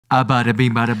Bada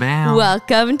bing, bada bam.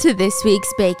 Welcome to this week's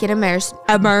Bacon a Murder,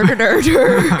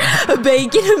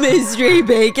 Bacon a Mystery,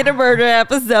 Bacon a Murder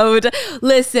episode.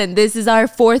 Listen, this is our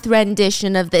fourth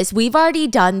rendition of this. We've already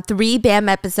done 3 BAM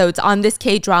episodes on this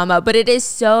K-drama, but it is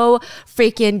so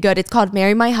freaking good. It's called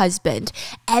Marry My Husband.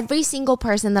 Every single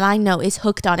person that I know is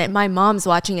hooked on it. My mom's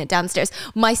watching it downstairs.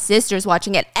 My sister's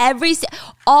watching it.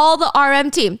 All the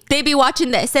RM team, they be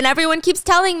watching this, and everyone keeps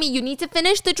telling me, you need to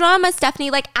finish the drama, Stephanie.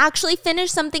 Like, actually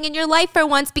finish something in your life for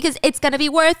once because it's gonna be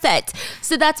worth it.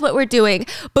 So that's what we're doing.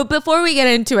 But before we get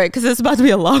into it, because it's about to be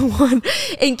a long one,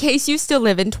 in case you still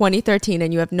live in 2013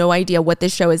 and you have no idea what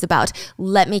this show is about,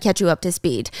 let me catch you up to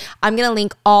speed. I'm gonna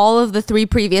link all of the 3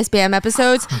 previous BAM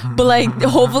episodes, but like,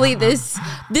 hopefully this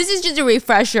is just a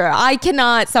refresher. I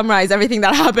cannot summarize everything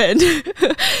that happened.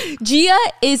 Gia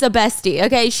is a bestie,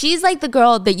 okay? She's like the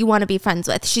girl that you want to be friends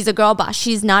with. She's a girl boss.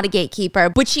 She's not a gatekeeper,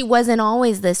 but she wasn't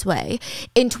always this way.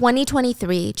 In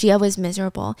 2023, Gia was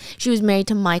miserable. She was married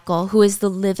to Michael, who is the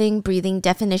living, breathing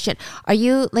definition. Are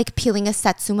you like peeling a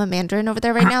Satsuma mandarin over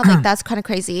there right now? Like, that's kind of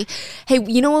crazy. Hey,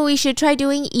 you know what we should try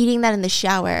doing? Eating that in the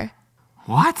shower.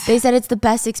 What? They said it's the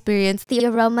best experience. The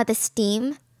aroma, the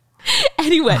steam.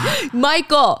 Anyway,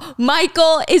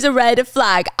 Michael is a red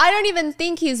flag. I don't even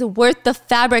think he's worth the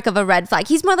fabric of a red flag.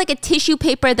 He's more like a tissue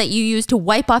paper that you use to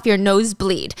wipe off your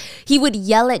nosebleed. He would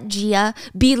yell at Gia,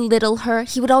 belittle her.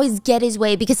 He would always get his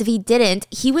way because if he didn't,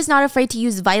 he was not afraid to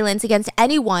use violence against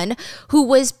anyone who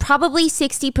was probably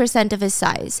 60% of his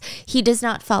size. He does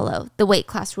not follow the weight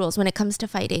class rules when it comes to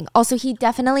fighting. Also, he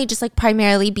definitely just like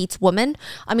primarily beats women.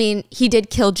 I mean, he did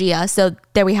kill Gia, so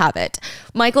there we have it.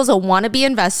 Michael's a wannabe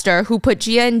investor who put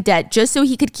Gia in debt just so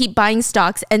he could keep buying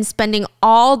stocks and spending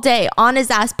all day on his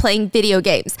ass playing video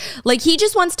games. Like, he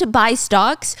just wants to buy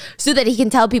stocks so that he can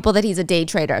tell people that he's a day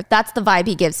trader. That's the vibe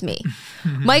he gives me.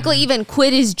 Michael even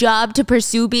quit his job to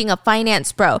pursue being a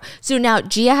finance bro. So now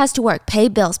Gia has to work, pay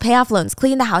bills, pay off loans,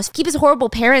 clean the house, keep his horrible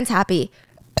parents happy.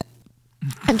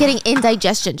 I'm getting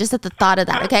indigestion just at the thought of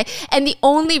that, okay? And the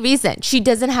only reason she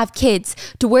doesn't have kids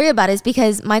to worry about is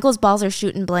because Michael's balls are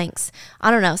shooting blanks. I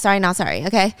don't know. Sorry, not sorry,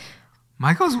 okay?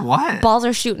 Michael's what? Balls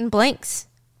are shooting blanks.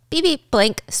 Beep, beep,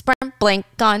 blank, sperm, blank,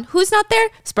 gone. Who's not there?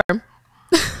 Sperm.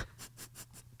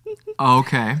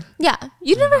 Okay. Yeah.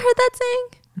 You never heard that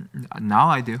saying? Now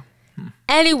I do.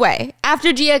 Anyway,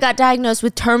 after Gia got diagnosed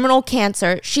with terminal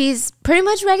cancer, she's pretty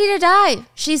much ready to die.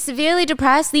 She's severely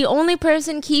depressed. The only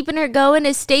person keeping her going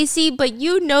is Stacy, but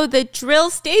you know the drill.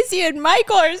 Stacy and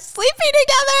Michael are sleeping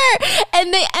together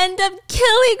and they end up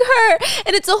killing her.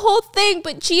 And it's a whole thing,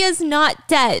 but Gia's not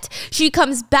dead. She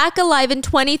comes back alive in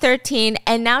 2013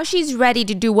 and now she's ready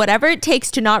to do whatever it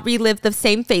takes to not relive the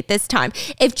same fate this time.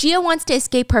 If Gia wants to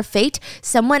escape her fate,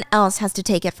 someone else has to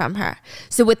take it from her.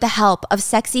 So with the help of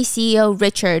sexy CEO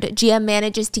Richard, Gia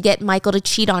manages to get Michael to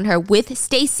cheat on her with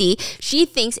Stacy. She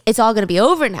thinks it's all going to be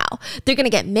over now. They're going to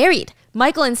get married.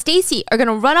 Michael and Stacy are going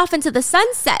to run off into the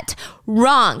sunset.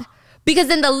 Wrong.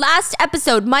 Because in the last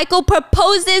episode, Michael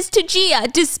proposes to Gia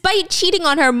despite cheating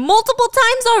on her multiple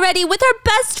times already with her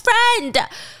best friend.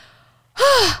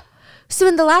 So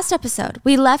in the last episode,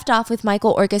 we left off with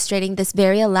Michael orchestrating this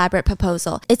very elaborate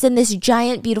proposal. It's in this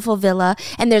giant, beautiful villa,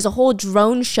 and there's a whole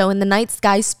drone show in the night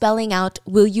sky spelling out,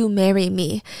 "Will you marry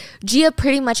me?" Gia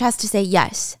pretty much has to say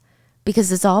yes,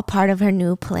 because it's all part of her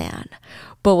new plan.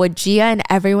 But what Gia and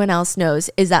everyone else knows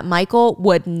is that Michael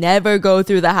would never go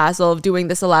through the hassle of doing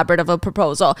this elaborate of a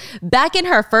proposal. Back in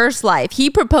her first life, he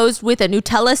proposed with a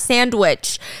Nutella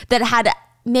sandwich that had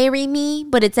 "marry me,"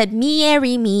 but it said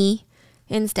 "marry me."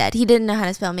 Instead, he didn't know how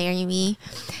to spell marry me.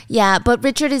 Yeah, but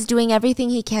Richard is doing everything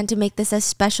he can to make this as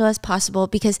special as possible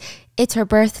because it's her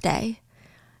birthday.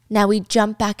 Now we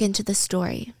jump back into the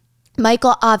story.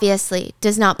 Michael obviously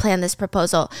does not plan this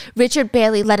proposal. Richard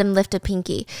barely let him lift a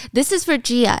pinky. This is for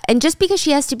Gia, and just because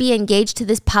she has to be engaged to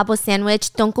this Pablo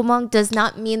sandwich, Tonkumong, does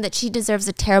not mean that she deserves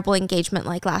a terrible engagement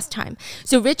like last time.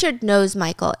 So Richard knows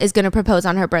Michael is going to propose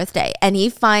on her birthday, and he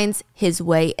finds his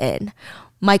way in.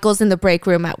 Michael's in the break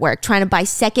room at work trying to buy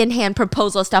secondhand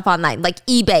proposal stuff online like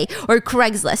eBay or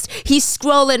Craigslist. He's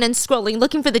scrolling and scrolling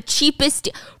looking for the cheapest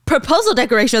proposal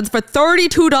decorations for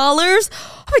 $32.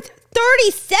 Oh my,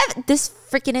 37. This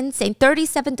freaking insane.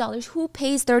 $37. Who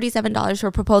pays $37 for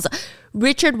a proposal?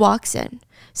 Richard walks in,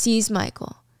 sees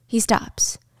Michael. He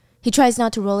stops. He tries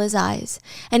not to roll his eyes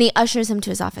and he ushers him to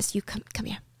his office. You come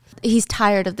here. He's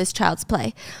tired of this child's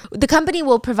play. The company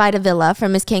will provide a villa for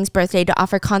Miss Kang's birthday to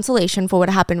offer consolation for what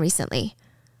happened recently.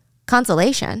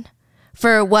 Consolation?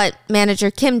 For what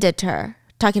manager Kim did to her.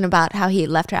 Talking about how he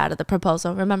left her out of the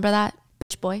proposal. Remember that?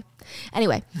 Bitch boy.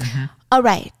 Anyway, All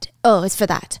right. Oh, it's for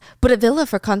that. But a villa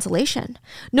for consolation.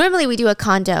 Normally we do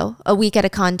a week at a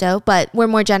condo, but we're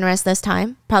more generous this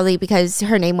time. Probably because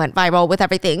her name went viral with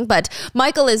everything. But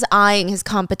Michael is eyeing his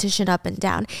competition up and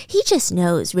down. He just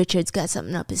knows Richard's got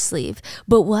something up his sleeve.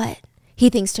 But what? He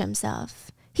thinks to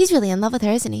himself, he's really in love with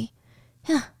her, isn't he?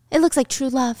 Yeah, it looks like true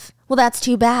love. Well, that's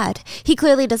too bad. He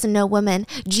clearly doesn't know women.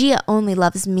 Gia only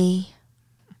loves me.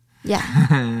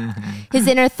 Yeah. His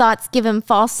inner thoughts give him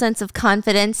false sense of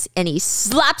confidence, and he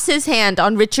slaps his hand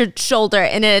on Richard's shoulder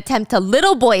in an attempt to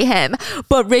little boy him.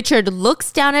 But Richard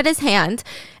looks down at his hand,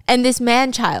 and this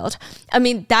man-child, I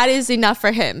mean, that is enough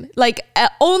for him. Like,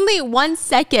 only 1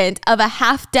 second of a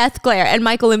half-death glare, and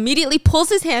Michael immediately pulls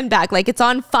his hand back like it's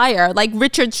on fire, like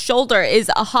Richard's shoulder is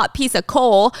a hot piece of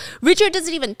coal. Richard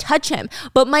doesn't even touch him,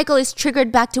 but Michael is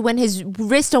triggered back to when his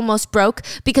wrist almost broke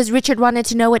because Richard wanted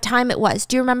to know what time it was.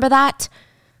 Do you remember that?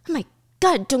 Oh my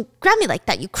God, don't grab me like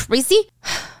that, you crazy.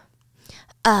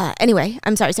 Anyway,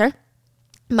 I'm sorry, sir.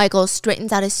 Michael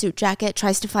straightens out his suit jacket,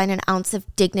 tries to find an ounce of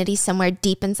dignity somewhere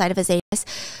deep inside of his anus.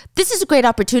 This is a great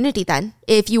opportunity then.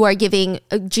 If you are giving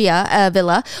Gia a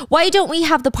villa, why don't we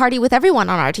have the party with everyone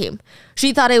on our team?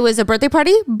 She thought it was a birthday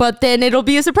party, but then it'll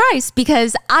be a surprise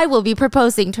because I will be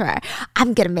proposing to her.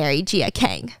 I'm gonna marry Gia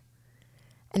Kang.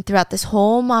 And throughout this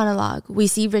whole monologue, we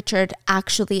see Richard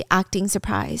actually acting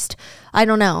surprised. I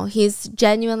don't know. He's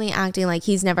genuinely acting like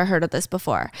he's never heard of this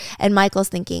before. And Michael's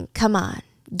thinking, come on.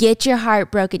 Get your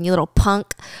heart broken, you little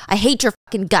punk. I hate your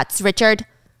fucking guts, Richard.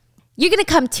 You're gonna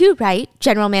come too, right,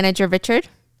 General Manager Richard?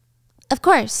 Of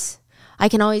course. I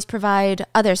can always provide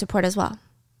other support as well.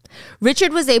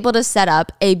 Richard was able to set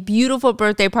up a beautiful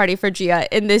birthday party for Gia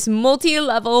in this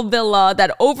multi-level villa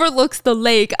that overlooks the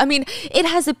lake. I mean, it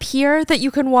has a pier that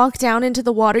you can walk down into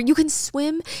the water. You can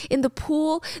swim in the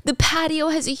pool. The patio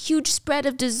has a huge spread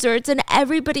of desserts, and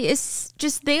everybody is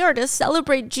just there to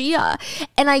celebrate Gia.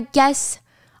 And I guess,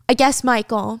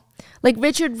 Michael, like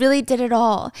Richard really did it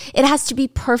all. It has to be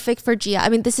perfect for Gia. I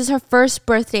mean, this is her first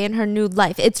birthday in her new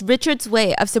life. It's Richard's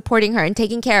way of supporting her and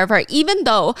taking care of her, even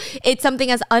though it's something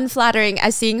as unflattering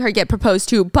as seeing her get proposed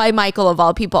to by Michael of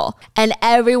all people. And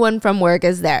everyone from work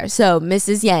is there. So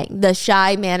Mrs. Yang, the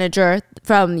shy manager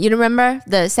from, you remember?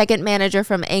 The second manager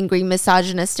from angry,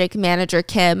 misogynistic manager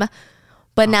Kim.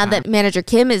 But now that manager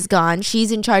Kim is gone,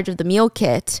 she's in charge of the meal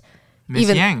kit. Miss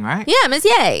Yang, right? Yeah, Miss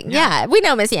Yang. Yeah, we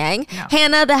know Miss Yang. Yeah.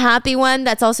 Hannah, the happy one,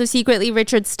 that's also secretly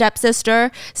Richard's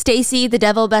stepsister. Stacy, the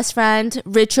devil best friend.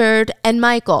 Richard and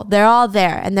Michael. They're all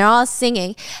there, and they're all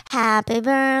singing, Happy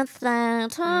birthday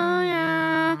to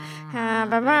you.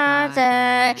 Happy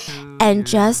birthday. And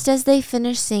just as they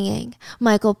finish singing,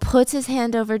 Michael puts his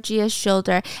hand over Gia's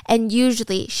shoulder, and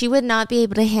usually she would not be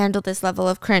able to handle this level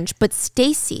of cringe, but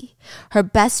Stacy, her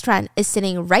best friend, is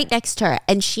sitting right next to her,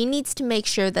 and she needs to make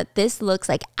sure that this looks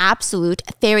like absolute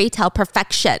fairy tale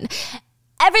perfection.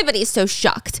 Everybody's so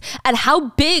shocked at how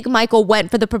big Michael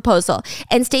went for the proposal,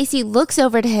 and Stacy looks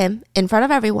over to him in front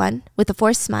of everyone with a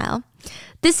forced smile.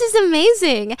 This is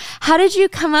amazing. How did you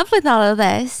come up with all of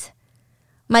this?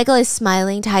 Michael is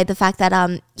smiling to hide the fact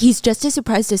that he's just as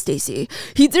surprised as Stacy.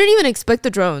 He didn't even expect the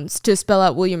drones to spell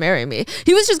out, will you marry me?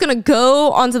 He was just gonna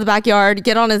go onto the backyard,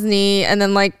 get on his knee, and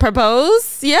then like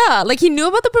propose. Yeah, like he knew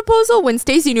about the proposal when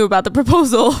Stacy knew about the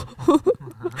proposal.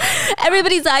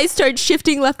 Everybody's eyes start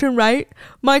shifting left and right.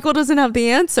 Michael doesn't have the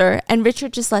answer, and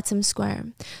Richard just lets him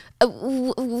squirm.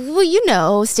 Well, you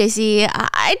know, Stacy,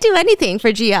 I'd do anything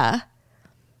for Gia.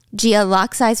 Gia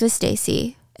locks eyes with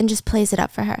Stacy and just plays it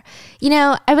up for her. You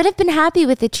know, I would have been happy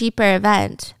with a cheaper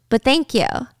event, but thank you.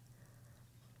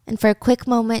 And for a quick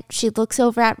moment, she looks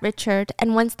over at Richard,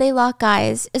 and once they lock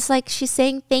eyes, it's like she's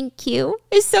saying thank you.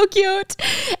 It's so cute.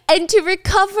 And to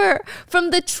recover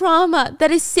from the trauma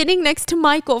that is sitting next to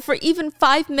Michael for even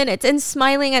 5 minutes and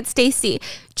smiling at Stacy,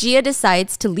 Gia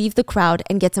decides to leave the crowd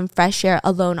and get some fresh air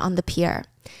alone on the pier.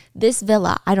 This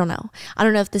villa, I don't know. I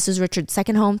don't know if this is Richard's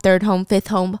second home, third home, fifth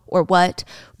home, or what.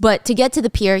 But to get to the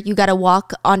pier, you got to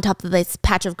walk on top of this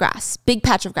patch of grass. Big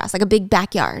patch of grass, like a big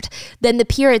backyard. Then the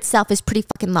pier itself is pretty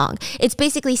fucking long. It's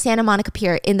basically Santa Monica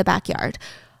Pier in the backyard.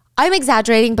 I'm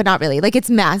exaggerating, but not really. Like, it's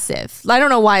massive. I don't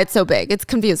know why it's so big. It's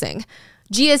confusing.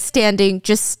 Gia's standing,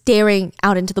 just staring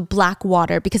out into the black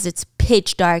water because it's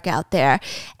pitch dark out there,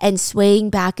 and swaying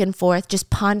back and forth, just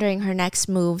pondering her next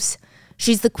moves.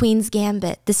 She's the Queen's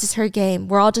Gambit. This is her game.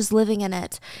 We're all just living in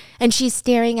it. And she's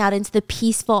staring out into the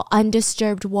peaceful,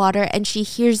 undisturbed water, and she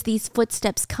hears these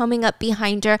footsteps coming up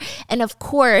behind her. And of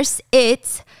course,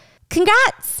 it's,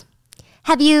 congrats!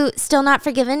 Have you still not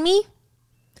forgiven me?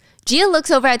 Gia looks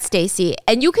over at Stacy,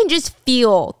 and you can just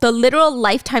feel the literal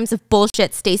lifetimes of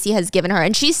bullshit Stacy has given her,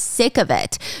 and she's sick of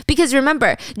it. Because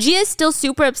remember, Gia is still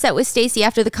super upset with Stacy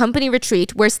after the company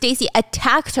retreat where Stacy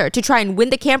attacked her to try and win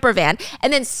the camper van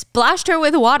and then splashed her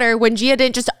with water when Gia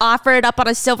didn't just offer it up on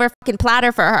a silver fucking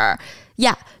platter for her.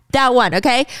 Yeah, that one,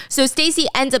 okay? So Stacy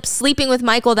ends up sleeping with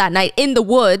Michael that night in the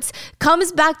woods,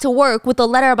 comes back to work with a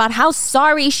letter about how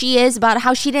sorry she is, about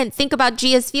how she didn't think about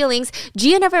Gia's feelings.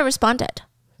 Gia never responded.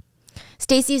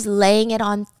 Stacy's laying it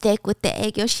on thick with the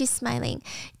egg. She's smiling.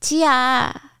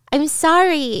 Gia, I'm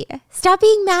sorry. Stop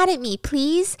being mad at me,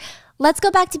 please. Let's go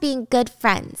back to being good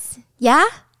friends. Yeah?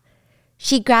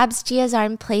 She grabs Gia's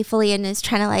arm playfully and is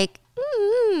trying to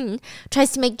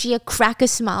tries to make Gia crack a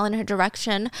smile in her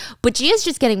direction. But Gia's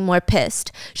just getting more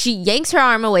pissed. She yanks her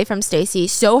arm away from Stacy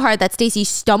so hard that Stacy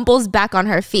stumbles back on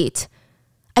her feet.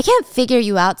 I can't figure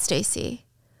you out, Stacy.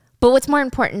 But what's more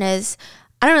important is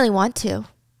I don't really want to.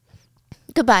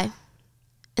 Goodbye.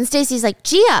 And Stacy's like,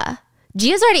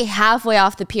 Gia's already halfway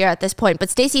off the pier at this point, but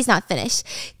Stacy's not finished.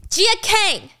 Gia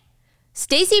Kang!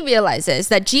 Stacy realizes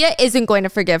that Gia isn't going to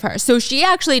forgive her, so she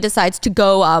actually decides to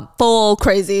go full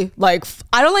crazy. Like,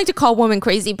 I don't like to call women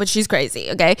crazy, but she's crazy,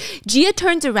 okay? Gia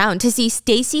turns around to see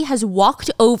Stacy has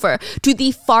walked over to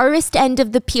the farthest end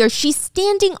of the pier. She's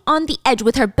standing on the edge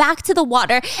with her back to the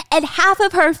water, and half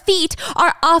of her feet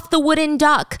are off the wooden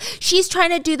dock. She's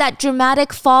trying to do that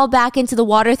dramatic fall back into the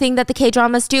water thing that the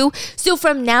K-dramas do. So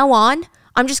from now on,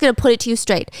 I'm just going to put it to you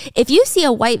straight. If you see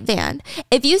a white van,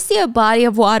 if you see a body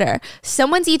of water,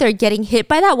 someone's either getting hit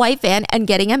by that white van and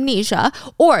getting amnesia,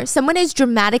 or someone is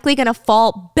dramatically going to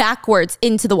fall backwards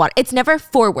into the water. It's never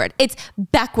forward. It's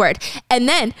backward. And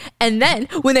then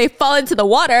when they fall into the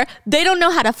water, they don't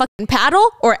know how to fucking paddle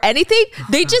or anything.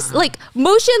 They just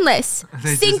motionless,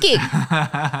 sinking.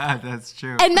 That's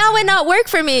true. And that would not work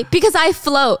for me because I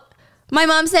float. My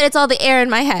mom said it's all the air in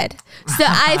my head. So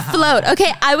I float.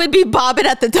 Okay, I would be bobbing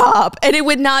at the top and it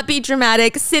would not be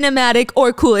dramatic, cinematic,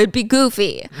 or cool. It'd be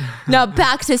goofy. Now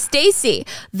back to Stacy.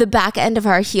 The back end of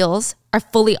her heels are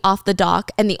fully off the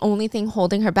dock and the only thing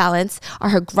holding her balance are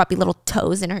her grubby little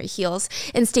toes in her heels.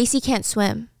 And Stacy can't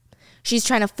swim. She's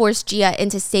trying to force Gia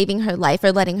into saving her life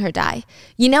or letting her die.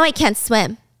 You know I can't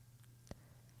swim.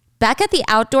 Back at the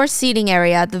outdoor seating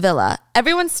area at the villa,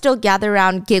 everyone's still gathered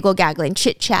around giggle-gaggling,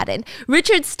 chit-chatting.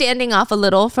 Richard's standing off a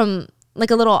little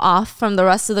off from the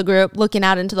rest of the group, looking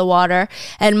out into the water.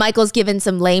 And Michael's giving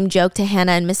some lame joke to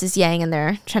Hannah and Mrs. Yang, and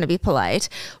they're trying to be polite.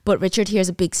 But Richard hears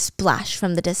a big splash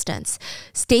from the distance.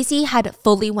 Stacy had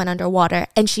fully went underwater,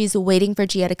 and she's waiting for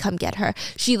Gia to come get her.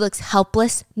 She looks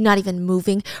helpless, not even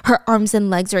moving. Her arms and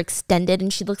legs are extended,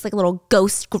 and she looks like a little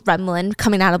ghost gremlin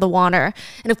coming out of the water.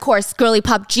 And of course, girly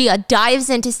pop Gia dives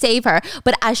in to save her.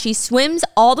 But as she swims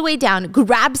all the way down,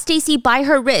 grabs Stacy by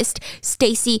her wrist,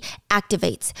 Stacy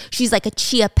activates. She's like a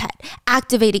chia pet,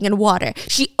 activating in water.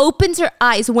 She opens her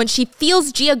eyes when she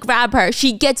feels Gia grab her.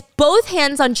 She gets both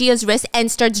hands on Gia's wrist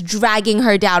and starts dragging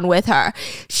her down with her.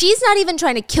 She's not even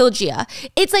trying to kill Gia.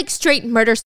 It's like straight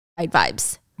murder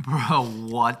vibes. Bro,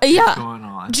 what is going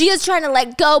on? Gia's trying to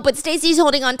let go, but Stacy's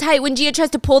holding on tight. When Gia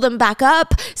tries to pull them back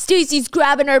up, Stacy's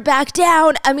grabbing her back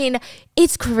down. I mean,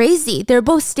 it's crazy. They're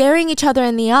both staring each other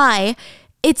in the eye.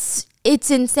 It's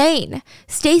insane.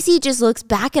 Stacy just looks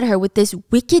back at her with this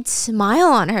wicked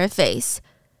smile on her face.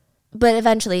 But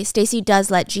eventually, Stacy does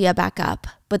let Gia back up.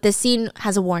 But the scene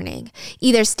has a warning.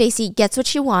 Either Stacy gets what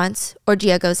she wants or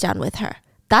Gia goes down with her.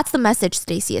 That's the message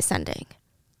Stacy is sending.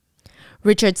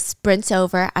 Richard sprints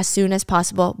over as soon as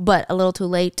possible, but a little too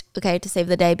late, okay, to save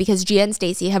the day because Gia and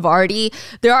Stacy they're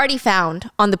already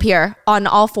found on the pier on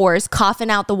all fours,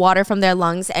 coughing out the water from their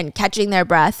lungs and catching their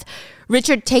breath.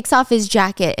 Richard takes off his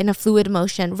jacket in a fluid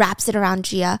motion, wraps it around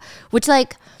Gia, which I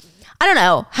don't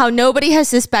know how nobody has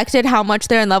suspected how much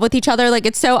they're in love with each other.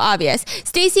 It's so obvious.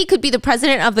 Stacy could be the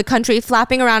president of the country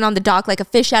flapping around on the dock like a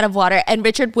fish out of water, and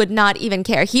Richard would not even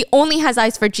care. He only has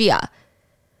eyes for Gia.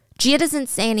 Gia doesn't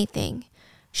say anything.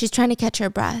 She's trying to catch her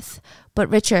breath, but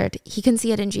Richard, he can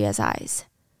see it in Gia's eyes.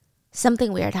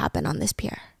 Something weird happened on this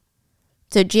pier.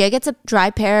 So Gia gets a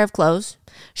dry pair of clothes.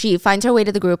 She finds her way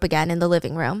to the group again in the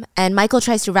living room, and Michael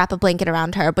tries to wrap a blanket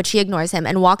around her, but she ignores him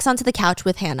and walks onto the couch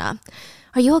with Hannah.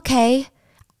 Are you okay?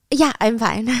 Yeah, I'm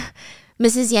fine.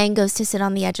 Mrs. Yang goes to sit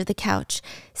on the edge of the couch.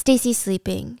 Stacy's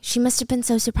sleeping. She must have been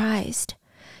so surprised.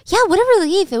 Yeah, what a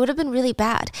relief. It would have been really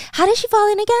bad. How did she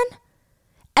fall in again?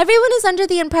 Everyone is under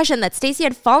the impression that Stacy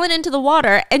had fallen into the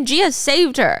water and Gia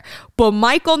saved her. But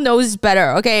Michael knows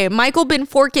better, okay? Michael been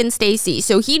forking Stacy,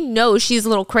 so he knows she's a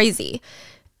little crazy.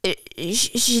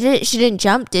 She didn't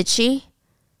jump, did she?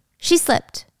 She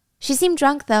slipped. She seemed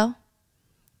drunk, though.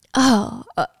 Oh,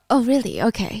 really?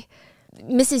 Okay.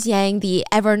 Mrs. Yang, the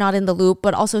ever not in the loop,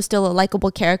 but also still a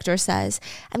likable character, says,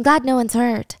 I'm glad no one's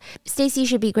hurt. Stacy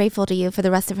should be grateful to you for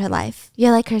the rest of her life.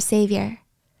 You're like her savior.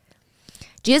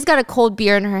 Gia's got a cold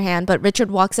beer in her hand, but Richard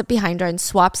walks up behind her and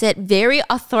swaps it very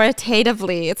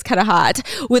authoritatively, it's kind of hot,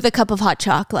 with a cup of hot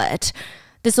chocolate.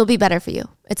 This will be better for you.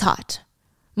 It's hot.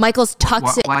 Michael's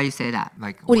toxic. Why you say that?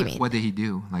 Like, what do you mean? What did he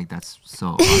do? Like, that's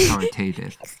so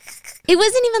authoritative. It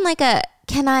wasn't even like a,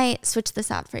 can I switch this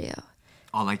out for you?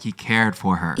 Oh, like he cared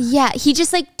for her. Yeah, he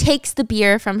just like takes the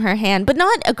beer from her hand, but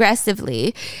not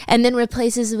aggressively, and then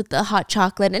replaces it with the hot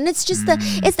chocolate. And it's just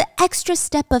it's the extra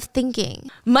step of thinking.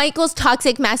 Michael's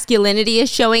toxic masculinity is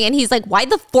showing, and he's like, why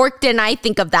the fork didn't I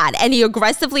think of that? And he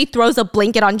aggressively throws a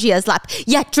blanket on Gia's lap.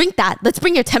 Yeah, drink that. Let's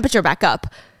bring your temperature back up.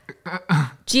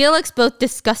 Gia looks both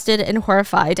disgusted and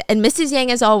horrified, and Mrs.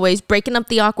 Yang, as always, breaking up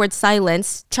the awkward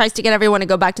silence, tries to get everyone to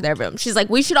go back to their room. She's like,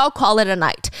 we should all call it a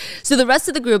night. So the rest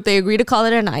of the group, they agree to call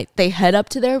it a night. They head up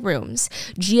to their rooms.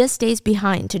 Gia stays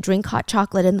behind to drink hot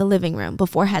chocolate in the living room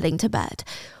before heading to bed.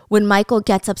 When Michael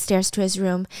gets upstairs to his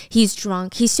room, he's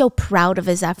drunk. He's so proud of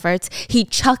his efforts. He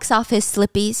chucks off his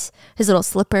slippies, his little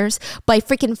slippers, by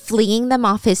freaking flinging them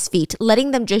off his feet,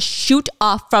 letting them just shoot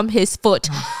off from his foot.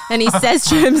 And he says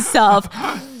to himself,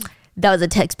 that was a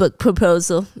textbook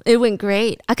proposal. It went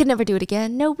great. I could never do it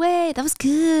again. No way. That was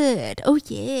good. Oh,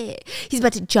 yeah. He's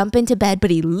about to jump into bed,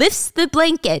 but he lifts the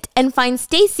blanket and finds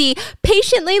Stacy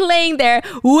patiently laying there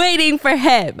waiting for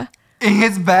him. In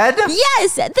his bed?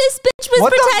 Yes, this bitch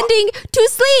was pretending to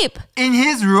sleep. In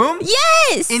his room?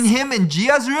 Yes. In him and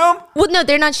Gia's room? Well, no,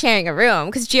 they're not sharing a room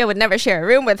because Gia would never share a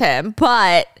room with him,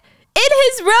 but in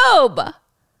his robe.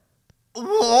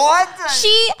 What?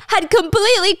 She had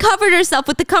completely covered herself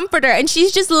with the comforter, and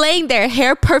she's just laying there,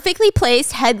 hair perfectly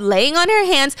placed, head laying on her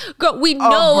hands. Girl, we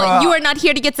know you are not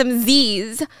here to get some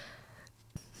Z's.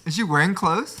 Is she wearing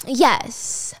clothes?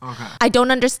 Yes. Okay. I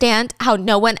don't understand how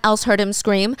no one else heard him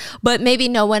scream, but maybe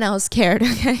no one else cared,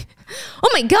 okay? Oh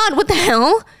my God, what the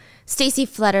hell? Stacy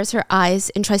flutters her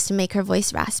eyes and tries to make her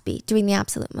voice raspy, doing the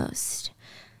absolute most.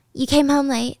 You came home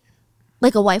late,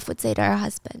 like a wife would say to her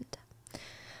husband.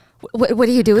 What are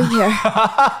you doing here?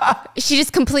 She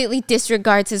just completely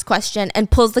disregards his question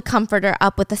and pulls the comforter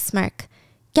up with a smirk.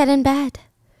 Get in bed.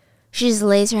 She just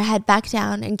lays her head back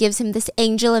down and gives him this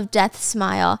angel of death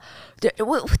smile.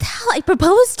 What the hell? I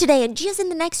proposed today and Gia's in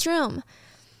the next room.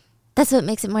 That's what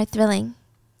makes it more thrilling.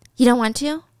 You don't want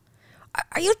to?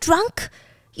 Are you drunk?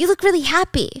 You look really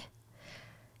happy.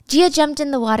 Gia jumped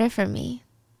in the water for me.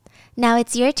 Now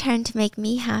it's your turn to make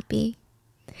me happy.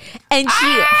 And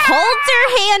she holds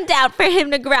her hand out for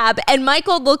him to grab. And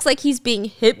Michael looks like he's being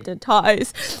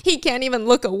hypnotized. He can't even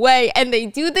look away. And they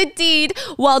do the deed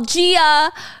while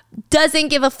Gia doesn't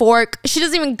give a fork. She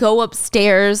doesn't even go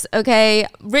upstairs, okay?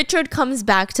 Richard comes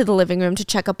back to the living room to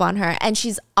check up on her, and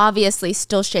she's obviously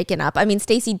still shaken up. I mean,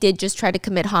 Stacy did just try to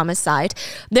commit homicide.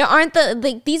 These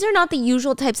are not the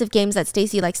usual types of games that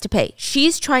Stacy likes to play.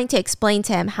 She's trying to explain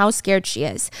to him how scared she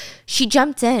is. She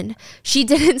jumped in. She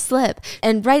didn't slip,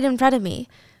 and right in front of me.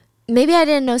 Maybe I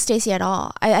didn't know Stacy at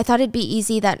all. I thought it'd be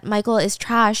easy that Michael is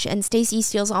trash and Stacy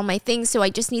steals all my things, so I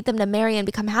just need them to marry and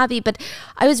become happy, but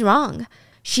I was wrong.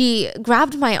 She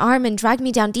grabbed my arm and dragged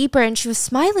me down deeper, and she was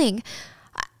smiling.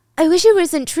 I wish it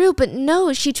wasn't true, but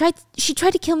no, she tried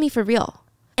to kill me for real.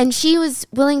 And she was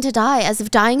willing to die as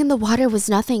if dying in the water was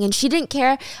nothing, and she didn't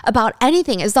care about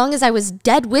anything as long as I was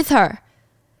dead with her.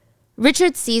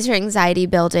 Richard sees her anxiety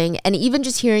building, and even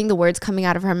just hearing the words coming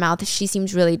out of her mouth, she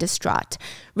seems really distraught.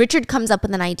 Richard comes up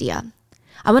with an idea.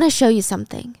 I want to show you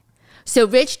something. So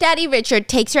Rich Daddy Richard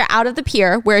takes her out of the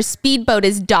pier where a speedboat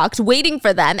is docked waiting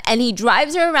for them, and he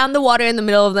drives her around the water in the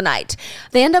middle of the night.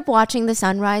 They end up watching the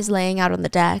sunrise laying out on the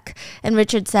deck, and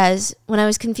Richard says, when I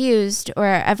was confused or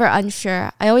ever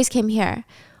unsure, I always came here.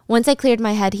 Once I cleared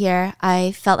my head here,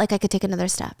 I felt like I could take another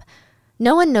step.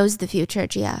 No one knows the future,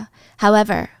 Gia.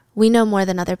 However, we know more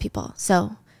than other people,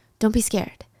 so don't be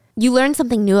scared. You learn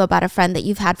something new about a friend that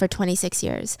you've had for 26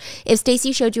 years. If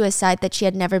Stacy showed you a side that she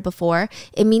had never before,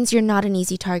 it means you're not an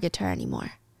easy target to her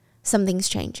anymore. Something's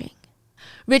changing.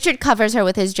 Richard covers her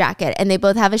with his jacket, and they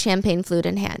both have a champagne flute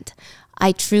in hand.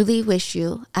 I truly wish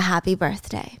you a happy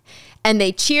birthday. And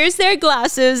they cheers their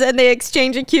glasses, and they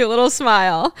exchange a cute little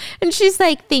smile. And she's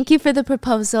like, thank you for the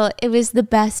proposal. It was the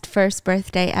best first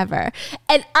birthday ever.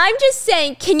 And I'm just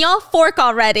saying, can y'all fork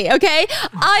already, okay?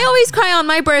 I always cry on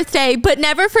my birthday, but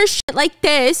never for shit like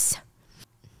this.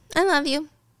 I love you.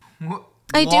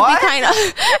 I do What? be kind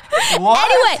of.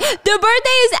 What? Anyway, the birthday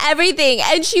is everything,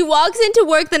 and she walks into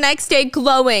work the next day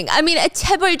glowing. I mean, a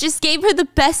Tebor just gave her the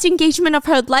best engagement of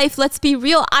her life. Let's be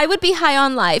real. I would be high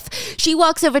on life. She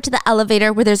walks over to the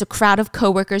elevator where there's a crowd of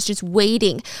coworkers just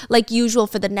waiting, like usual,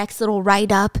 for the next little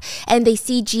ride up, and they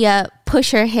see Gia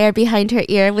push her hair behind her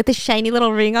ear with a shiny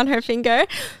little ring on her finger.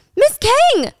 Miss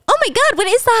Kang! Oh my God, what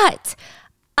is that?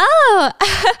 Oh,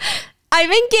 I'm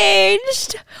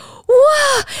engaged.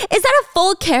 Whoa, is that a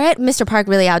full carrot? Mr. Park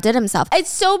really outdid himself. It's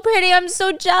so pretty. I'm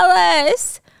so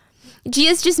jealous.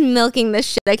 Gia's just milking this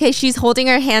shit. Okay, she's holding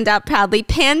her hand out proudly,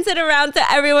 pans it around so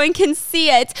everyone can see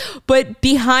it. But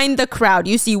behind the crowd,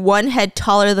 you see one head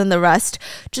taller than the rest,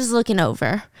 just looking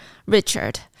over.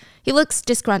 Richard. He looks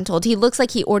disgruntled. He looks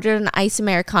like he ordered an iced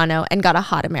Americano and got a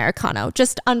hot Americano.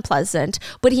 Just unpleasant.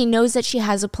 But he knows that she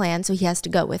has a plan, so he has to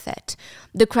go with it.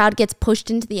 The crowd gets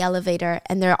pushed into the elevator,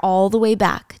 and they're all the way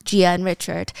back, Gia and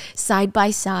Richard, side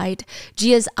by side.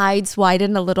 Gia's eyes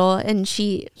widen a little, and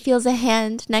she feels a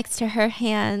hand next to her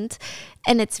hand,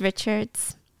 and it's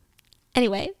Richard's.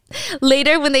 Anyway,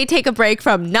 later when they take a break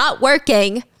from not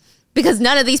working, because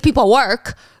none of these people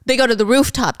work, they go to the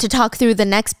rooftop to talk through the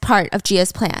next part of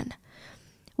Gia's plan.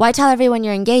 Why tell everyone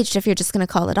you're engaged if you're just going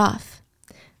to call it off?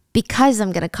 Because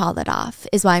I'm going to call it off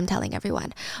is why I'm telling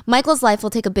everyone. Michael's life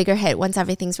will take a bigger hit once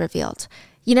everything's revealed.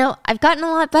 You know, I've gotten a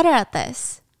lot better at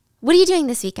this. What are you doing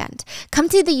this weekend? Come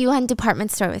to the Yuan department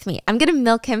store with me. I'm going to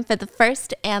milk him for the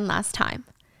first and last time.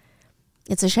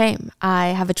 It's a shame. I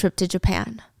have a trip to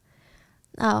Japan.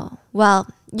 Oh, well,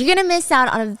 you're going to miss out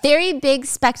on a very big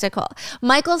spectacle.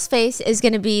 Michael's face is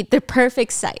going to be the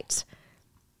perfect sight.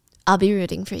 I'll be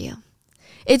rooting for you.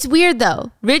 It's weird,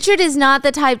 though. Richard is not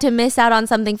the type to miss out on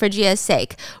something for Gia's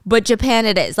sake, but Japan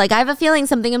it is. Like, I have a feeling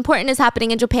something important is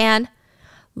happening in Japan.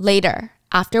 Later,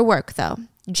 after work, though,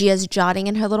 Gia's jotting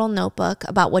in her little notebook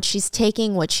about what she's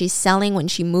taking, what she's selling when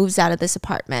she moves out of this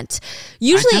apartment.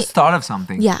 Usually, I just thought of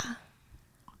something. Yeah.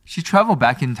 She traveled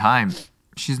back in time.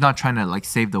 She's not trying to like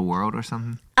save the world or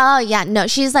something. Oh, yeah. No,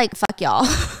 she's like, fuck y'all.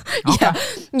 Okay.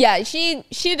 Yeah,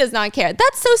 she does not care.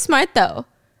 That's so smart, though.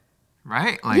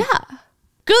 Right? Like, Yeah.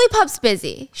 Girly Pop's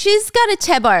busy. She's got a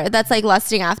Tebor that's like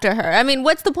lusting after her. I mean,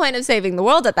 what's the point of saving the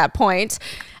world at that point?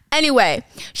 Anyway,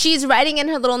 she's writing in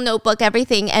her little notebook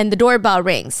everything, and the doorbell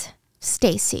rings.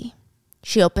 Stacy.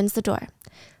 She opens the door.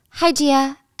 Hi,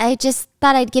 Gia. I just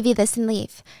thought I'd give you this and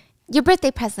leave. Your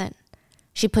birthday present.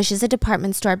 She pushes a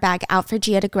department store bag out for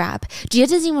Gia to grab. Gia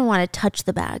doesn't even want to touch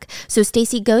the bag, so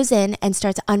Stacy goes in and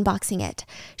starts unboxing it.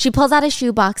 She pulls out a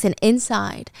shoebox, and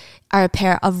inside are a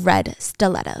pair of red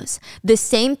stilettos. The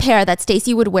same pair that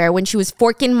Stacy would wear when she was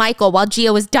forking Michael while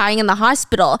Gia was dying in the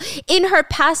hospital. In her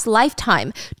past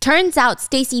lifetime, turns out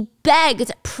Stacy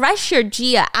begged, pressured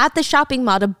Gia at the shopping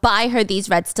mall to buy her these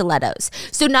red stilettos.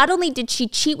 So not only did she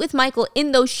cheat with Michael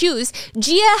in those shoes,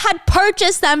 Gia had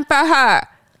purchased them for her.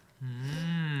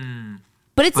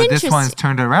 But it's interesting. This one's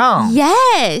turned around.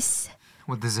 Yes.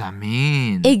 What does that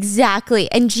mean? Exactly.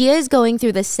 And Gia is going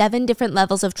through the 7 different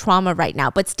levels of trauma right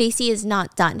now, but Stacy is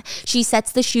not done. She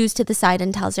sets the shoes to the side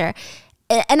and tells her,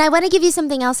 and I want to give you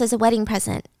something else as a wedding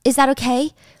present. Is that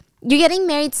okay? You're getting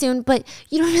married soon, but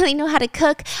you don't really know how to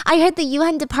cook. I heard the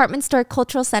Yuan Department Store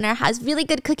Cultural Center has really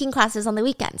good cooking classes on the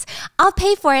weekends. I'll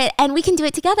pay for it and we can do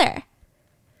it together.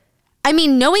 I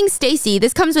mean, knowing Stacy,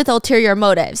 this comes with ulterior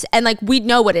motives, and like we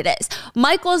know what it is.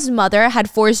 Michael's mother had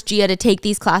forced Gia to take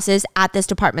these classes at this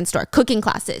department store, cooking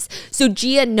classes. So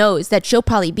Gia knows that she'll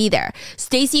probably be there.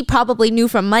 Stacy probably knew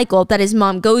from Michael that his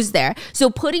mom goes there.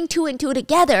 So putting 2 and 2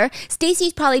 together,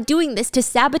 Stacy's probably doing this to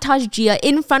sabotage Gia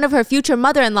in front of her future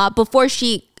mother-in-law before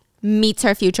she meets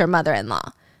her future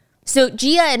mother-in-law. So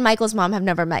Gia and Michael's mom have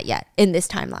never met yet in this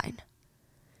timeline.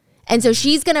 And so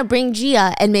she's going to bring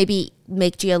Gia and maybe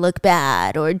make Gia look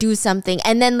bad or do something.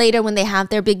 And then later when they have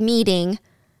their big meeting,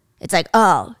 it's like,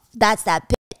 oh, that's that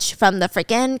bitch from the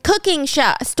freaking cooking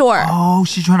store. Oh,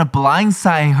 she's trying to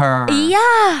blindside her.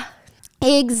 Yeah,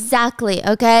 exactly.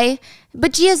 Okay.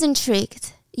 But Gia's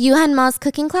intrigued. Yuhan Ma's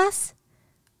cooking class?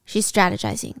 She's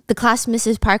strategizing. The class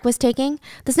Mrs. Park was taking?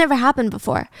 This never happened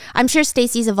before. I'm sure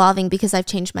Stacy's evolving because I've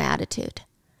changed my attitude.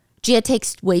 Gia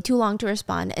takes way too long to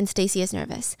respond, and Stacy is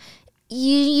nervous.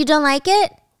 You don't like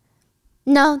it?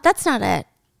 No, that's not it.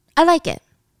 I like it.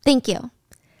 Thank you.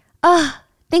 Oh,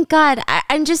 thank God.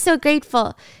 I'm just so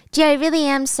grateful. Gia, I really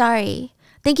am sorry.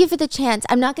 Thank you for the chance.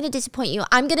 I'm not going to disappoint you.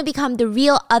 I'm going to become the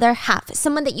real other half,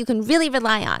 someone that you can really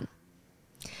rely on.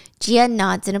 Gia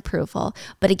nods in approval,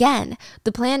 but again,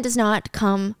 the plan does not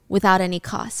come without any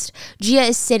cost. Gia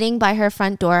is sitting by her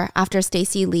front door after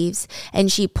Stacy leaves,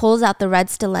 and she pulls out the red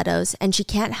stilettos, and she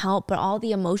can't help but all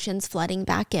the emotions flooding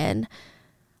back in.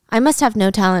 I must have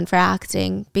no talent for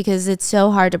acting because it's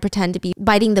so hard to pretend to be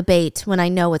biting the bait when I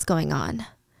know what's going on.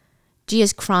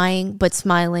 Gia's crying, but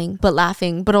smiling, but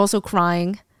laughing, but also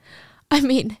crying. I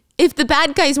mean, if the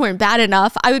bad guys weren't bad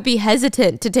enough, I would be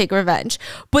hesitant to take revenge.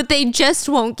 But they just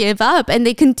won't give up and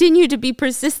they continue to be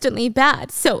persistently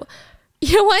bad. So,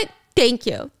 you know what? Thank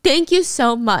you. Thank you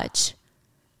so much.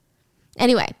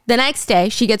 Anyway, the next day,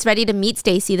 she gets ready to meet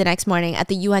Stacy the next morning at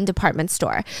the UN department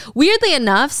store. Weirdly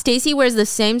enough, Stacy wears the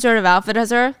same sort of outfit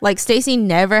as her. Like, Stacy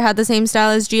never had the same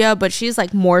style as Gia, but she's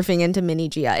like morphing into mini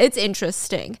Gia. It's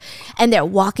interesting. And they're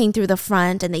walking through the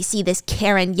front and they see this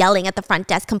Karen yelling at the front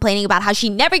desk, complaining about how she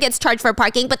never gets charged for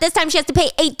parking, but this time she has to pay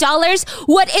 $8.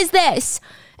 What is this?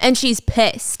 And she's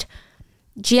pissed.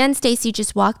 Gia and Stacy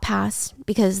just walk past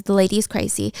because the lady is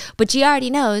crazy, but Gia already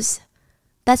knows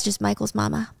that's just Michael's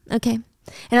mama, okay?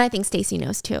 And I think Stacy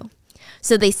knows too.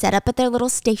 So they set up at their little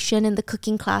station in the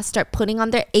cooking class, start putting on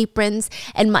their aprons,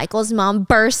 and Michael's mom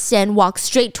bursts in, walks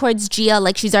straight towards Gia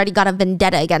like she's already got a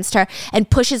vendetta against her, and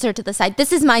pushes her to the side.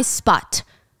 This is my spot.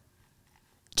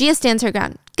 Gia stands her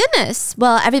ground. Goodness,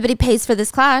 well, everybody pays for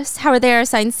this class. How are their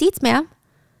assigned seats, ma'am?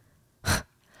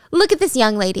 Look at this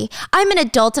young lady. I'm an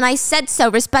adult and I said so.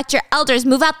 Respect your elders.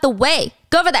 Move out the way.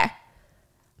 Go over there.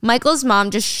 Michael's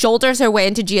mom just shoulders her way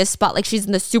into Gia's spot like she's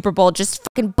in the Super Bowl, just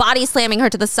fucking body slamming her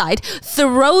to the side,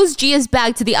 throws Gia's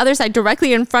bag to the other side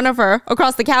directly in front of her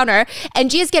across the counter, and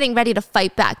Gia's getting ready to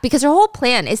fight back because her whole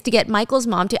plan is to get Michael's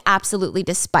mom to absolutely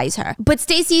despise her. But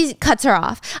Stacy cuts her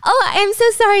off. Oh, I'm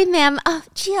so sorry, ma'am.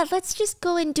 Gia, let's just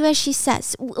go and do as she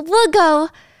says. We'll go.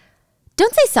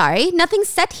 Don't say sorry. Nothing's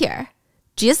said here.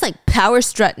 Gia's like power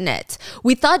strutting it.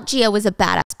 We thought Gia was a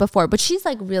badass before, but she's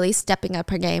like really stepping up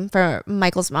her game for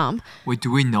Michael's mom. Wait, do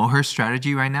we know her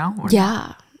strategy right now? Or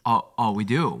yeah. Oh, we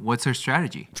do. What's her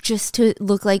strategy? Just to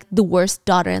look like the worst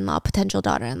daughter-in-law, potential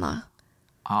daughter-in-law.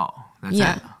 Oh, that's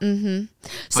yeah. it? Mm-hmm.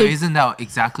 But So, isn't that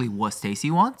exactly what Stacy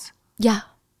wants? yeah.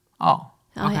 Oh,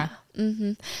 okay. Yeah.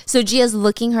 So Gia's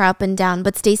looking her up and down,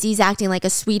 but Stacy's acting like a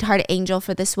sweetheart angel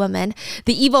for this woman.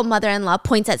 The evil mother-in-law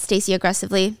points at Stacy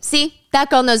aggressively. See, that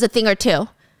girl knows a thing or two.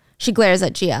 She glares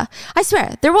at Gia. I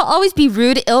swear, there will always be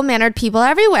rude, ill-mannered people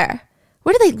everywhere.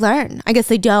 Where do they learn? I guess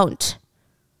they don't.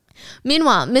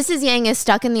 Meanwhile, Mrs. Yang is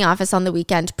stuck in the office on the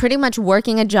weekend, pretty much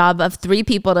working a job of 3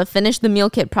 people to finish the meal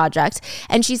kit project,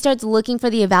 and she starts looking for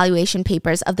the evaluation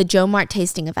papers of the Joe Mart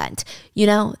tasting event. You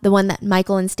know, the one that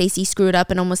Michael and Stacy screwed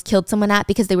up and almost killed someone at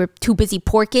because they were too busy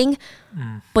porking?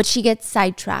 But she gets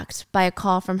sidetracked by a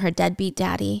call from her deadbeat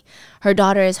daddy. Her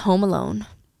daughter is home alone.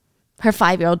 Her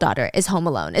 5-year-old daughter is home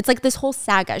alone. It's like this whole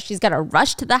saga. She's got to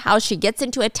rush to the house. She gets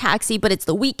into a taxi, but it's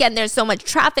the weekend. There's so much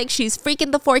traffic. She's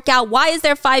freaking the fork out. Why is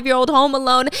their 5-year-old home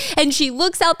alone? And she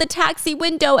looks out the taxi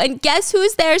window, and guess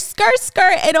who's there? Skirt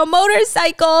in a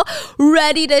motorcycle,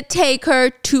 ready to take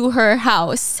her to her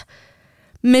house.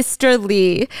 Mr.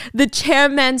 Lee, the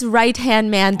chairman's right-hand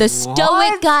man, the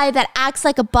stoic guy that acts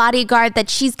like a bodyguard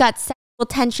that she's got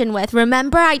tension with.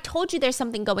 Remember, I told you there's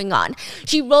something going on.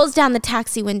 She rolls down the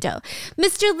taxi window.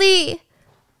 Mr. Lee,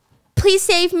 please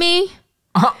save me.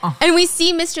 And we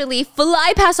see Mr. Lee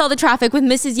fly past all the traffic with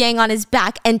Mrs. Yang on his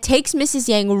back and takes Mrs.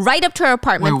 Yang right up to her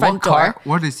apartment front door. Car?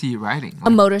 What is he riding? A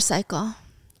motorcycle,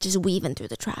 just weaving through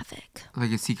the traffic.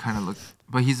 Like, is he kind of look?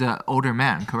 But he's an older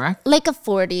man, correct? Like a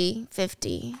 40,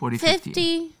 50. 40,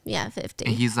 50. Yeah, 50.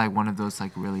 And he's like one of those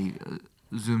like really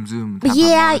zoom type of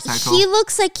motorcycle. He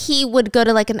looks like he would go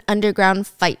to like an underground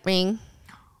fight ring.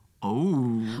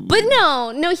 Oh. But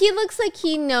no, he looks like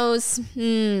he knows.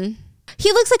 He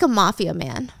looks like a mafia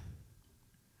man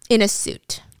in a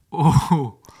suit.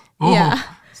 Oh. Yeah.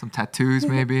 Some tattoos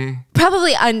maybe.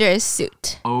 Probably under a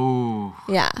suit. Oh.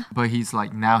 Yeah. But he's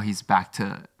like, now he's back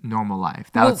to normal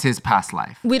life. That was his past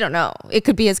life. We don't know. It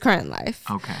could be his current life.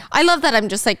 Okay. I love that I'm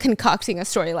just like concocting a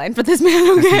storyline for this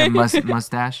man. Does he Okay. have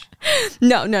mustache?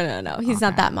 No. He's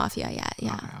not that mafia yet.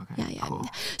 Yeah. Okay. Yeah. Cool.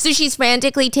 So she's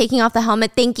frantically taking off the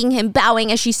helmet, thanking him,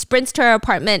 bowing as she sprints to her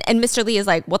apartment. And Mr. Lee is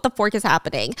like, what the fork is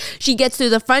happening? She gets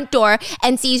through the front door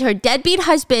and sees her deadbeat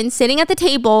husband sitting at the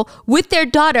table with their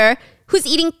daughter who's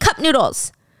eating cup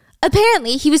noodles.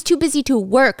 Apparently, he was too busy to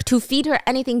work to feed her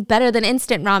anything better than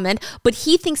instant ramen, but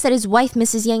he thinks that his wife,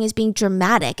 Mrs. Yang, is being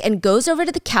dramatic and goes over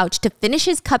to the couch to finish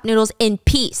his cup noodles in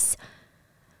peace.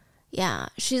 Yeah,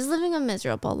 she's living a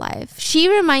miserable life. She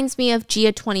reminds me of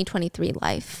Gia 2023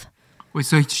 life. Wait,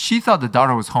 so she thought the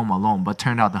daughter was home alone, but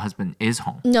turned out the husband is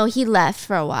home. No, he left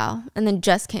for a while and then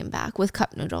just came back with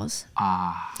cup noodles.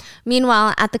 Ah.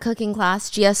 Meanwhile, at the cooking class,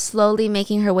 Gia's slowly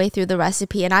making her way through the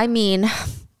recipe, and I mean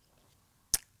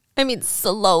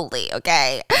slowly,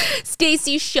 okay?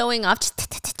 Stacy's showing off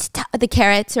the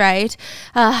carrots, right?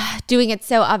 Doing it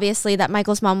so obviously that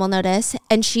Michael's mom will notice.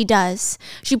 And she does.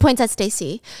 She points at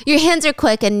Stacy. Your hands are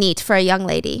quick and neat for a young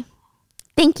lady.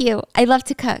 Thank you. I love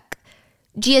to cook.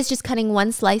 Gia's just cutting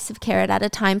one slice of carrot at a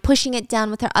time, pushing it down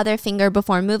with her other finger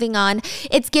before moving on.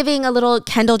 It's giving a little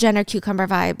Kendall Jenner cucumber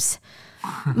vibes.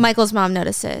 Michael's mom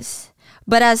notices.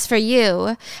 But as for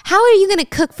you, how are you going to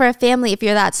cook for a family if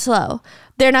you're that slow?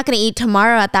 They're not going to eat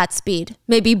tomorrow at that speed.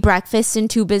 Maybe breakfast in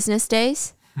 2 business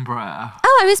days? Bruh.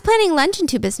 Oh, I was planning lunch in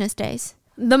 2 business days.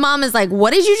 The mom is like,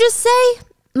 what did you just say?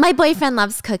 My boyfriend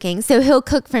loves cooking, so he'll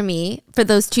cook for me for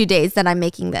those 2 days that I'm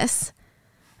making this.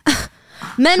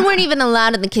 Men weren't even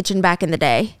allowed in the kitchen back in the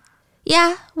day.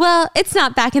 Yeah, well, it's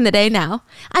not back in the day now.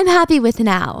 I'm happy with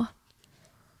now.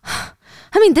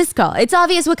 I mean, this girl, it's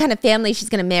obvious what kind of family she's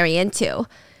going to marry into.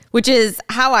 Which is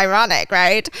how ironic,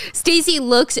 right? Stacy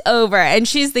looks over and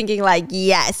she's thinking like,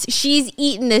 yes, she's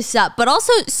eating this up. But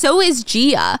also, so is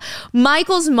Gia.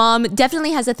 Michael's mom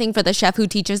definitely has a thing for the chef who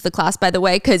teaches the class, by the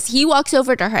way, because he walks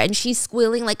over to her and she's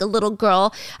squealing like a little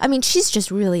girl. I mean, she's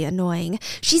just really annoying.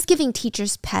 She's giving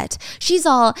teacher's pet. She's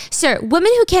all, sir,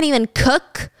 women who can't even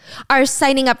cook are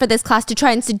signing up for this class to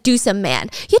try and seduce a man.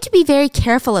 You have to be very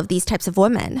careful of these types of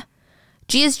women.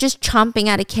 Gia's just chomping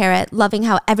at a carrot, loving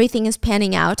how everything is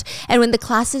panning out. And when the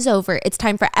class is over, it's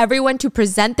time for everyone to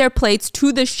present their plates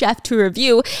to the chef to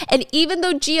review. And even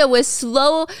though Gia was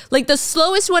slow, like the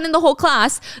slowest one in the whole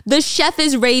class, the chef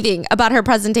is raving about her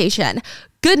presentation.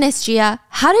 Goodness, Gia,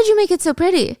 how did you make it so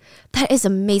pretty? That is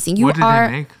amazing. You what did are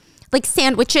they make? Like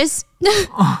sandwiches. Was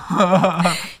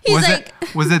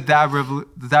it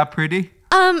that pretty?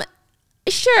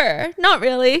 Sure, not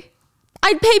really.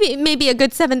 I'd pay maybe a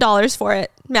good $7 for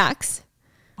it, max.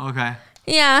 Okay.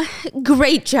 Yeah,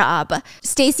 great job.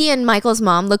 Stacy and Michael's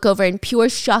mom look over in pure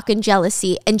shock and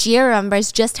jealousy, and Gia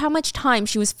remembers just how much time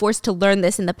she was forced to learn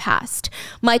this in the past.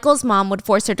 Michael's mom would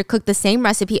force her to cook the same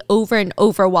recipe over and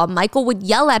over while Michael would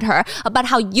yell at her about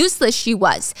how useless she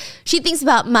was. She thinks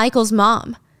about Michael's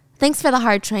mom. Thanks for the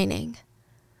hard training.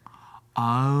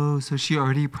 Oh, so she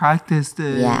already practiced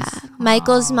this. Yeah.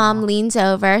 Michael's mom leans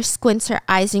over, squints her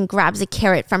eyes, and grabs a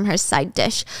carrot from her side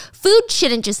dish. Food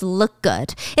shouldn't just look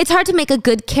good. It's hard to make a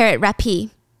good carrot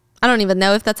rapee. I don't even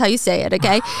know if that's how you say it,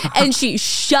 okay? And she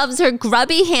shoves her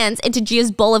grubby hands into Gia's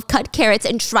bowl of cut carrots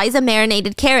and tries a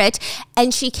marinated carrot,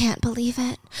 and she can't believe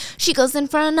it. She goes in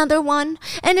for another one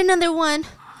and another one.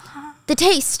 The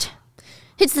taste,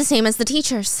 it's the same as the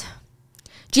teacher's.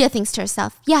 Gia thinks to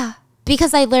herself, yeah,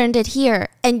 because I learned it here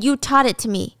and you taught it to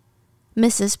me,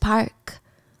 Mrs. Park.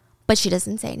 But she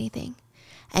doesn't say anything.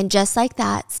 And just like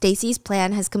that, Stacy's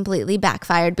plan has completely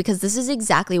backfired because this is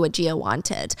exactly what Gia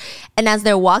wanted. And as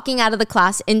they're walking out of the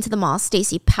class into the mall,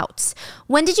 Stacy pouts.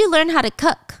 When did you learn how to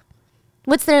cook?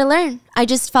 What's there to learn? I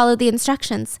just followed the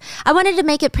instructions. I wanted to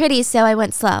make it pretty, so I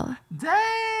went slow.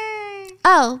 Dang.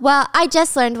 Oh, well, I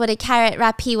just learned what a carrot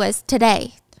rapee was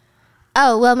today.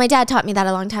 Oh, well, my dad taught me that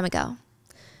a long time ago.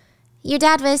 Your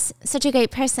dad was such a great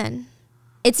person.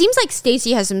 It seems like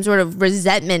Stacy has some sort of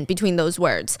resentment between those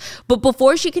words. But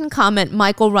before she can comment,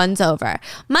 Michael runs over.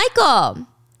 Michael!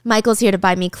 Michael's here to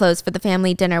buy me clothes for the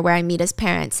family dinner where I meet his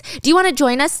parents. Do you want to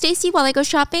join us, Stacy, while I go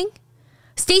shopping?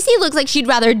 Stacy looks like she'd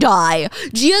rather die.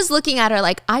 Gia's looking at her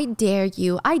like, I dare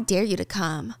you to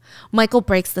come. Michael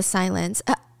breaks the silence.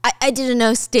 I didn't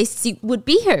know Stacy would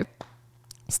be here.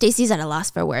 Stacy's at a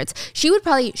loss for words. She would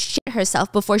probably shit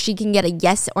herself before she can get a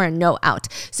yes or a no out.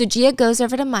 So Gia goes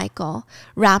over to Michael,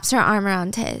 wraps her arm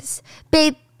around his.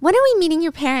 Babe, when are we meeting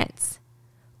your parents?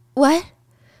 What?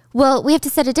 Well, we have to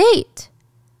set a date.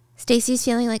 Stacy's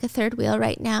feeling like a third wheel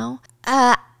right now.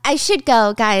 I should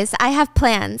go, guys. I have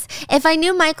plans. If I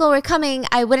knew Michael were coming,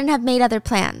 I wouldn't have made other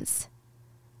plans.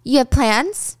 You have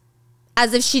plans?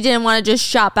 As if she didn't want to just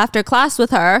shop after class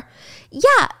with her.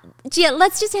 Yeah, Gia,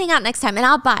 let's just hang out next time and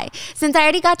I'll buy. Since I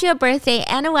already got you a birthday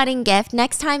and a wedding gift,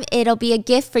 next time it'll be a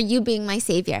gift for you being my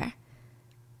savior.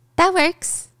 That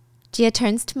works. Gia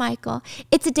turns to Michael.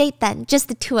 It's a date then, just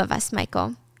the two of us,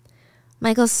 Michael.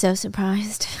 Michael's so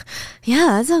surprised. Yeah,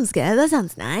 that sounds good. That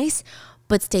sounds nice.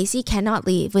 But Stacy cannot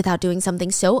leave without doing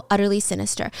something so utterly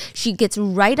sinister. She gets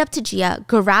right up to Gia,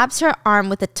 grabs her arm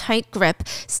with a tight grip,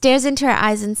 stares into her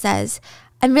eyes and says,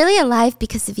 I'm really alive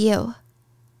because of you.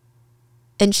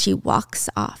 And she walks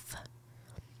off.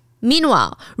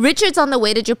 Meanwhile, Richard's on the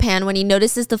way to Japan when he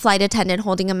notices the flight attendant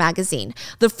holding a magazine.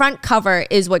 The front cover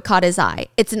is what caught his eye.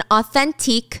 It's an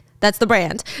authentique, that's the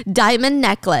brand, diamond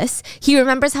necklace. He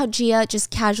remembers how Gia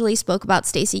just casually spoke about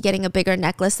Stacy getting a bigger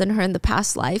necklace than her in the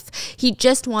past life. He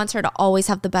just wants her to always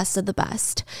have the best of the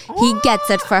best. He gets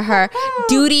it for her.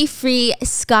 Duty-free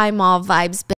Sky Mall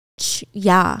vibes, bitch.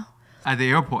 Yeah. At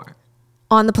the airport.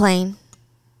 On the plane.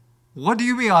 What do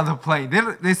you mean on the plane?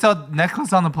 They sell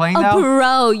necklace on the plane now? Oh,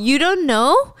 bro, you don't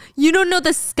know? You don't know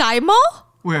the Sky Mall?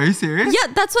 Wait, are you serious?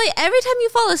 Yeah, that's why every time you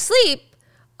fall asleep,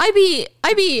 I be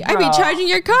charging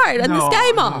your card on the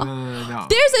Sky Mall. No.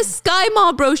 There's a Sky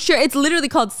Mall brochure. It's literally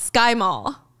called Sky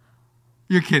Mall.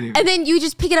 You're kidding me. And then you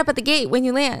just pick it up at the gate when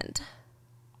you land.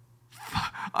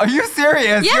 Are you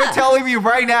serious? Yeah. You're telling me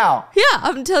right now. Yeah,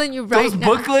 I'm telling you right now. Those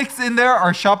booklets in there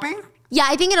are shopping? Yeah,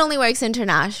 I think it only works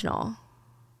international.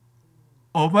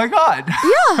 Oh my God.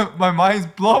 Yeah. My mind's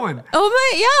blowing. Oh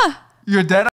my, yeah. You're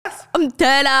dead ass? I'm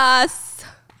dead ass.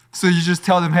 So you just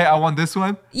tell them, hey, I want this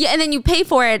one? Yeah, and then you pay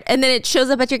for it, and then it shows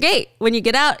up at your gate. When you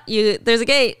get out, there's a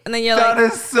gate, and then you're That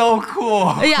is so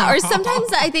cool. Yeah, or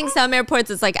sometimes I think some airports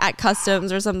it's like at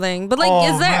customs or something. But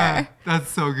like, is there? Man, that's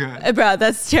so good. Bro,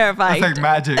 that's terrifying. That's like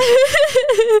magic.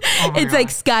 It's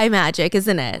like sky magic,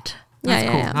 isn't it? That's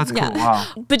cool. That's cool. Wow.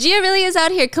 But Gia really is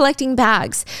out here collecting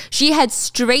bags. She heads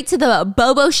straight to the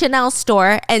Bobo Chanel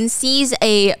store and sees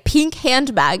a pink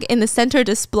handbag in the center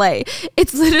display.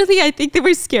 It's literally, I think they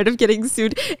were scared of getting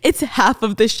sued. It's half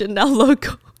of the Chanel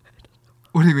logo.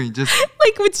 What do you mean? Just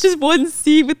like it's just one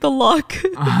C with the lock.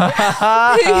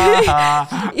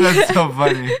 That's so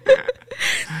funny.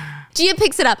 Gia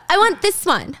picks it up. I want this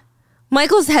one.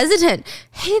 Michael's hesitant.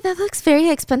 Hey, that looks very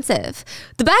expensive.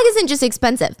 The bag isn't just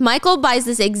expensive. Michael buys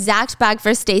this exact bag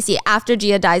for Stacy after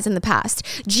Gia dies in the past.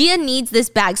 Gia needs this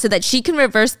bag so that she can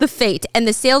reverse the fate, and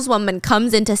the saleswoman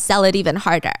comes in to sell it even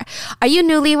harder. Are you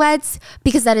newlyweds?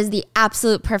 Because that is the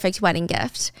absolute perfect wedding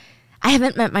gift. I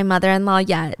haven't met my mother-in-law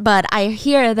yet, but I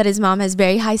hear that his mom has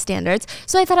very high standards,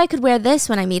 so I thought I could wear this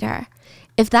when I meet her.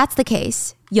 If that's the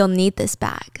case, you'll need this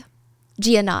bag.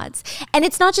 Gia nods. And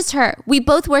it's not just her. We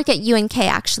both work at UNK,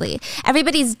 actually.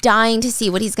 Everybody's dying to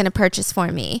see what he's going to purchase for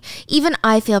me. Even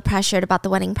I feel pressured about the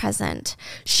wedding present.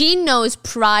 She knows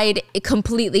pride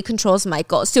completely controls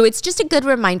Michael, so it's just a good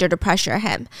reminder to pressure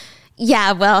him.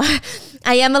 Yeah, well,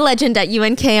 I am a legend at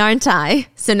UNK, aren't I?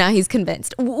 So now he's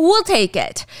convinced. We'll take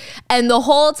it. And the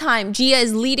whole time, Gia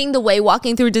is leading the way,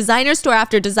 walking through designer store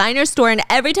after designer store, and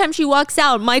every time she walks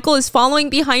out, Michael is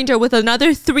following behind her with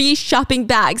another 3 shopping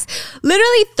bags.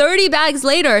 Literally 30 bags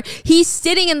later, he's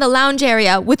sitting in the lounge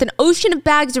area with an ocean of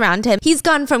bags around him. He's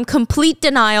gone from complete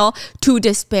denial to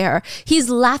despair. He's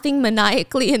laughing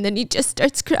maniacally, and then he just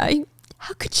starts crying.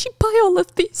 How could she buy all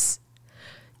of these?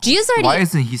 Gia's already... Why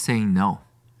isn't he saying no?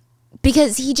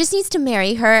 Because he just needs to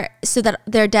marry her so that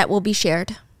their debt will be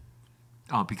shared.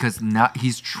 Oh, because now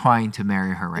he's trying to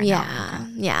marry her right now.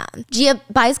 Yeah. Gia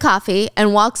buys coffee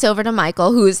and walks over to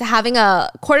Michael, who's having a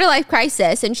quarter-life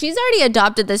crisis, and she's already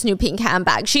adopted this new pink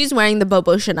handbag. She's wearing the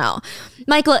Bobo Chanel.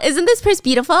 Michael, isn't this purse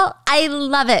beautiful? I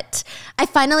love it. I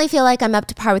finally feel like I'm up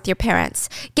to par with your parents.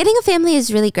 Getting a family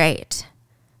is really great.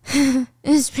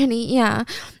 It's pretty, yeah.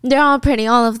 They're all pretty,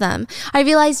 all of them. I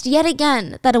realized yet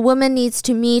again that a woman needs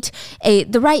to meet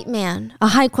the right man, a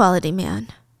high-quality man.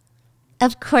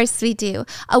 Of course we do.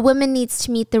 A woman needs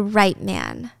to meet the right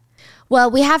man. Well,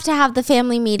 we have to have the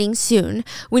family meeting soon.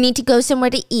 We need to go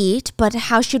somewhere to eat, but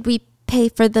how should we pay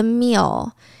for the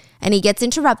meal? And he gets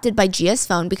interrupted by Gia's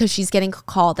phone because she's getting a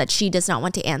call that she does not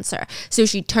want to answer. So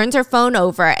she turns her phone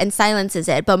over and silences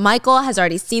it, but Michael has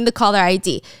already seen the caller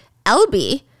ID.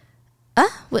 LB?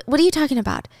 What are you talking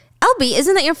about? LB,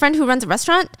 isn't that your friend who runs a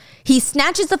restaurant? He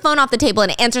snatches the phone off the table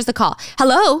and answers the call.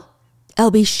 Hello?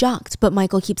 LB's shocked, but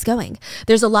Michael keeps going.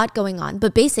 There's a lot going on,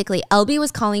 but basically, LB was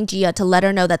calling Gia to let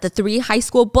her know that the 3 high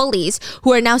school bullies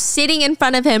who are now sitting in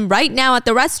front of him right now at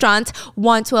the restaurant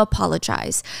want to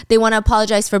apologize. They want to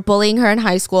apologize for bullying her in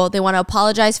high school. They want to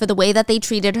apologize for the way that they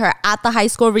treated her at the high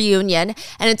school reunion,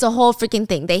 and it's a whole freaking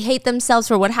thing. They hate themselves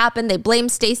for what happened. They blame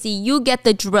Stacy. You get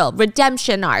the drill.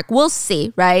 Redemption arc. We'll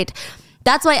see, right?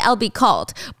 That's why LB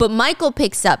called. But Michael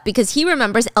picks up because he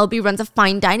remembers LB runs a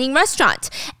fine dining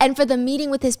restaurant. And for the meeting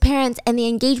with his parents and the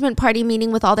engagement party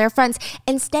meeting with all their friends,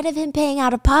 instead of him paying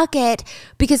out of pocket,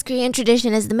 because Korean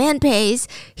tradition is the man pays,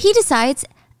 he decides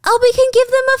LB can give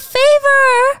them a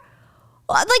favor.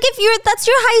 Like if that's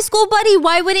your high school buddy,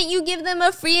 why wouldn't you give them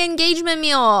a free engagement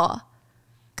meal?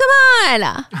 Come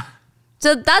on.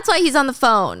 So that's why he's on the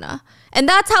phone. And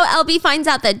that's how LB finds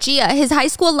out that Gia, his high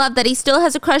school love that he still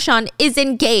has a crush on, is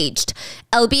engaged.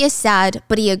 LB is sad,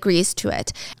 but he agrees to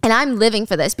it. And I'm living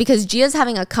for this because Gia's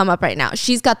having a come up right now.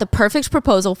 She's got the perfect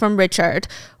proposal from Richard.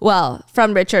 Well,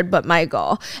 from Richard, but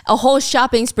Michael. A whole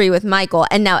shopping spree with Michael.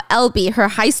 And now LB, her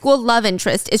high school love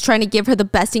interest, is trying to give her the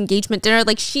best engagement dinner.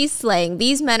 Like, she's slaying.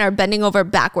 These men are bending over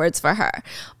backwards for her.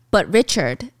 But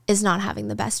Richard is not having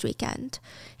the best weekend.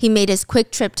 He made his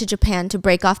quick trip to Japan to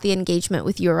break off the engagement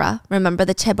with Yura. Remember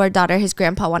the Chaebol daughter his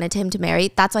grandpa wanted him to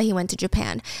marry? That's why he went to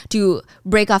Japan, to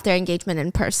break off their engagement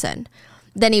in person.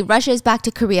 Then he rushes back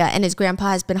to Korea and his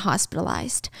grandpa has been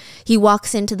hospitalized. He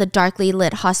walks into the darkly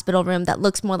lit hospital room that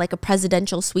looks more like a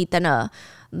presidential suite than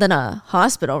a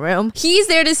hospital room. He's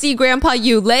there to see Grandpa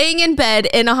Yu laying in bed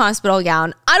in a hospital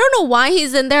gown. I don't know why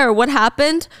he's in there or what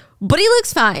happened, but he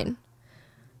looks fine.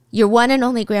 Your one and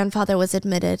only grandfather was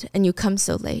admitted, and you come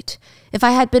so late. If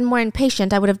I had been more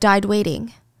impatient, I would have died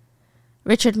waiting.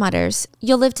 Richard mutters,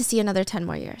 you'll live to see another 10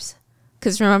 more years.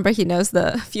 Because remember, he knows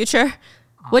the future.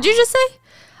 What'd you just say?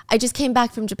 I just came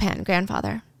back from Japan,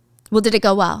 grandfather. Well, did it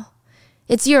go well?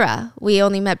 It's Yura. We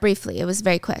only met briefly. It was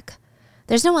very quick.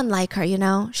 There's no one like her, you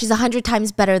know? She's 100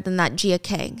 times better than that Jia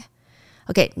King.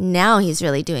 Okay, now he's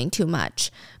really doing too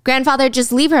much. Grandfather,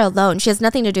 just leave her alone. She has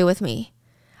nothing to do with me.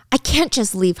 I can't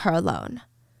just leave her alone.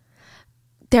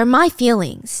 They're my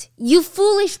feelings. You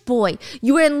foolish boy.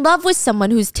 You were in love with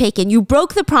someone who's taken. You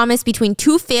broke the promise between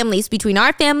two families, between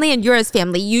our family and Yura's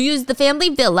family. You used the family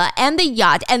villa and the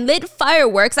yacht and lit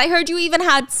fireworks. I heard you even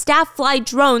had staff fly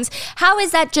drones. How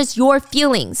is that just your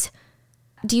feelings?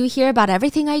 Do you hear about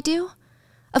everything I do?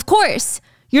 Of course.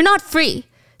 You're not free.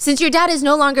 Since your dad is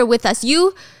no longer with us,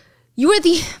 you are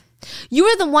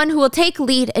the one who will take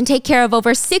lead and take care of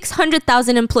over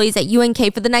 600,000 employees at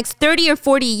UNK for the next 30 or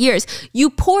 40 years. You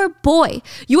poor boy.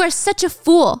 You are such a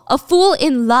fool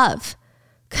in love.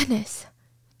 Goodness.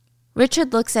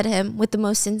 Richard looks at him with the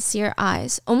most sincere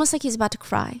eyes, almost like he's about to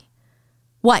cry.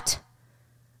 What?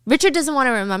 Richard doesn't want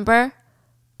to remember,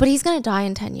 but he's going to die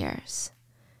in 10 years.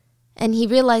 And he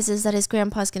realizes that his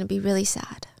grandpa's going to be really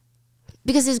sad.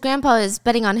 Because his grandpa is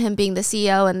betting on him being the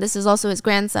CEO, and this is also his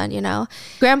grandson, you know.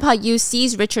 Grandpa Yu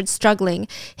sees Richard struggling.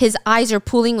 His eyes are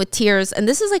pooling with tears, and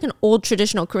this is like an old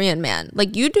traditional Korean man.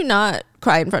 Like, you do not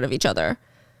cry in front of each other.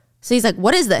 So he's like,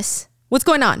 what is this? What's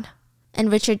going on?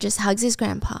 And Richard just hugs his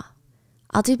grandpa.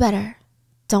 I'll do better.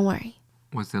 Don't worry.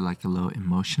 Was it like a little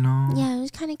emotional? Yeah, it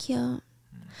was kind of cute.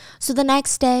 So the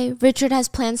next day, Richard has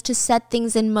plans to set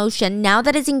things in motion. Now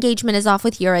that his engagement is off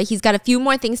with Yura, he's got a few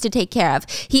more things to take care of.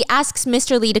 He asks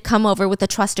Mr. Lee to come over with a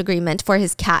trust agreement for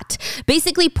his cat,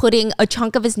 basically putting a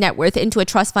chunk of his net worth into a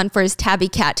trust fund for his tabby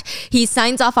cat. He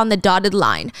signs off on the dotted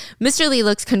line. Mr. Lee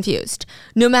looks confused.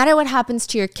 No matter what happens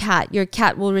to your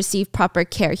cat will receive proper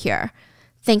care here.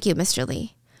 Thank you, Mr.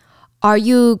 Lee. Are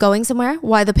you going somewhere?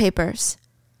 Why the papers?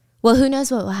 Well, who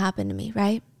knows what will happen to me,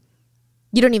 right?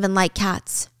 You don't even like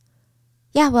cats.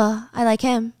 Yeah, well, I like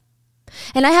him.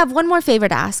 And I have one more favor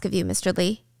to ask of you, Mr.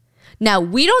 Lee. Now,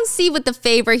 we don't see what the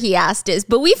favor he asked is,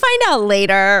 but we find out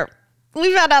later.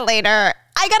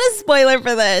 I got a spoiler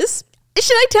for this.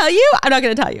 Should I tell you? I'm not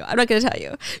going to tell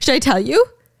you. Should I tell you?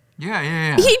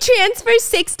 Yeah. He transfers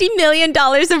 $60 million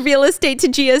of real estate to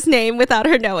Gia's name without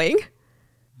her knowing.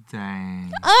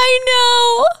 Dang. I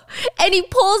know. And he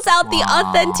pulls out the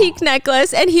authentic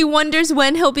necklace and he wonders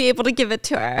when he'll be able to give it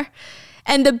to her.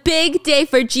 And the big day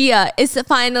for Gia is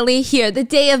finally here. The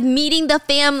day of meeting the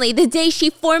family. The day she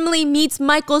formally meets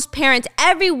Michael's parents.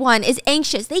 Everyone is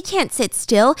anxious. They can't sit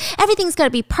still. Everything's got to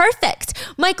be perfect.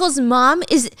 Michael's mom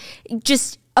is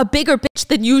just a bigger bitch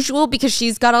than usual because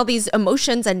she's got all these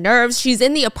emotions and nerves. She's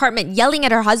in the apartment yelling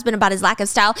at her husband about his lack of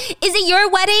style. Is it your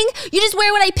wedding? You just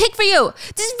wear what I pick for you.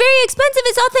 This is very expensive.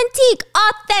 It's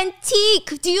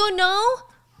authentic. Do you know?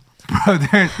 Bro,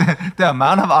 there's the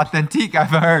amount of authentic I've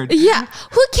heard. Yeah.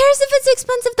 Who cares if it's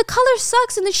expensive? The color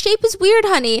sucks and the shape is weird,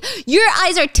 honey. Your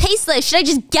eyes are tasteless. Should I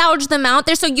just gouge them out?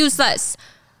 They're so useless.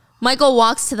 Michael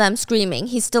walks to them screaming.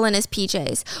 He's still in his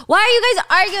PJs. Why are you guys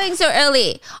arguing so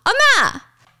early?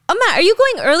 Amma, are you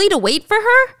going early to wait for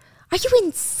her? Are you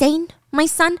insane, my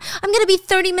son? I'm going to be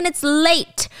 30 minutes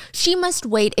late. She must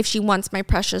wait if she wants my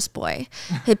precious boy.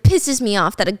 It pisses me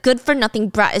off that a good-for-nothing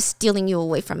brat is stealing you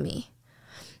away from me.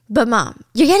 But Mom,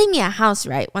 you're getting me a house,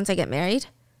 right, once I get married?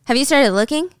 Have you started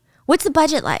looking? What's the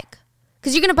budget like?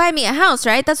 Because you're going to buy me a house,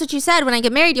 right? That's what you said. When I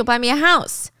get married, you'll buy me a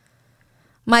house.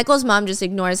 Michael's mom just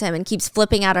ignores him and keeps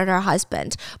flipping out at her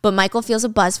husband. But Michael feels a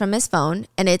buzz from his phone,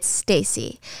 and it's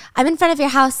Stacy. I'm in front of your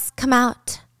house. Come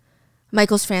out.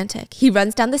 Michael's frantic. He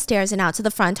runs down the stairs and out to the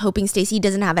front, hoping Stacy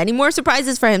doesn't have any more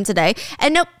surprises for him today.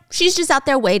 And nope, she's just out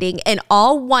there waiting in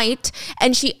all white,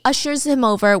 and she ushers him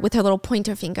over with her little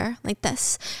pointer finger like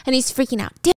this. And he's freaking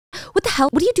out. Damn, what the hell?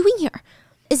 What are you doing here?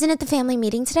 Isn't it the family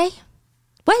meeting today?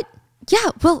 What?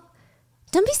 Yeah, well,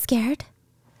 don't be scared.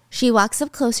 She walks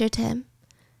up closer to him.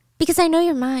 Because I know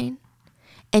you're mine.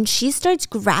 And she starts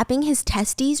grabbing his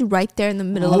testes right there in the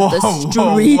middle of the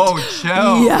street. Whoa,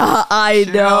 chill. Yeah, I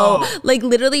know. Like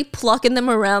literally plucking them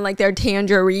around like they're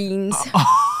tangerines.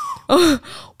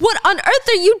 What on earth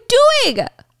are you doing?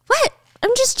 What?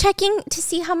 I'm just checking to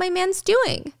see how my man's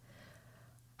doing.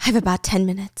 I have about 10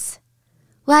 minutes.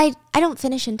 Well, I don't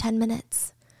finish in 10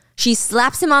 minutes. She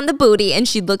slaps him on the booty and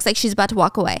she looks like she's about to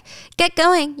walk away. Get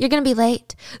going. You're going to be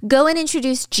late. Go and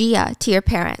introduce Gia to your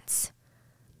parents.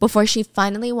 Before she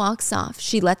finally walks off,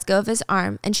 she lets go of his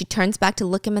arm and she turns back to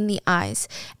look him in the eyes.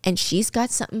 And she's got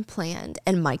something planned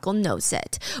and Michael knows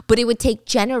it. But it would take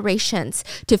generations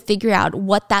to figure out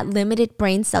what that limited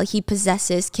brain cell he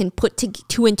possesses can put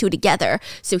two and two together.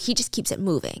 So he just keeps it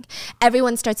moving.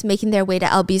 Everyone starts making their way to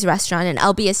LB's restaurant and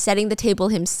LB is setting the table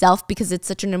himself because it's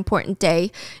such an important day.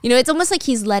 You know, it's almost like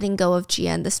he's letting go of Gia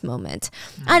in this moment.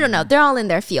 I don't know. They're all in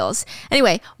their feels.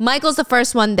 Anyway, Michael's the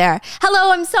first one there.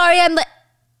 Hello, I'm sorry,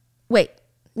 Wait,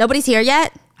 nobody's here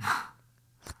yet?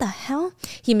 What the hell?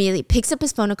 He immediately picks up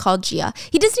his phone to call Gia.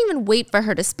 He doesn't even wait for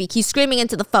her to speak. He's screaming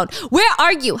into the phone. Where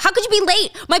are you? How could you be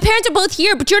late? My parents are both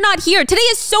here, but you're not here. Today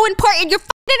is so important. You're f***ing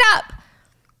it up.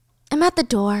 I'm at the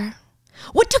door.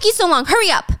 What took you so long?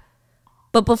 Hurry up.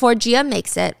 But before Gia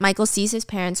makes it, Michael sees his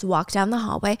parents walk down the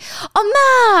hallway.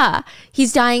 Oma!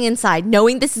 He's dying inside,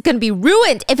 knowing this is going to be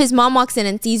ruined if his mom walks in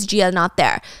and sees Gia not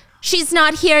there. She's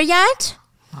not here yet?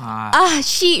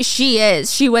 She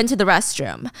is. She went to the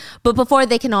restroom. But before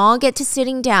they can all get to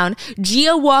sitting down,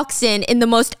 Gia walks in the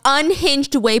most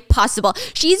unhinged way possible.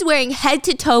 She's wearing head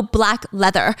to toe black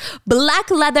leather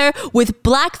with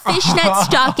black fishnet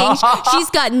stockings. She's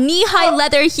got knee-high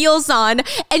leather heels on,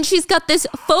 and she's got this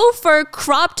faux fur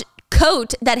cropped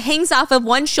coat that hangs off of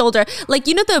one shoulder. Like,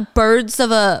 you know the Birds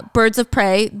of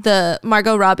Prey, the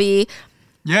Margot Robbie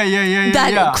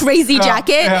that crazy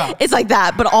jacket. It's like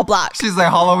that, but all black. She's like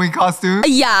Halloween costume.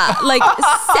 Yeah, like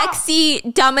sexy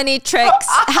dominatrix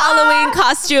Halloween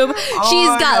costume. She's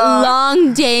got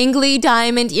long dangly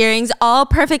diamond earrings, all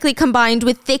perfectly combined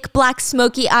with thick black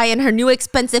smoky eye and her new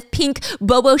expensive pink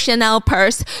Bobo Chanel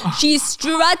purse. She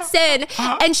struts in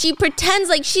and she pretends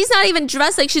like she's not even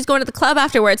dressed, like she's going to the club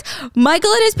afterwards.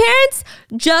 Michael and his parents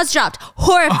just dropped,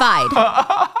 horrified.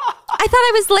 I thought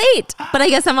I was late, but I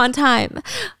guess I'm on time.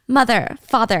 Mother,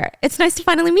 father, it's nice to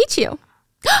finally meet you.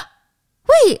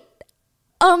 Wait,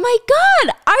 oh my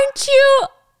God, aren't you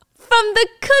from the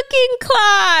cooking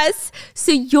class?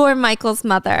 So you're Michael's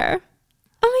mother.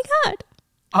 Oh my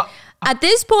God. At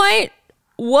this point,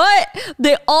 what?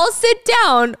 They all sit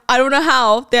down. I don't know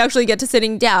how they actually get to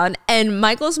sitting down. And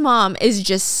Michael's mom is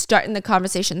just starting the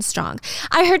conversation strong.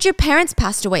 I heard your parents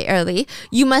passed away early.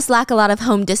 You must lack a lot of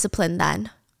home discipline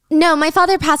then. No, my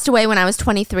father passed away when I was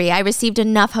 23. I received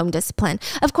enough home discipline.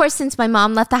 Of course, since my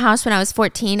mom left the house when I was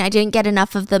 14, I didn't get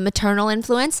enough of the maternal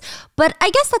influence. But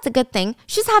I guess that's a good thing.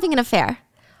 She's having an affair.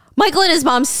 Michael and his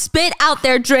mom spit out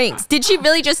their drinks. Did she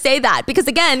really just say that? Because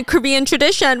again, Korean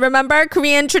tradition, remember?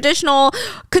 Korean traditional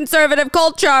conservative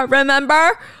culture,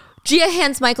 remember? Gia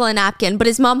hands Michael a napkin, but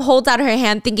his mom holds out her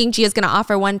hand thinking Gia's going to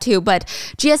offer one too. But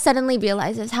Gia suddenly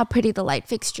realizes how pretty the light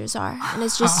fixtures are and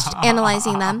is just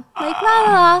analyzing them. Like, la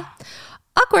la la.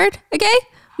 Awkward, okay?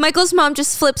 Michael's mom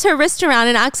just flips her wrist around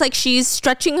and acts like she's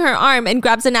stretching her arm and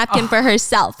grabs a napkin for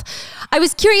herself. I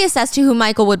was curious as to who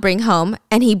Michael would bring home,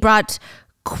 and he brought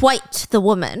quite the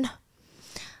woman.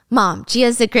 Mom,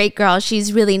 Gia's a great girl.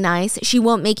 She's really nice. She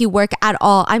won't make you work at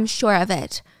all. I'm sure of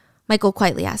it. Michael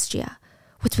quietly asked Gia.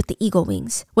 What's with the eagle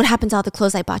wings? What happened to all the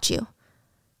clothes I bought you?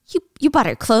 You bought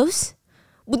her clothes?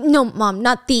 No, Mom,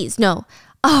 not these, no.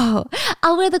 Oh,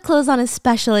 I'll wear the clothes on a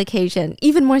special occasion,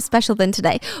 even more special than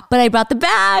today. But I brought the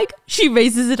bag. She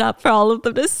raises it up for all of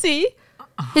them to see.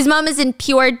 His mom is in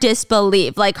pure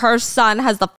disbelief, like her son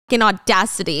has the fucking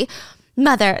audacity.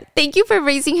 Mother, thank you for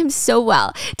raising him so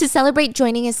well. To celebrate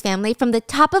joining his family, from the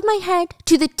top of my head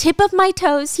to the tip of my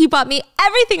toes, he bought me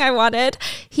everything I wanted.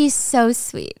 He's so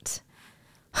sweet.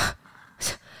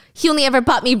 He only ever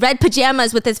bought me red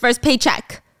pajamas with his first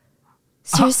paycheck.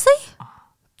 Seriously?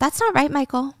 That's not right,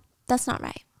 Michael. That's not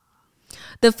right.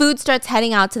 The food starts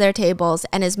heading out to their tables,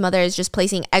 and his mother is just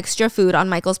placing extra food on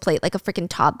Michael's plate like a freaking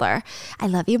toddler. I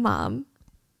love you, Mom.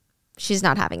 She's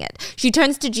not having it. She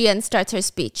turns to Gia and starts her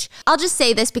speech. I'll just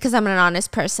say this because I'm an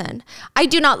honest person. I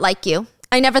do not like you.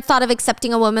 I never thought of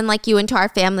accepting a woman like you into our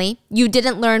family. You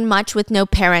didn't learn much with no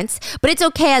parents, but it's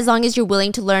okay as long as you're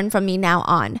willing to learn from me now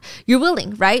on. You're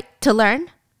willing, right, to learn?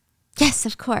 Yes,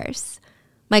 of course.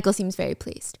 Michael seems very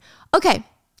pleased. Okay,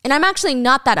 and I'm actually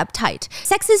not that uptight.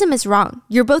 Sexism is wrong.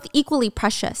 You're both equally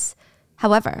precious.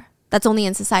 However, that's only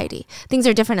in society. Things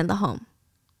are different in the home.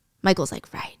 Michael's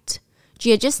like, right.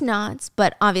 Gia just nods,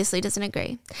 but obviously doesn't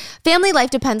agree. Family life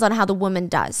depends on how the woman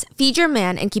does. Feed your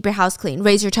man and keep your house clean.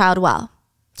 Raise your child well.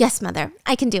 Yes, Mother,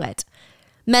 I can do it.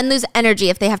 Men lose energy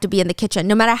if they have to be in the kitchen.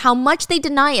 No matter how much they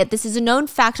deny it, this is a known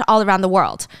fact all around the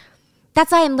world.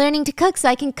 That's why I'm learning to cook so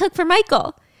I can cook for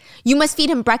Michael. You must feed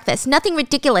him breakfast. Nothing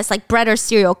ridiculous like bread or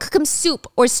cereal. Cook him soup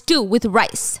or stew with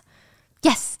rice.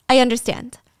 Yes, I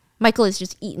understand. Michael is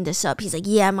just eating this up. He's like,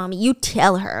 yeah, mommy, you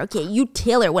tell her. Okay, you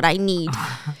tell her what I need.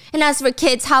 And as for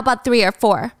kids, how about 3 or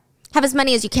 4? Have as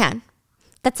many as you can.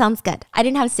 That sounds good. I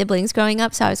didn't have siblings growing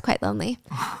up, so I was quite lonely.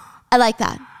 I like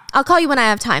that. I'll call you when I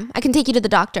have time. I can take you to the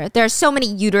doctor. There are so many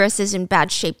uteruses in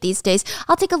bad shape these days.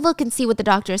 I'll take a look and see what the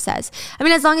doctor says. I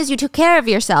mean, as long as you took care of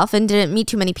yourself and didn't meet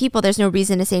too many people, there's no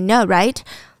reason to say no, right?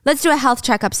 Let's do a health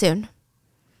checkup soon.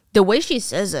 The way she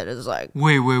says it is like...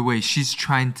 Wait. She's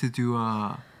trying to do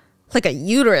a... like a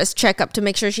uterus checkup to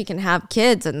make sure she can have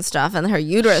kids and stuff, and her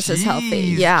uterus is healthy.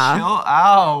 Yeah. Chill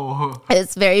out.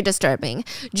 It's very disturbing.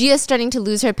 Gia's starting to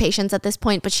lose her patience at this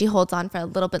point, but she holds on for a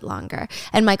little bit longer.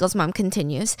 And Michael's mom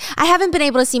continues. I haven't been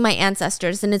able to see my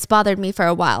ancestors, and it's bothered me for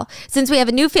a while. Since we have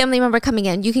a new family member coming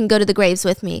in, you can go to the graves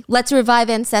with me. Let's revive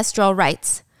ancestral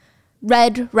rites.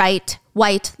 Red, right,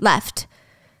 white, left.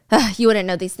 You wouldn't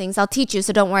know these things. I'll teach you,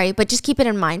 so don't worry. But just keep it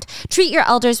in mind. Treat your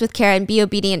elders with care and be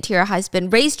obedient to your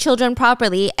husband. Raise children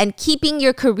properly, and keeping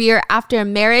your career after a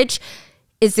marriage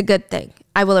is a good thing.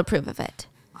 I will approve of it.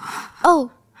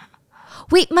 Oh,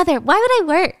 wait, mother, why would I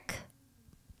work?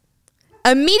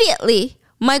 Immediately,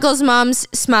 Michael's mom's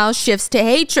smile shifts to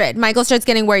hatred. Michael starts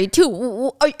getting worried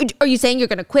too. Are you saying you're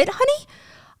going to quit, honey?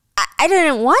 I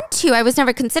didn't want to. I was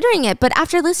never considering it. But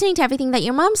after listening to everything that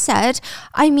your mom said,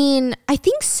 I mean, I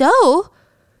think so.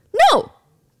 No.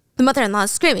 The mother-in-law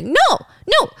is screaming. No.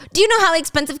 Do you know how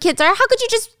expensive kids are? How could you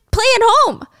just play at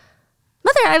home?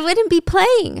 Mother, I wouldn't be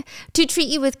playing. To treat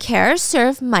you with care,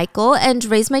 serve Michael, and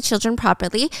raise my children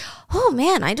properly. Oh,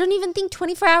 man, I don't even think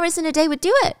 24 hours in a day would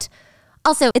do it.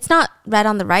 Also, it's not red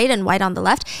on the right and white on the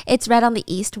left. It's red on the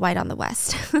east, white on the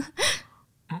west.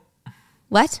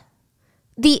 What?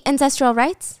 The ancestral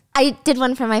rites? I did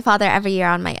one for my father every year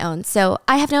on my own, so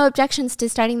I have no objections to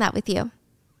starting that with you.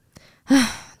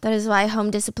 That is why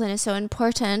home discipline is so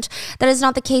important. That is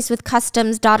not the case with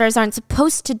customs. Daughters aren't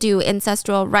supposed to do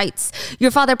ancestral rites.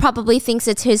 Your father probably thinks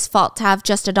it's his fault to have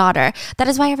just a daughter. That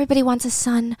is why everybody wants a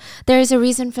son. There is a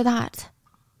reason for that.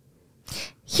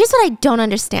 Here's what I don't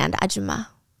understand, Ajuma.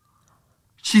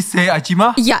 She say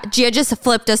Ajima? Yeah, Gia just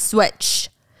flipped a switch.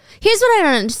 Here's what I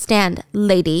don't understand,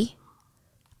 lady.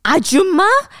 Ajuma,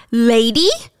 lady?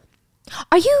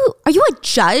 Are you a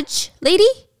judge, lady?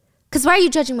 Because why are you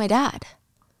judging my dad?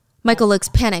 Michael looks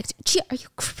panicked. Gia, are you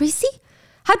crazy?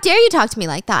 How dare you talk to me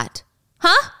like that?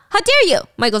 Huh? How dare you?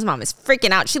 Michael's mom is freaking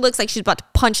out. She looks like she's about to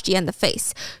punch Gia in the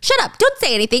face. Shut up. Don't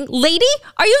say anything. Lady,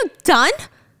 are you done?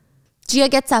 Gia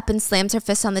gets up and slams her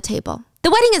fist on the table. The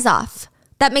wedding is off.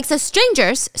 That makes us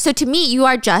strangers. So to me, you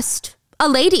are just a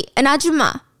lady, an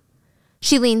Ajuma.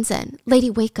 She leans in.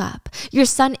 Lady, wake up. Your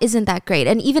son isn't that great.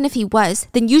 And even if he was,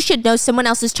 then you should know someone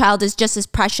else's child is just as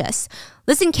precious.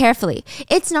 Listen carefully.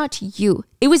 It's not you.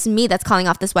 It was me that's calling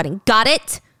off this wedding. Got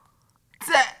it?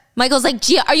 Michael's like,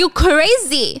 Gia, are you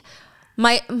crazy?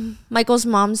 Michael's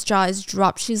mom's jaw is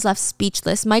dropped. She's left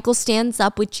speechless. Michael stands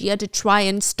up with Gia to try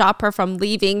and stop her from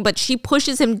leaving, but she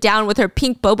pushes him down with her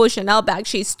pink Bobo Chanel bag.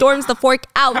 She storms the fork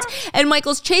out, and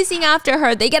Michael's chasing after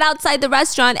her. They get outside the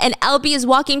restaurant, and Albie is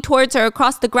walking towards her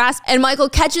across the grass, and Michael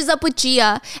catches up with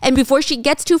Gia, and before she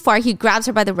gets too far, he grabs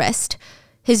her by the wrist.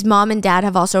 His mom and dad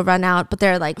have also run out, but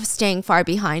they're like staying far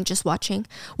behind, just watching.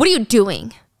 What are you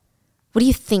doing? What do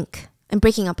you think? I'm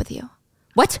breaking up with you.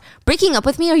 What? Breaking up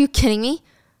with me? Are you kidding me?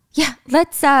 Yeah,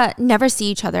 let's never see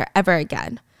each other ever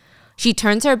again. She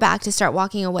turns her back to start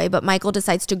walking away, but Michael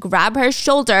decides to grab her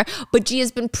shoulder, but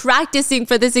Gia's been practicing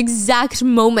for this exact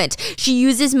moment. She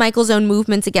uses Michael's own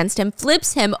movements against him,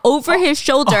 flips him over his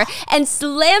shoulder, and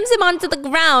slams him onto the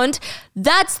ground.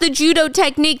 That's the judo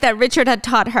technique that Richard had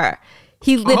taught her.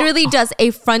 He literally does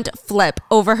a front flip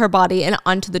over her body and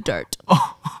onto the dirt.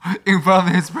 In front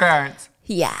of his parents.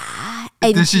 Yeah.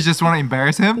 Does she just want to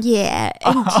embarrass him? Yeah.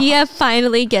 And Gia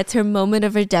finally gets her moment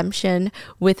of redemption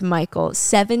with Michael.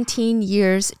 17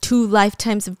 years, 2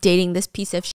 lifetimes of dating this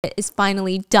piece of shit is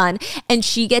finally done. And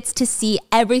she gets to see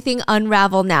everything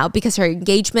unravel now because her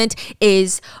engagement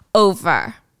is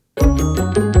over.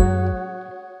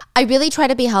 I really try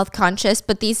to be health conscious,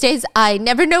 but these days I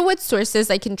never know what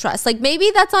sources I can trust. Like maybe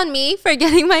that's on me for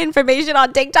getting my information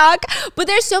on TikTok, but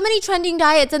there's so many trending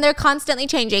diets and they're constantly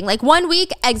changing. Like one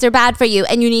week, eggs are bad for you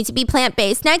and you need to be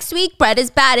plant-based. Next week, bread is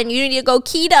bad and you need to go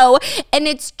keto. And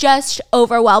it's just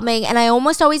overwhelming. And I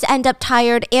almost always end up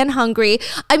tired and hungry.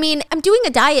 I mean, I'm doing a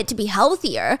diet to be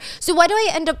healthier. So why do I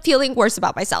end up feeling worse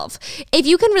about myself? If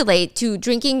you can relate to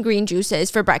drinking green juices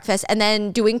for breakfast and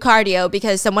then doing cardio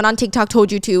because someone on TikTok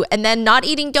told you to, and then not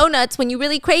eating donuts when you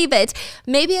really crave it,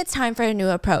 maybe it's time for a new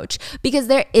approach, because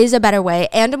there is a better way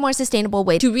and a more sustainable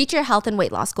way to reach your health and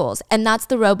weight loss goals, and that's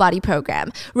the Row Body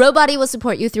program. Row Body will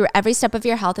support you through every step of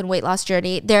your health and weight loss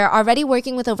journey. They're already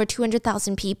working with over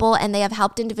 200,000 people, and they have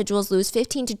helped individuals lose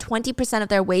 15 to 20% of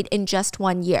their weight in just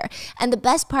 1 year. And the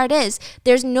best part is,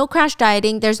 there's no crash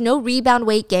dieting, there's no rebound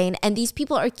weight gain, and these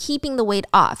people are keeping the weight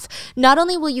off. Not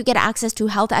only will you get access to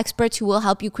health experts who will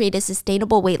help you create a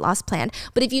sustainable weight loss plan,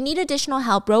 but if you need additional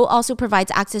help, Row also provides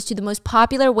access to the most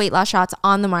popular weight loss shots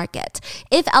on the market.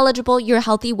 If eligible, your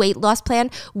healthy weight loss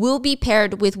plan will be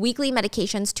paired with weekly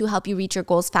medications to help you reach your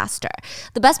goals faster.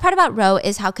 The best part about Row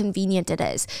is how convenient it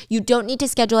is. You don't need to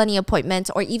schedule any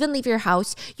appointments or even leave your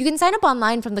house. You can sign up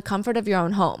online from the comfort of your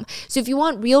own home. So if you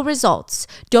want real results,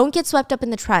 don't get swept up in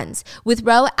the trends. With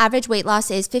Row, average weight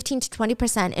loss is 15 to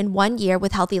 20% in 1 year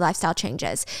with healthy lifestyle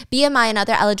changes. BMI and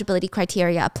other eligibility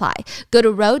criteria apply. Go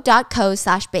to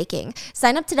row.co/baking.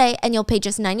 Sign up today and you'll pay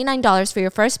just $99 for your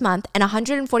first month and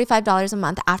 $145 a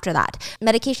month after that.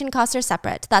 Medication costs are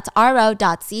separate. That's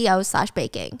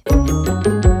ro.co/baking.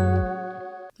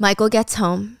 Michael gets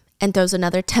home and throws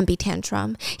another tempe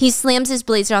tantrum. He slams his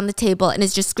blazer on the table and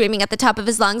is just screaming at the top of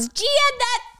his lungs, "Gia,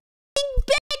 that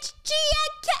bitch! Gia,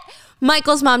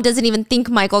 Michael's mom doesn't even think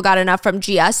Michael got enough from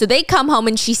Gia, so they come home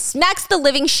and she smacks the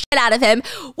living shit out of him.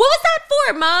 "What was that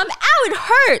for, Mom? Ow, it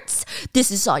hurts."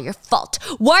 "This is all your fault.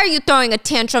 Why are you throwing a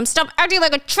tantrum? Stop acting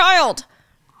like a child."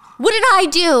 "What did I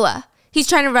do?" He's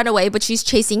trying to run away, but she's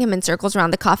chasing him in circles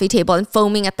around the coffee table and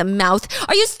foaming at the mouth.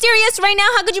 "Are you serious right now?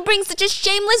 How could you bring such a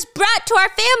shameless brat to our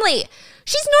family?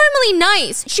 She's normally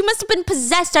nice. She must have been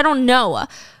possessed. I don't know."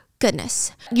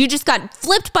 Goodness. You just got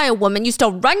flipped by a woman. You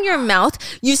still run your mouth.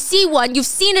 You see one. You've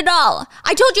seen it all.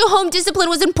 I told you home discipline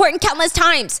was important countless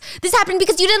times. This happened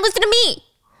because you didn't listen to me.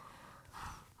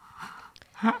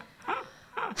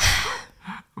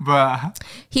 But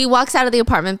he walks out of the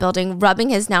apartment building, rubbing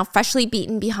his now freshly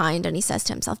beaten behind, and he says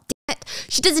to himself, "Damn it,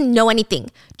 she doesn't know anything.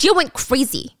 Gia went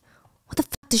crazy. What the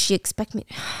fuck does she expect me?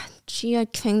 Gia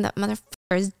King, that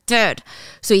motherfucker is dead."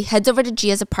 So he heads over to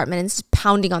Gia's apartment and is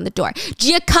pounding on the door.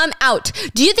 "Gia, come out.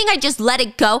 Do you think I just let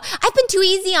it go? I've been too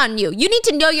easy on you. You need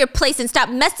to know your place and stop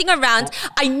messing around.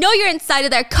 I know you're inside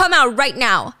of there. Come out right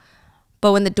now."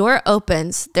 But when the door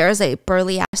opens, there's a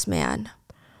burly ass man.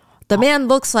 The man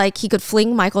looks like he could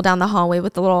fling Michael down the hallway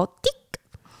with a little tick.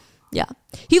 Yeah.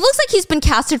 He looks like he's been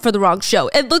casted for the wrong show.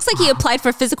 It looks like he applied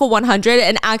for Physical 100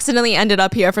 and accidentally ended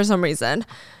up here for some reason.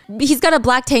 He's got a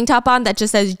black tank top on that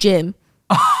just says gym.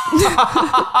 That's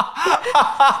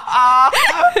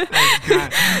good.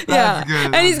 Yeah.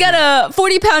 And he's got a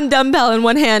 40-pound dumbbell in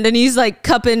one hand and he's like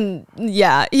cupping.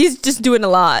 Yeah. He's just doing a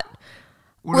lot.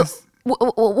 What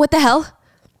the hell?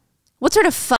 What sort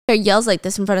of fucker yells like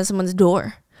this in front of someone's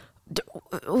door?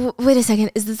 Wait a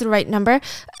second, is this the right number?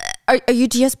 Are you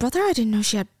Gia's brother? I didn't know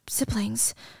she had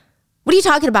siblings. What are you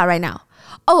talking about right now?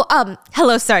 Oh,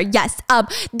 hello, sir. Yes,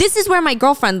 this is where my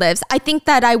girlfriend lives. I think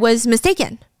that I was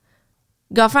mistaken.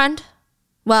 Girlfriend?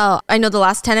 Well, I know the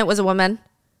last tenant was a woman.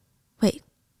 Wait,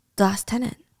 the last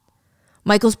tenant?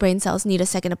 Michael's brain cells need a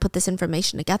second to put this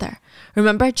information together.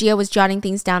 Remember, Gia was jotting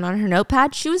things down on her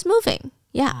notepad? She was moving.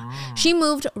 Yeah, she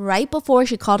moved right before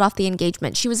she called off the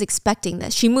engagement. She was expecting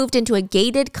this. She moved into a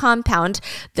gated compound,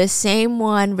 the same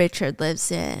one Richard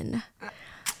lives in.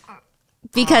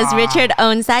 Because Richard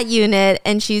owns that unit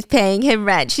and she's paying him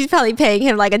rent. She's probably paying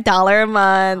him like $1 a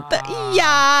month.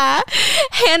 Yeah.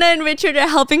 Hannah and Richard are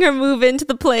helping her move into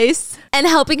the place and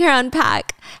helping her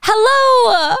unpack.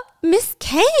 "Hello, Miss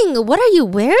Kang. What are you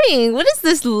wearing? What is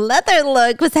this leather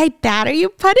look? Was I bad? Are you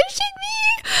punishing me?"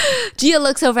 Gia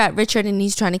looks over at Richard and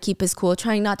he's trying to keep his cool,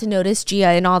 trying not to notice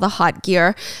Gia in all the hot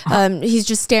gear. He's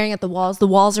just staring at the walls. The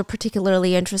walls are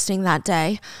particularly interesting that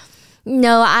day.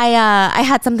 "No, I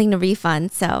had something to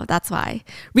refund, so that's why."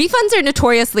 Refunds are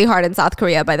notoriously hard in South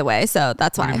Korea, by the way, so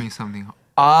that's why. What do you mean something?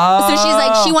 So she's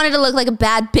like, she wanted to look like a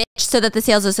bad bitch so that the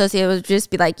sales associate would just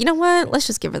be like, "You know what? Let's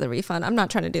just give her the refund. I'm not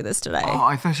trying to do this today." Oh,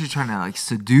 I thought she was trying to like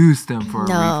seduce them for a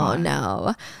refund.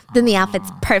 No. Then the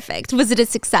outfit's perfect. Was it a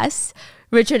success?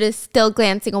 Richard is still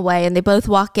glancing away, and they both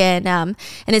walk in, and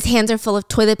his hands are full of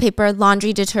toilet paper,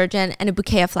 laundry detergent, and a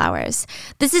bouquet of flowers.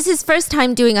 This is his first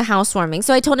time doing a housewarming,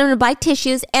 so I told him to buy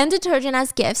tissues and detergent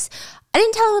as gifts. I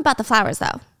didn't tell him about the flowers,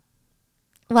 though.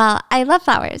 Well, I love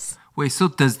flowers. Wait, so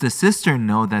does the sister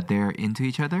know that they're into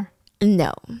each other?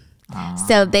 No.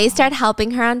 So they start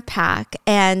helping her unpack,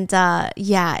 and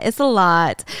yeah, it's a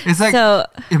lot. It's like,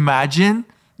 imagine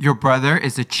your brother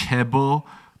is a chaebol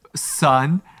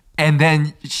son, and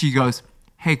then she goes,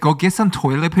 hey, go get some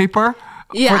toilet paper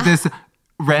for this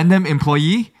random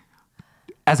employee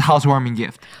as a housewarming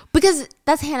gift. Because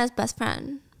that's Hannah's best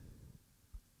friend.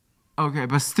 Okay,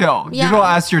 but still, you don't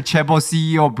ask your chaebol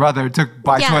CEO brother to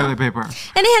buy toilet paper.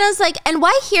 And Hannah's like, and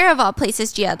why here of all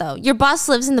places, Gia, though? Your boss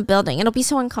lives in the building. It'll be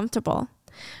so uncomfortable.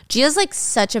 Gia's like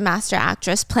such a master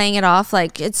actress, playing it off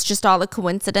like it's just all a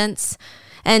coincidence.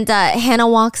 And Hannah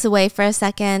walks away for a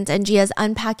second, and Gia's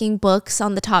unpacking books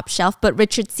on the top shelf, but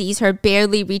Richard sees her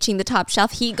barely reaching the top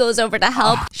shelf. He goes over to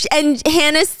help, and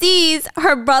Hannah sees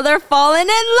her brother fallen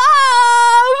in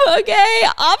love, okay,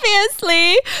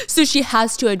 obviously. So she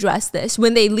has to address this.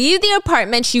 When they leave the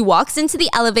apartment, she walks into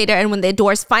the elevator, and when the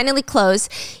doors finally close,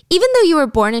 even though you were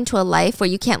born into a life where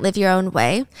you can't live your own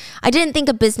way, I didn't think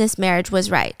a business marriage was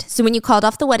right. So when you called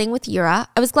off the wedding with Yura,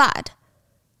 I was glad.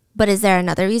 But is there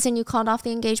another reason you called off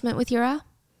the engagement with Yura?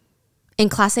 In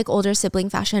classic older sibling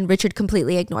fashion, Richard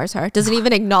completely ignores her, doesn't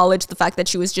even acknowledge the fact that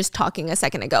she was just talking a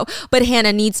second ago. But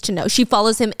Hannah needs to know. She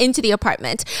follows him into the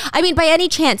apartment. I mean, by any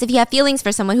chance, if you have feelings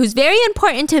for someone who's very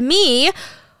important to me,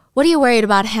 what are you worried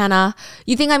about, Hannah?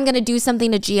 You think I'm going to do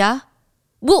something to Gia?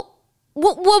 Well,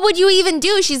 what would you even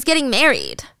do? She's getting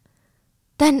married.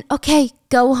 Then, okay,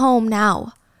 go home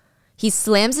now. He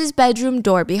slams his bedroom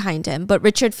door behind him, but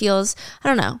Richard feels, I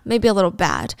don't know, maybe a little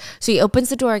bad. So he opens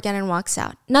the door again and walks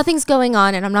out. Nothing's going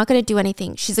on, and I'm not going to do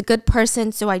anything. She's a good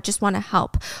person, so I just want to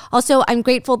help. Also, I'm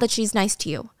grateful that she's nice to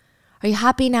you. Are you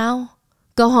happy now?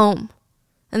 Go home.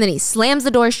 And then he slams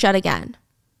the door shut again.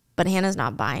 But Hannah's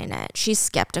not buying it. She's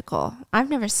skeptical.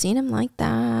 I've never seen him like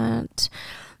that.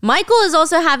 Michael is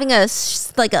also having a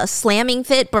slamming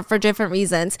fit, but for different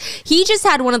reasons. He just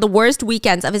had one of the worst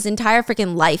weekends of his entire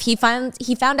freaking life. He found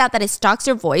out that his stocks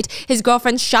are void. His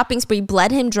girlfriend's shopping spree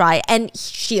bled him dry, and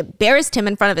she embarrassed him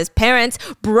in front of his parents,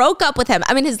 broke up with him.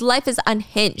 I mean, his life is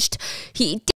unhinged.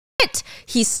 He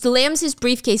slams his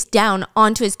briefcase down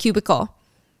onto his cubicle.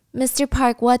 Mr.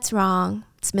 Park, what's wrong?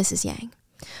 It's Mrs. Yang.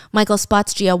 Michael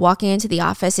spots Gia walking into the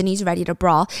office, and he's ready to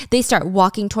brawl. They start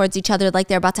walking towards each other like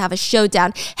they're about to have a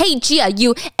showdown. Hey, Gia,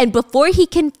 you... And before he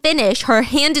can finish, her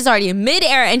hand is already in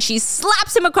midair, and she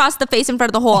slaps him across the face in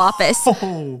front of the whole office.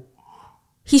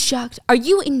 He's shocked. Are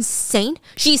you insane?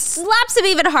 She slaps him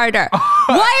even harder.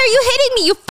 Why are you hitting me,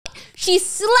 you She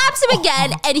slaps him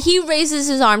again, and he raises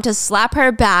his arm to slap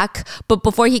her back. But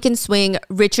before he can swing,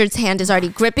 Richard's hand is already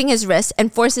gripping his wrist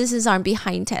and forces his arm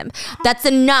behind him. That's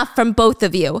enough from both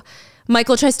of you.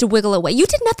 Michael tries to wiggle away. You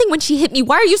did nothing when she hit me.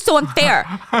 Why are you so unfair?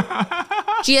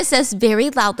 Gia says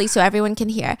very loudly so everyone can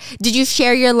hear. Did you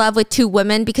share your love with two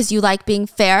women because you like being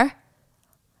fair?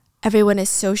 Everyone is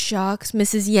so shocked.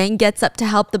 Mrs. Yang gets up to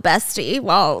help the bestie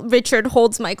while Richard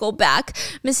holds Michael back.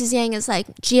 Mrs. Yang is like,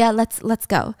 Gia, let's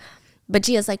go. But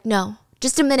Gia's like, no,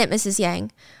 just a minute, Mrs.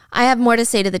 Yang. I have more to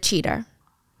say to the cheater.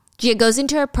 Gia goes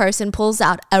into her purse and pulls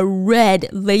out a red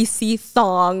lacy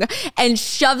thong and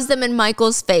shoves them in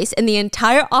Michael's face, and the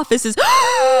entire office is... She plops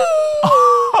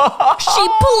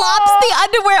the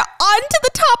underwear onto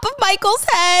the top of Michael's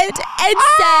head and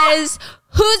says,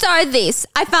 whose are these?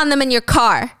 I found them in your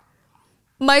car.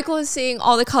 Michael is seeing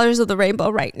all the colors of the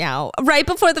rainbow right now. Right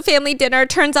before the family dinner,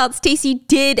 turns out Stacy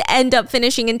did end up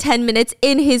finishing in 10 minutes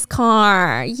in his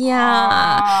car.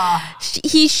 Yeah.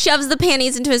 He shoves the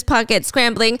panties into his pocket,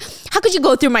 scrambling. How could you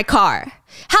go through my car?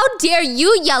 How dare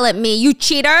you yell at me, you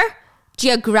cheater?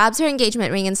 Gia grabs her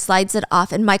engagement ring and slides it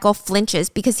off, and Michael flinches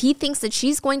because he thinks that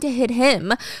she's going to hit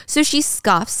him. So she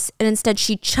scoffs, and instead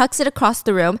she chucks it across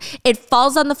the room. It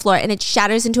falls on the floor, and it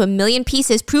shatters into a million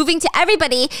pieces, proving to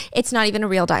everybody it's not even a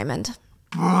real diamond.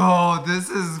 Bro, this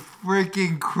is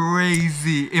freaking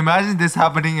crazy. Imagine this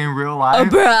happening in real life.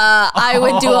 Bruh, I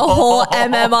would do a whole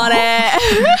MM on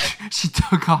it. She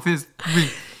took off his ring.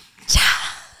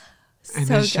 And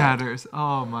So it shatters.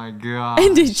 Oh my god.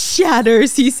 And it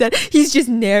shatters, he said. He's just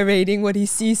narrating what he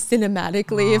sees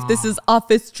cinematically if this is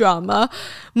office drama.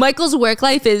 Michael's work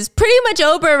life is pretty much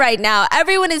over right now.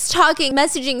 Everyone is talking,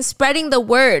 messaging, spreading the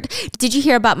word. Did you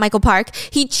hear about Michael Park?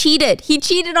 He cheated. He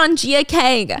cheated on Gia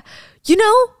Kang. You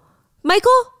know,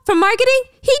 Michael from marketing,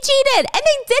 he cheated. And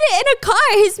they did it in a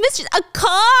car. His mistress, a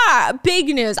car. Big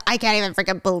news. I can't even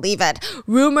freaking believe it.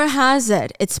 Rumor has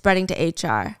it, it's spreading to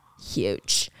HR.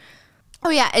 Huge. Oh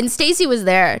yeah, and Stacy was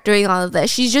there during all of this.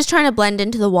 She's just trying to blend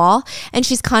into the wall, and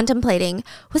she's contemplating,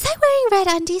 was I wearing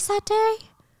red undies that day?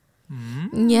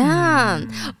 Yeah.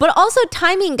 But also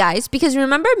timing, guys, because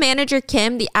remember manager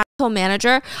Kim, the asshole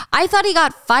manager? I thought he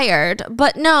got fired,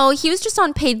 but no, he was just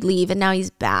on paid leave, and now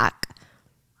he's back.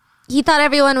 He thought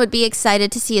everyone would be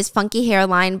excited to see his funky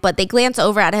hairline, but they glance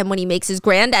over at him when he makes his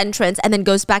grand entrance and then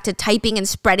goes back to typing and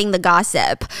spreading the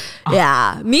gossip.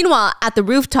 Yeah. Meanwhile, at the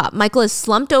rooftop, Michael is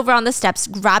slumped over on the steps,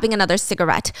 grabbing another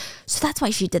cigarette. So that's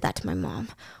why she did that to my mom.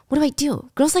 What do I do?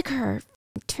 Girls like her are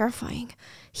terrifying.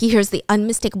 He hears the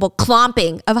unmistakable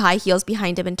clomping of high heels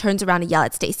behind him and turns around to yell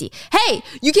at Stacy. Hey,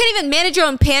 you can't even manage your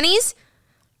own panties?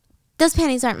 Those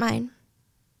panties aren't mine.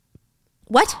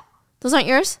 What? Those aren't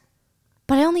yours?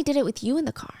 But I only did it with you in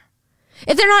the car.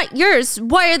 If they're not yours,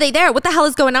 why are they there? What the hell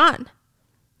is going on?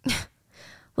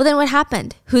 Well, then what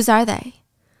happened? Whose are they?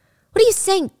 What are you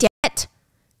saying, damn it?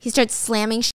 He starts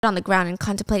slamming shit on the ground and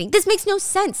contemplating. This makes no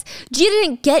sense. Gia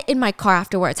didn't get in my car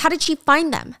afterwards. How did she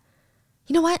find them?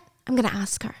 You know what? I'm going to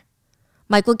ask her.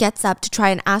 Michael gets up to try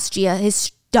and ask Gia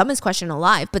his dumbest question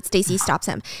alive, but Stacy stops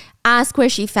him. Ask where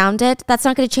she found it. That's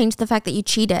not going to change the fact that you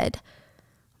cheated.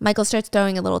 Michael starts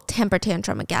throwing a little temper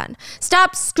tantrum again.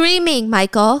 Stop screaming,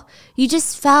 Michael. You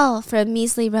just fell for a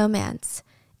measly romance.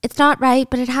 It's not right,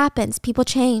 but it happens. People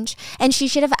change. And she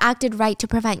should have acted right to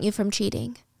prevent you from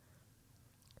cheating.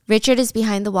 Richard is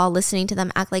behind the wall listening to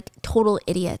them act like total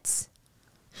idiots.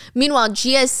 Meanwhile,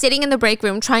 Gia is sitting in the break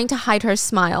room trying to hide her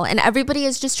smile, and everybody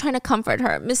is just trying to comfort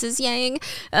her. Mrs. Yang,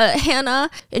 Hannah,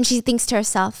 and she thinks to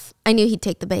herself, I knew he'd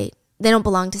take the bait. They don't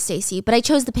belong to Stacy, but I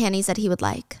chose the panties that he would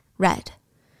like. Red.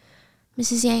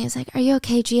 Mrs. Yang is like, are you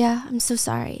okay, Gia? I'm so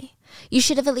sorry. You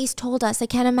should have at least told us. I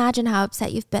can't imagine how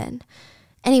upset you've been.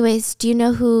 Anyways, do you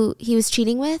know who he was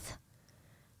cheating with?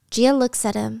 Gia looks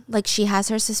at him like she has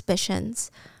her suspicions,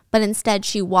 but instead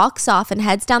she walks off and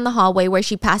heads down the hallway where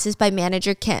she passes by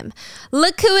manager Kim.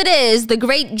 Look who it is, the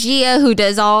great Gia who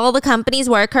does all the company's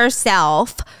work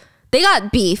herself. They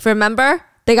got beef, remember?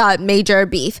 They got major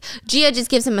beef. Gia just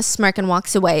gives him a smirk and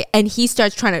walks away, and he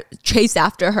starts trying to chase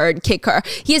after her and kick her.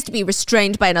 He has to be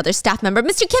restrained by another staff member.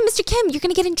 Mr. Kim, you're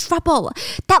gonna get in trouble.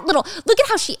 Look at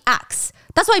how she acts.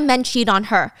 That's why men cheat on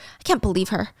her. I can't believe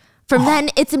her. For men,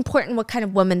 it's important what kind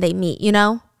of woman they meet, you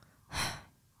know?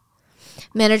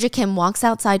 Manager Kim walks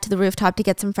outside to the rooftop to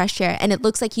get some fresh air, and it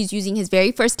looks like he's using his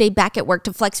very first day back at work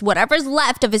to flex whatever's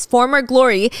left of his former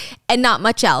glory and not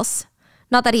much else.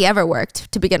 Not that he ever worked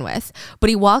to begin with, but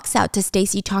he walks out to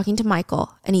Stacy talking to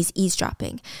Michael, and he's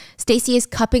eavesdropping. Stacy is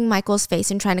cupping Michael's face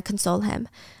and trying to console him.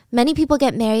 Many people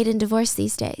get married and divorced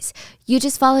these days. You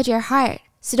just followed your heart,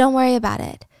 so don't worry about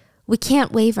it. We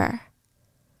can't waver.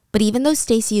 But even though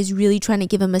Stacy is really trying to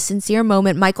give him a sincere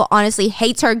moment, Michael honestly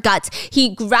hates her guts.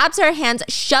 He grabs her hands,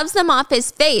 shoves them off his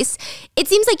face. It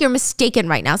seems like you're mistaken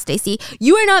right now, Stacy.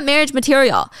 You are not marriage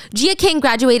material. Gia King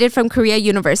graduated from Korea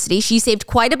University. She saved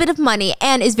quite a bit of money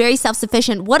and is very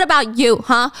self-sufficient. What about you,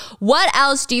 huh? What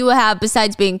else do you have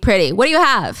besides being pretty? What do you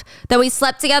have? That we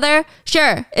slept together?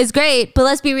 Sure, it's great, but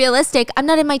let's be realistic. I'm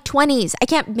not in my 20s. I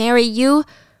can't marry you.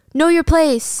 Know your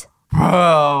place.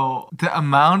 Bro, the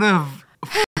amount of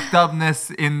upness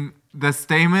in the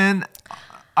statement.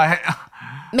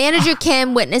 Manager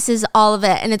Kim witnesses all of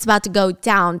it, and it's about to go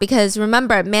down because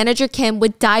remember, Manager Kim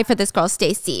would die for this girl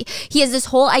Stacy. He has this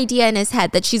whole idea in his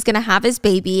head that she's gonna have his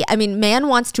baby. I mean, man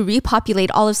wants to repopulate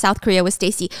all of South Korea with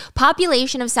Stacy.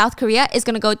 Population of South Korea is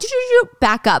gonna go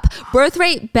back up. Birth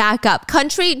rate back up.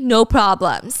 Country, no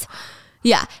problems.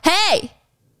 Yeah. Hey,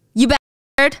 you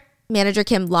bastard. Manager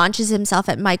Kim launches himself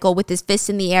at Michael with his fist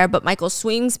in the air, but Michael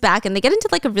swings back and they get into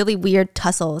like a really weird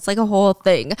tussle. It's like a whole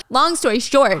thing. Long story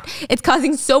short, it's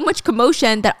causing so much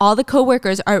commotion that all the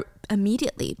coworkers are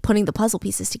immediately putting the puzzle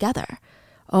pieces together.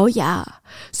 Oh yeah.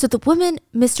 So the woman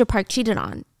Mr. Park cheated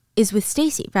on is with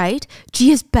Stacy, right?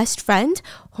 Gia's best friend?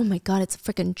 Oh my God, it's a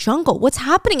freaking jungle. What's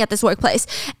happening at this workplace?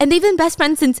 And they've been best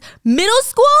friends since middle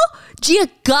school? Gia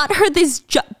got her this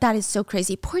job. That is so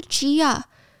crazy. Poor Gia.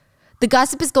 The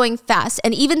gossip is going fast,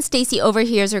 and even Stacy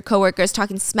overhears her coworkers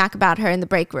talking smack about her in the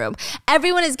break room.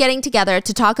 Everyone is getting together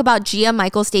to talk about Gia,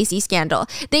 Michael, Stacy scandal.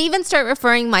 They even start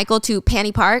referring Michael to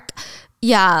Panty Park.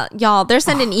 Yeah, y'all, they're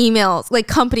sending emails, like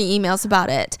company emails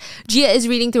about it. Gia is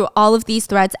reading through all of these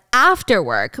threads after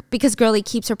work because Girlie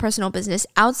keeps her personal business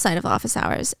outside of office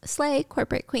hours. Slay,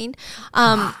 corporate queen.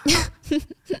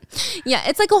 Yeah,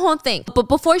 it's like a whole thing. But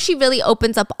before she really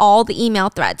opens up all the email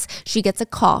threads, she gets a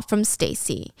call from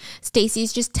Stacy.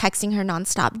 Stacy's just texting her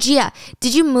nonstop. Gia,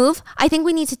 did you move? I think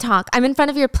we need to talk. I'm in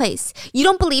front of your place. You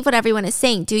don't believe what everyone is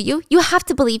saying, do you? You have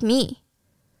to believe me.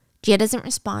 Gia doesn't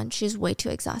respond. She's way too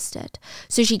exhausted.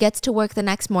 So she gets to work the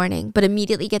next morning, but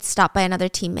immediately gets stopped by another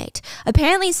teammate.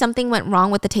 Apparently something went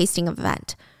wrong with the tasting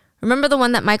event. Remember the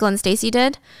one that Michael and Stacy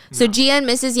did? Yeah. So Gia and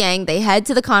Mrs. Yang, they head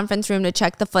to the conference room to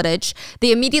check the footage.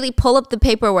 They immediately pull up the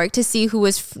paperwork to see who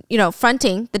was,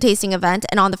 fronting the tasting event.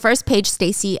 And on the first page,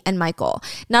 Stacy and Michael.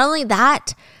 Not only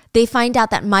that, they find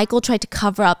out that Michael tried to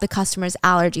cover up the customer's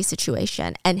allergy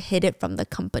situation and hid it from the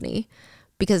company.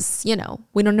 Because,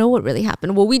 we don't know what really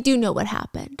happened. Well, we do know what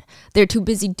happened. They're too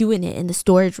busy doing it in the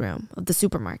storage room of the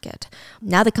supermarket.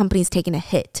 Now the company's taking a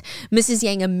hit. Mrs.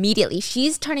 Yang immediately,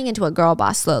 she's turning into a girl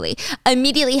boss slowly,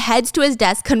 immediately heads to his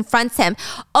desk, confronts him.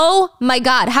 Oh my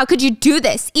God, how could you do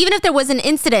this? Even if there was an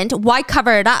incident, why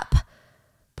cover it up?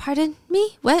 Pardon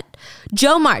me? What?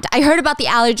 Joe Mart, I heard about the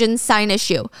allergen sign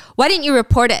issue. Why didn't you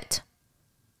report it?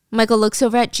 Michael looks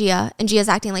over at Gia, and Gia's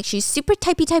acting like she's super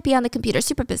typey on the computer,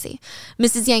 super busy.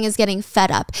 Mrs. Yang is getting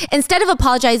fed up. Instead of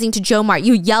apologizing to Joe Mart,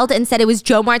 you yelled and said it was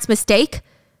Joe Mart's mistake?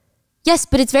 Yes,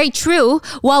 but it's very true.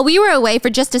 While we were away for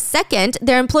just a second,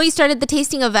 their employees started the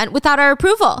tasting event without our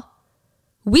approval.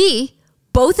 We?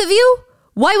 Both of you?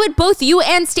 Why would both you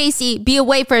and Stacy be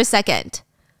away for a second?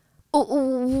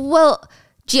 Well,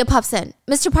 Gia pops in.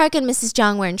 Mr. Park and Mrs.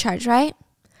 Zhang were in charge, right?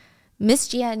 Miss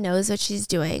Gia knows what she's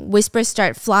doing. Whispers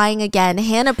start flying again.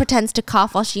 Hannah pretends to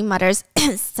cough while she mutters,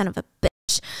 son of a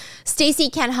bitch. Stacy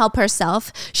can't help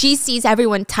herself. She sees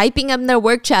everyone typing up their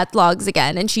work chat logs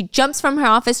again, and she jumps from her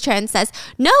office chair and says,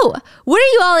 no, what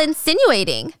are you all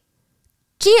insinuating?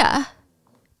 Gia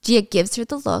gives her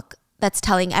the look that's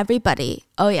telling everybody,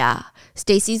 oh yeah,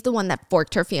 Stacy's the one that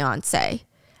forked her fiance.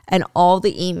 And all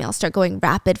the emails start going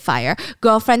rapid fire.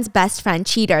 Girlfriend's best friend,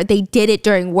 cheater. They did it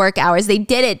during work hours. They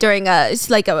did it during a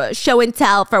show and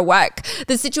tell for work.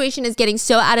 The situation is getting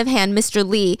so out of hand. Mr.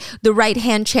 Lee, the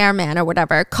right-hand chairman or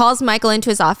whatever, calls Michael into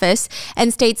his office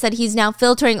and states that he's now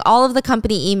filtering all of the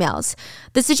company emails.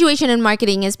 The situation in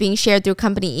marketing is being shared through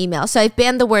company email. So I've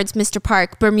banned the words Mr.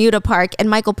 Park, Bermuda Park, and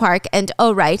Michael Park, and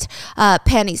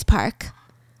Panties Park.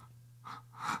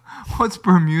 What's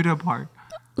Bermuda Park?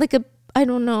 I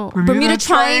don't know. Bermuda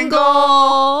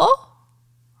Triangle.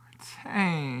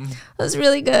 Dang. That was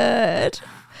really good.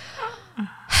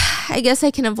 I guess I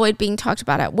can avoid being talked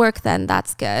about at work then.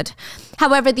 That's good.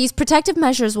 However, these protective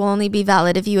measures will only be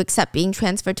valid if you accept being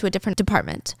transferred to a different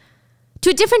department.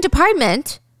 To a different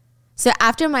department? So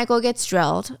after Michael gets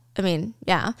drilled,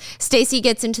 Stacy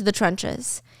gets into the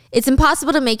trenches. It's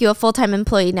impossible to make you a full-time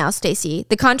employee now, Stacy.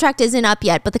 The contract isn't up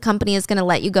yet, but the company is going to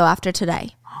let you go after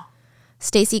today.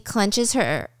 Stacy clenches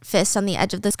her fist on the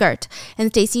edge of the skirt,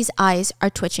 and Stacy's eyes are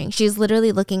twitching. She's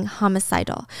literally looking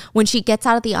homicidal. When she gets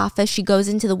out of the office, she goes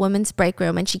into the women's break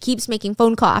room, and she keeps making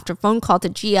phone call after phone call to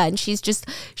Gia, and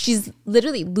she's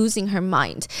literally losing her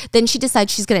mind. Then she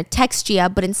decides she's going to text Gia,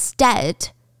 but instead,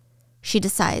 she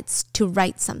decides to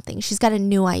write something. She's got a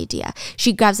new idea.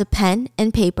 She grabs a pen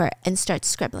and paper and starts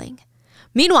scribbling.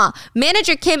 Meanwhile,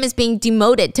 Manager Kim is being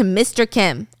demoted to Mr.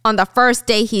 Kim on the first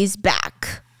day he's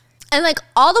back. And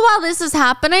all the while this is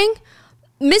happening,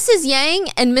 Mrs. Yang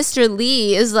and Mr.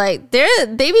 Lee is they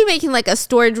be making a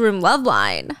storage room love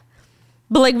line.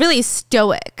 But really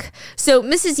stoic. So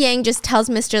Mrs. Yang just tells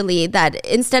Mr. Lee that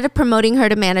instead of promoting her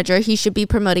to manager, he should be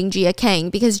promoting Gia Kang,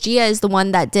 because Gia is the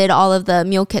one that did all of the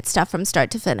meal kit stuff from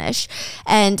start to finish.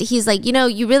 And he's like,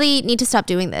 you really need to stop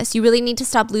doing this. You really need to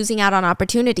stop losing out on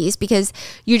opportunities because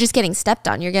you're just getting stepped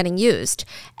on. You're getting used.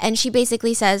 And she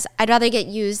basically says, I'd rather get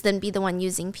used than be the one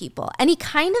using people. And he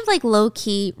kind of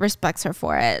low-key respects her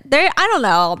for it. I don't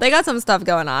know. They got some stuff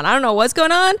going on. I don't know what's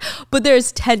going on, but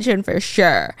there's tension for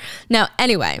sure. Now,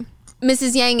 anyway,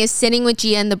 Mrs. Yang is sitting with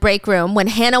Gia in the break room when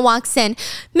Hannah walks in.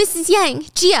 Mrs. Yang,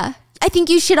 Gia, I think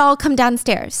you should all come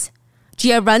downstairs.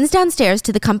 Gia runs downstairs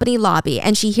to the company lobby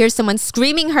and she hears someone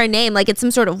screaming her name like it's some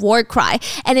sort of war cry.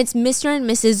 And it's Mr. and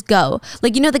Mrs. Go.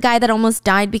 The guy that almost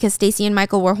died because Stacy and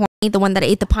Michael were horny, the one that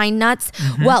ate the pine nuts.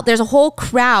 Mm-hmm. Well, there's a whole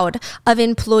crowd of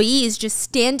employees just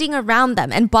standing around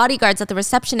them and bodyguards at the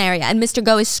reception area. And Mr.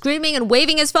 Go is screaming and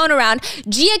waving his phone around.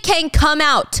 Gia Kang, come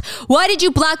out. Why did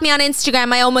you block me on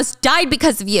Instagram? I almost died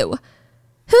because of you.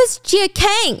 Who's Gia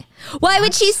Kang? Why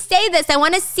would she say this? I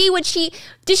want to see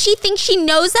does she think she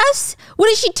knows us? What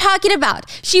is she talking about?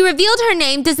 She revealed her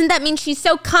name. Doesn't that mean she's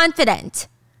so confident?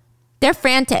 They're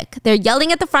frantic. They're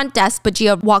yelling at the front desk, but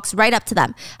Gia walks right up to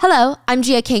them. Hello, I'm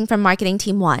Gia Kang from Marketing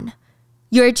Team 1.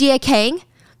 You're Gia Kang?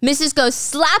 Mrs. Go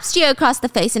slaps Gia across the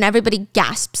face and everybody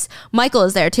gasps. Michael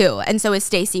is there too, and so is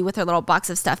Stacy with her little box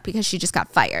of stuff because she just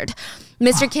got fired.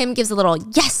 Mr. Kim gives a little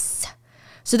yes.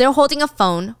 So they're holding a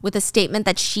phone with a statement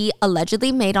that she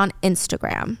allegedly made on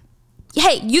Instagram.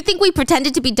 Hey, you think we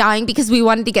pretended to be dying because we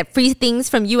wanted to get free things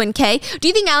from UNK? Do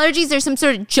you think allergies are some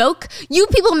sort of joke? You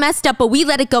people messed up, but we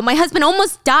let it go. My husband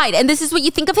almost died, and this is what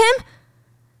you think of him?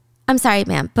 I'm sorry,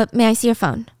 ma'am, but may I see your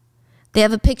phone? They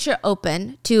have a picture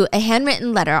open to a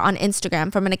handwritten letter on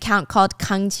Instagram from an account called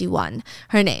Kang Ji-won,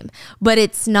 her name. But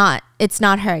it's not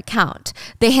her account.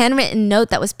 The handwritten note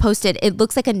that was posted, it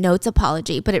looks like a notes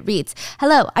apology, but it reads,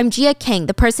 "Hello, I'm Jia Kang,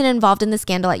 the person involved in the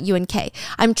scandal at UNK.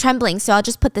 I'm trembling, so I'll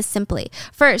just put this simply.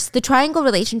 First, the triangle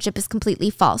relationship is completely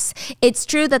false. It's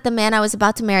true that the man I was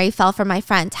about to marry fell for my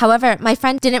friend. However, my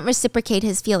friend didn't reciprocate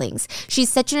his feelings. She's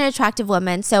such an attractive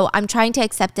woman, so I'm trying to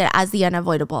accept it as the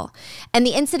unavoidable. And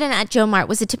the incident at Joe Mart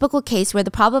was a typical case where the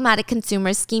problematic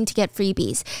consumers schemed to get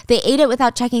freebies. They ate it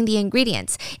without checking the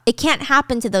ingredients. It can't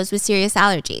happen to those with serious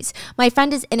allergies. My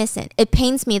friend is innocent. It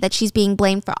pains me that she's being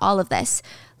blamed for all of this.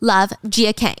 Love,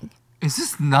 Jia Kang." Is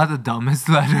this not the dumbest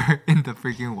letter in the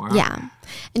freaking world? Yeah.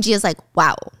 And Gia's like,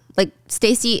 wow. Like,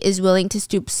 Stacy is willing to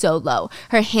stoop so low.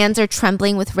 Her hands are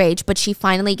trembling with rage, but she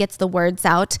finally gets the words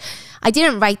out. "I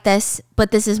didn't write this, but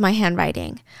this is my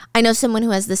handwriting. I know someone who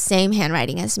has the same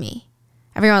handwriting as me."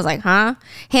 Everyone's like, huh?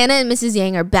 Hannah and Mrs.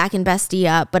 Yang are back in bestie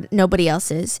up, but nobody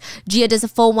else is. Gia does a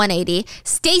full 180.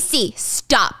 "Stacy,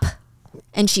 stop!"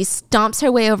 And she stomps her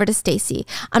way over to Stacy.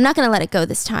 "I'm not going to let it go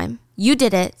this time. You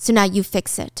did it, so now you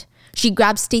fix it." She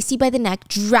grabs Stacy by the neck,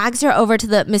 drags her over to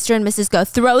the Mr. and Mrs. Go,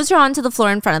 throws her onto the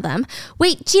floor in front of them.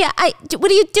 "Wait, Gia,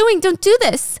 what are you doing? Don't do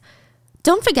this."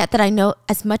 "Don't forget that I know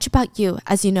as much about you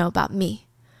as you know about me."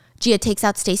 Gia takes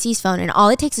out Stacy's phone, and all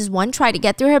it takes is one try to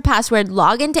get through her password,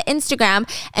 log into Instagram,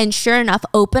 and sure enough,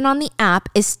 open on the app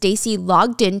is Stacy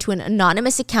logged into an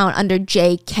anonymous account under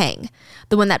J. Kang,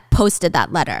 the one that posted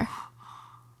that letter.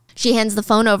 She hands the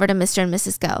phone over to Mr. and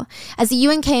Mrs. Go. "As a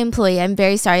UNK employee, I'm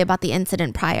very sorry about the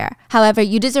incident prior. However,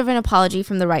 you deserve an apology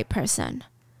from the right person."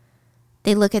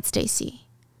 They look at Stacy.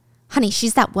 "Honey,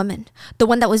 she's that woman. The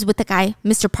one that was with the guy,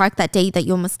 Mr. Park, that day that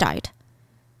you almost died."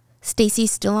 Stacy's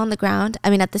still on the ground.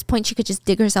 I mean, at this point, she could just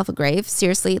dig herself a grave.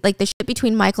 Seriously, like the shit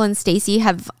between Michael and Stacy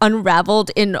have unraveled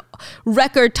in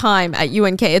record time at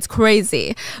UNK. It's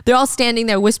crazy. They're all standing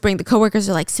there whispering. The coworkers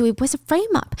are like, "So it was a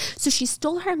frame up. So she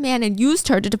stole her man and used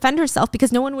her to defend herself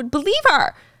because no one would believe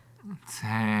her."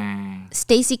 Dang.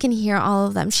 Stacy can hear all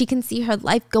of them. She can see her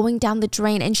life going down the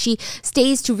drain, and she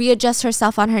stays to readjust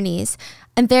herself on her knees.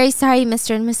 "I'm very sorry,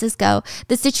 Mr. and Mrs. Go.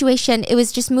 The situation, it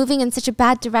was just moving in such a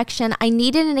bad direction. I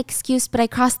needed an excuse, but I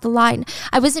crossed the line.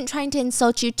 I wasn't trying to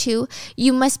insult you too.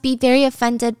 You must be very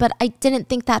offended, but I didn't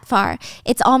think that far.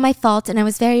 It's all my fault, and I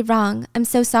was very wrong. I'm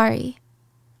so sorry."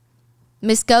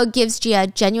 Miss Go gives Gia a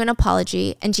genuine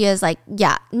apology, and Gia's like,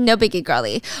 "Yeah, no biggie,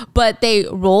 girly." But they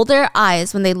roll their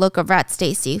eyes when they look over at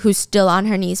Stacy, who's still on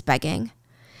her knees begging.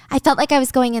 "I felt like I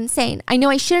was going insane. I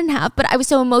know I shouldn't have, but I was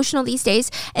so emotional these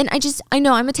days, and I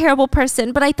know I'm a terrible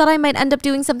person, but I thought I might end up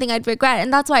doing something I'd regret,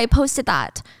 and that's why I posted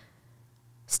that."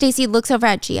 Stacy looks over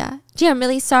at Gia. "Gia, I'm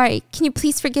really sorry. Can you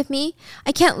please forgive me?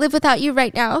 I can't live without you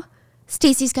right now."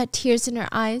 Stacy's got tears in her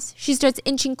eyes. She starts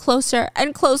inching closer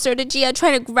and closer to Gia,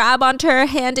 trying to grab onto her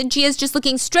hand, and Gia's just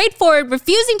looking straight forward,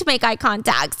 refusing to make eye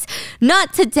contact.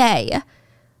 "Not today."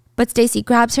 But Stacy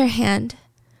grabs her hand.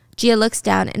 Gia looks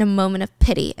down in a moment of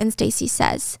pity, and Stacy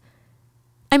says,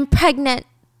 "I'm pregnant."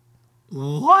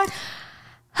 What?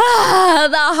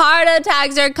 The heart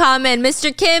attacks are coming.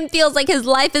 Mr. Kim feels like his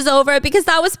life is over because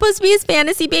that was supposed to be his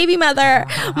fantasy baby mother.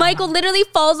 Michael literally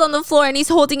falls on the floor and he's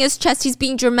holding his chest. He's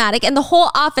being dramatic, and the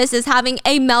whole office is having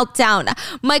a meltdown.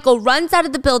 Michael runs out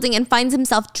of the building and finds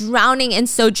himself drowning in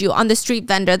soju on the street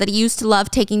vendor that he used to love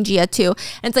taking Gia to.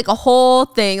 And it's like a whole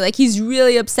thing. Like, he's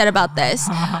really upset about this.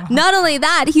 Not only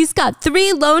that, he's got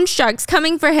 3 loan sharks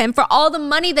coming for him for all the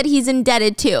money that he's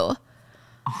indebted to.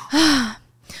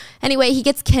 Anyway, he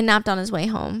gets kidnapped on his way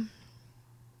home.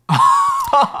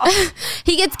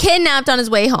 He gets kidnapped on his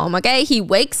way home, okay? He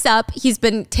wakes up. He's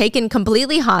been taken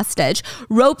completely hostage.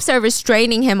 Ropes are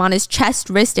restraining him on his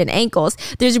chest, wrist, and ankles.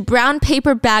 There's a brown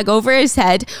paper bag over his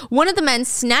head. One of the men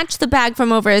snatched the bag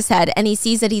from over his head, and he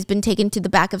sees that he's been taken to the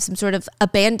back of some sort of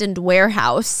abandoned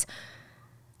warehouse.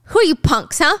 "Who are you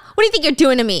punks, huh? What do you think you're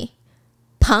doing to me?"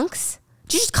 "Punks?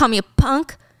 Did you just call me a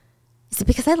punk?" "Is it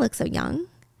because I look so young?"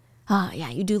 "Oh, yeah,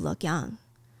 you do look young."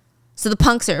 So the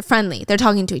punks are friendly. They're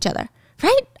talking to each other.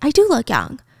 "Right? I do look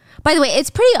young. By the way, it's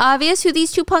pretty obvious who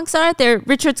these 2 punks are. They're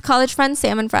Richard's college friends,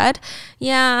 Sam and Fred."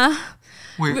 "Yeah."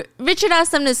 Richard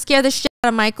asked them to scare the shit out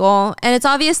of Michael, and it's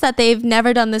obvious that they've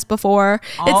never done this before.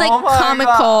 It's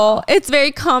comical. God. It's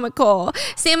very comical.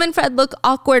 Sam and Fred look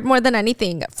awkward more than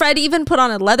anything. Fred even put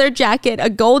on a leather jacket, a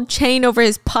gold chain over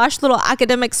his posh little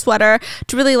academic sweater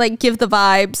to really give the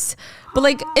vibes.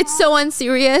 But it's so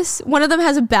unserious. One of them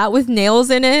has a bat with nails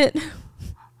in it.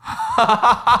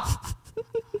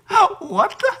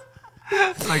 What the?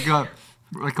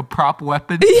 Like a prop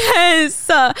weapon?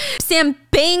 Yes. Sam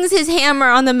bangs his hammer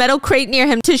on the metal crate near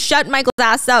him to shut Michael's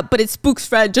ass up, but it spooks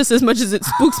Fred just as much as it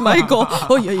spooks Michael.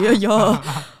 Oh, yeah.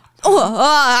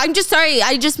 I'm just sorry.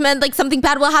 I just meant something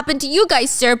bad will happen to you guys,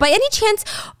 sir. By any chance,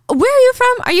 where are you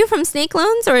from? Are you from Snake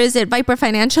Loans or is it Viper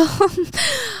Financial?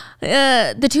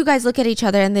 The two guys look at each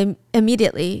other and they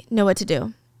immediately know what to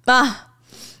do.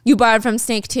 You borrowed from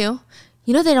Snake too?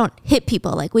 You know they don't hit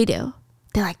people like we do.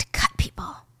 They like to cut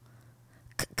people.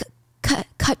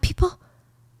 Cut people?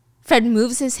 Fred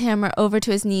moves his hammer over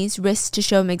to his knees, wrists to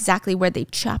show him exactly where they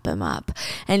chop him up.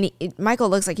 And Michael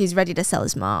looks like he's ready to sell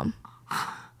his mom.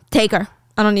 Take her.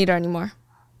 I don't need her anymore.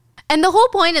 And the whole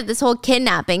point of this whole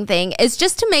kidnapping thing is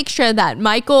just to make sure that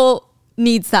Michael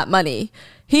needs that money.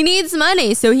 He needs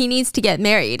money, so he needs to get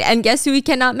married. And guess who he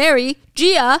cannot marry?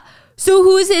 Gia. So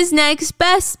who's his next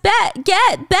best bet?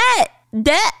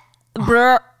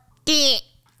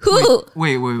 Who?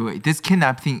 Wait. This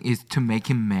kidnap thing is to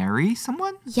make him marry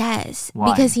someone? Yes.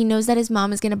 Why? Because he knows that his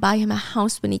mom is going to buy him a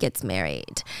house when he gets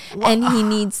married. What? And he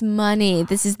needs money.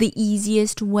 This is the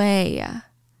easiest way.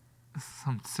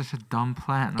 Such a dumb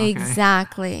plan. Okay.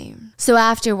 Exactly. So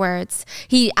afterwards,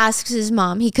 he asks his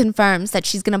mom. He confirms that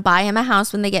she's going to buy him a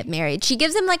house when they get married. She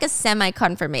gives him a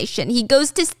semi-confirmation. He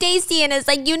goes to Stacy and is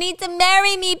like, you need to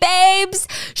marry me, babes.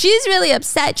 She's really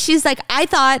upset. She's like, I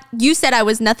thought you said I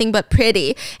was nothing but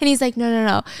pretty. And he's like,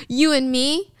 no. You and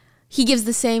me. He gives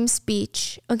the same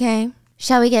speech. Okay.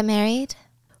 Shall we get married?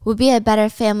 We'll be a better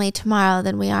family tomorrow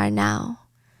than we are now.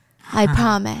 I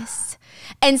promise.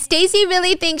 And Stacy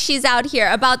really thinks she's out here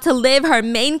about to live her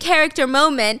main character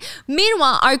moment.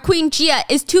 Meanwhile, our queen Gia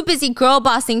is too busy girl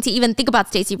bossing to even think about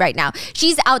Stacy right now.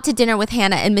 She's out to dinner with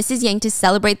Hannah and Mrs. Yang to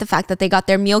celebrate the fact that they got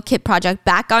their meal kit project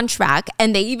back on track,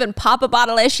 and they even pop a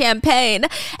bottle of champagne.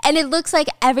 And it looks like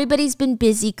everybody's been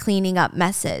busy cleaning up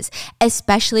messes,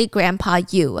 especially Grandpa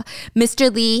Yu.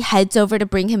 Mr. Lee heads over to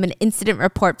bring him an incident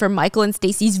report for Michael and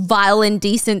Stacy's vile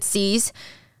indecencies.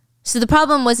 So the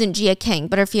problem wasn't Gia King,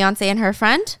 but her fiance and her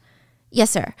friend?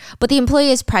 Yes, sir. But the employee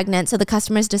is pregnant, so the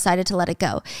customers decided to let it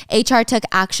go. HR took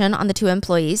action on the two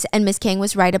employees, and Miss King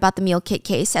was right about the meal kit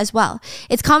case as well.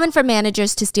 It's common for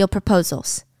managers to steal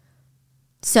proposals.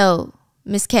 So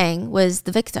Miss King was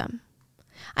the victim.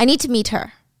 I need to meet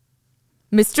her.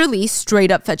 Mr. Lee straight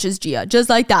up fetches Gia, just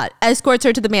like that, escorts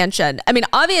her to the mansion. I mean,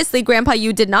 obviously, Grandpa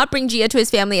Yu did not bring Gia to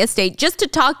his family estate just to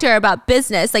talk to her about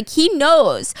business. He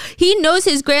knows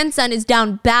his grandson is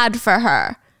down bad for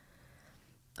her.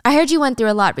 I heard you went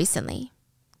through a lot recently.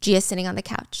 Gia's sitting on the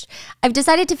couch. I've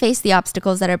decided to face the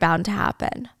obstacles that are bound to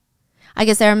happen. I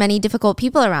guess there are many difficult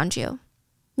people around you.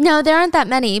 No, there aren't that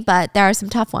many, but there are some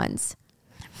tough ones.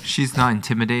 She's not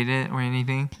intimidated or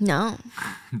anything? No.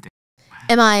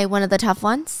 Am I one of the tough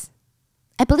ones?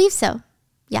 I believe so.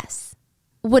 Yes.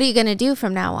 What are you going to do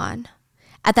from now on?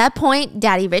 At that point,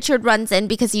 Daddy Richard runs in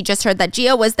because he just heard that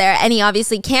Gia was there, and he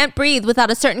obviously can't breathe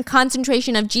without a certain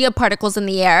concentration of Gia particles in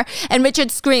the air. And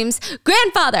Richard screams,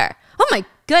 "Grandfather! Oh my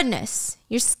goodness!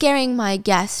 You're scaring my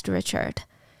guest, Richard."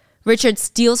 Richard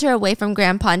steals her away from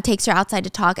Grandpa and takes her outside to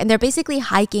talk, and they're basically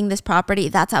hiking this property.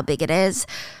 That's how big it is.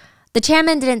 The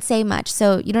chairman didn't say much,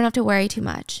 so you don't have to worry too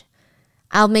much.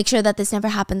 I'll make sure that this never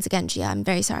happens again, Gia. I'm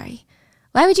very sorry.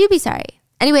 Why would you be sorry?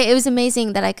 Anyway, it was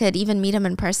amazing that I could even meet him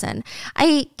in person.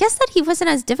 I guess that he wasn't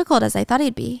as difficult as I thought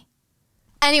he'd be.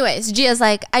 Anyways, Gia's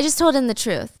like, I just told him the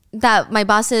truth, that my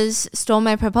bosses stole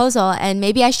my proposal and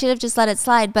maybe I should have just let it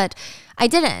slide, but I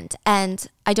didn't, and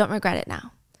I don't regret it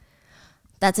now.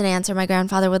 That's an answer my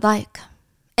grandfather would like.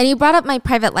 And he brought up my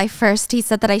private life first. He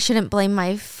said that I shouldn't blame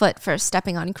my foot for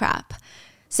stepping on crap.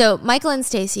 So Michael and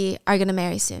Stacy are going to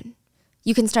marry soon.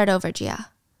 You can start over, Gia.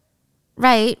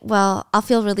 Right, well, I'll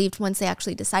feel relieved once they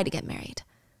actually decide to get married.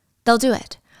 They'll do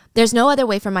it. There's no other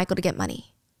way for Michael to get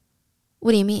money.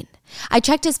 What do you mean? I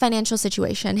checked his financial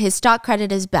situation. His stock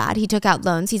credit is bad. He took out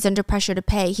loans. He's under pressure to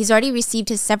pay. He's already received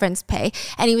his severance pay,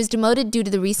 and he was demoted due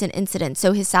to the recent incident,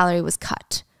 so his salary was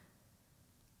cut.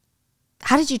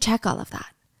 How did you check all of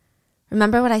that?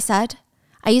 Remember what I said?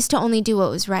 I used to only do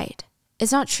what was right.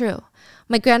 It's not true.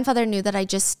 My grandfather knew that I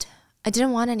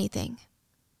didn't want anything.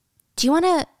 Do you want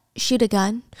to shoot a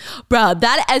gun. Bro,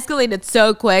 that escalated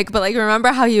so quick. But like, remember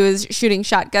how he was shooting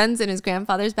shotguns in his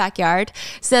grandfather's backyard?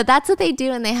 So that's what they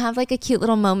do, and they have like a cute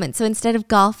little moment. So instead of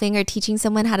golfing or teaching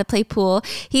someone how to play pool,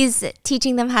 he's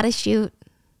teaching them how to shoot.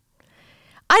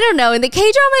 I don't know. In the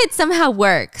K-drama, it somehow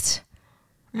worked.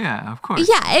 Yeah, of course.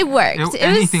 Yeah, it worked.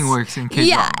 Anything works in K-drama.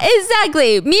 Yeah,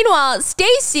 exactly. Meanwhile,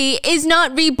 Stacy is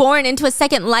not reborn into a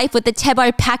second life with the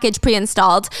Tebar package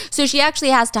pre-installed, so she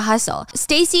actually has to hustle.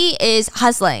 Stacy is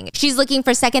hustling. She's looking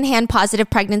for secondhand positive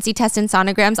pregnancy tests and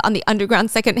sonograms on the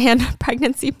underground secondhand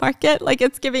pregnancy market, like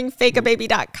it's giving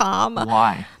fakeababy.com.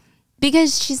 Why?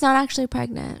 Because she's not actually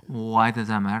pregnant. Why does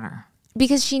that matter?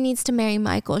 Because she needs to marry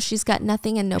Michael. She's got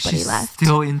nothing and nobody left.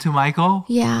 Still into Michael?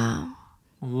 Yeah.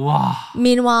 Wow.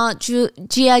 Meanwhile,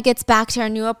 Gia gets back to her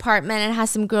new apartment and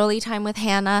has some girly time with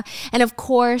Hannah. And of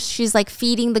course, she's like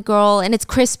feeding the girl, and it's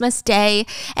Christmas Day.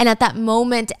 And at that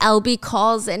moment, LB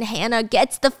calls and Hannah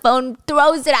gets the phone,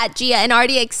 throws it at Gia, and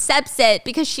already accepts it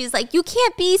because she's like, you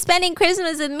can't be spending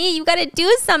Christmas with me. You got to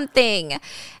do something.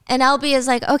 And LB is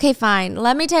like, okay, fine.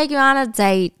 Let me take you on a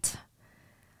date.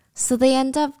 So they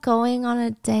end up going on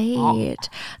a date. Oh.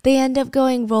 They end up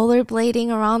going rollerblading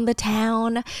around the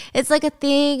town. It's like a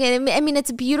thing. And I mean,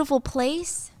 it's a beautiful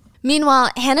place.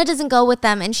 Meanwhile, Hannah doesn't go with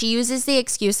them, and she uses the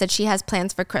excuse that she has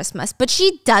plans for Christmas. But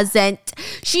she doesn't.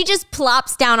 She just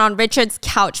plops down on Richard's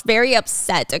couch, very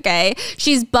upset, okay?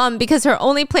 She's bummed because her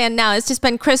only plan now is to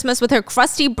spend Christmas with her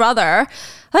crusty brother.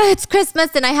 It's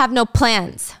Christmas and I have no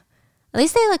plans. At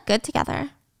least they look good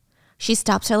together. She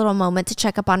stops her little moment to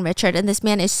check up on Richard, and this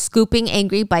man is scooping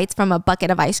angry bites from a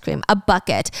bucket of ice cream. A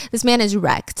bucket. This man is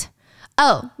wrecked.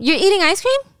 Oh, you're eating ice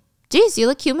cream? Jeez, you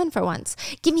look human for once.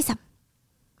 Give me some.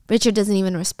 Richard doesn't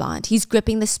even respond. He's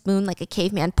gripping the spoon like a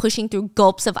caveman, pushing through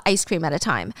gulps of ice cream at a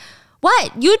time.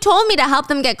 What? You told me to help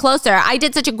them get closer. I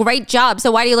did such a great job,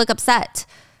 so why do you look upset?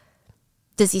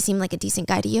 Does he seem like a decent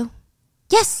guy to you?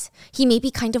 Yes, he may be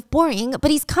kind of boring,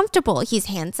 but he's comfortable. He's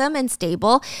handsome and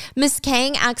stable. Miss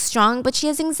Kang acts strong, but she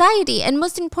has anxiety. And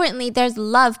most importantly, there's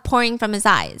love pouring from his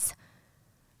eyes.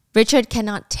 Richard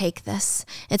cannot take this.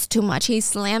 It's too much. He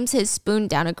slams his spoon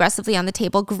down aggressively on the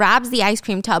table, grabs the ice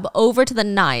cream tub over to the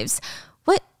knives.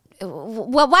 What?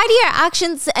 Why do your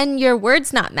actions and your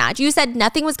words not match? You said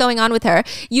nothing was going on with her.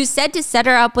 You said to set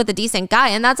her up with a decent guy,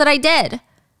 and that's what I did.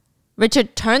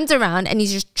 Richard turns around and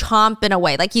he's just chomping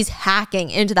away like he's hacking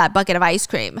into that bucket of ice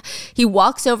cream. He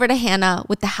walks over to Hannah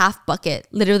with the half bucket.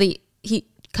 Literally, he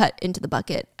cut into the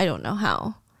bucket. I don't know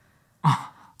how.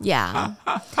 Yeah.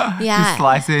 Just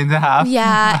slice it into half.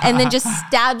 Yeah, and then just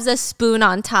stabs a spoon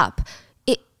on top.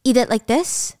 Eat it like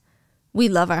this? We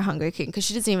love our Hunger King because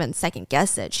she doesn't even second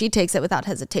guess it. She takes it without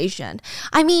hesitation.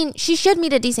 I mean, she should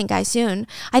meet a decent guy soon.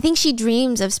 I think she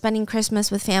dreams of spending Christmas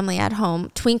with family at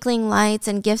home. Twinkling lights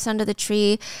and gifts under the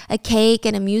tree, a cake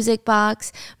and a music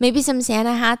box, maybe some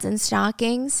Santa hats and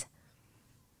stockings.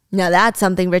 Now that's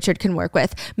something Richard can work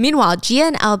with. Meanwhile, Gia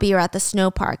and Albie are at the snow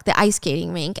park, the ice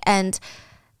skating rink, and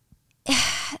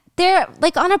they're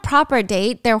like on a proper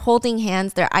date. They're holding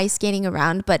hands, they're ice skating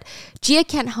around, but Gia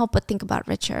can't help but think about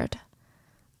Richard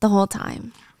the whole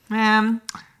time. Man,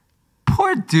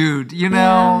 poor dude, you know.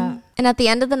 Yeah. And at the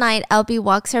end of the night, Albie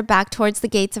walks her back towards the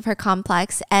gates of her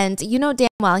complex, and you know damn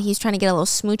well he's trying to get a little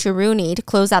smoocheroonie to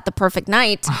close out the perfect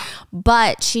night.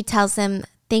 But she tells him,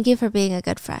 thank you for being a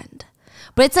good friend.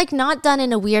 But it's like not done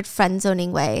in a weird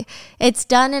friend-zoning way. It's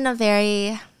done in a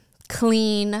very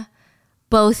clean,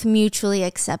 both mutually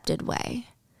accepted way.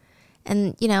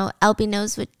 And, you know, Albie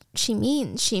knows what she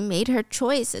means. She made her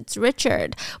choice. It's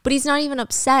Richard. But he's not even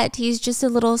upset. He's just a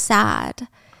little sad.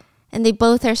 And they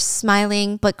both are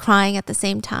smiling but crying at the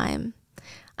same time.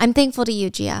 I'm thankful to you,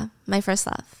 Gia, my first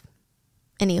love.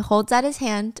 And he holds out his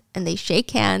hand and they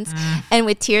shake hands. And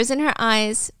with tears in her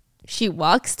eyes, she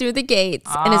walks through the gates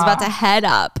and is about to head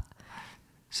up.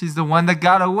 She's the one that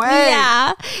got away.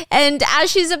 Yeah. And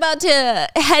as she's about to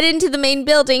head into the main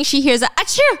building, she hears a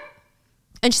achoo!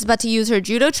 And she's about to use her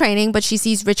judo training, but she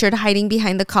sees Richard hiding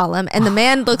behind the column. And the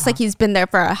man looks like he's been there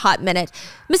for a hot minute.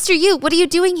 Mr. Yu, what are you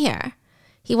doing here?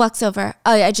 He walks over.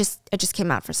 Oh, I just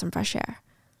came out for some fresh air.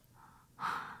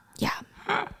 Yeah.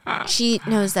 She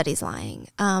knows that he's lying.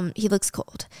 He looks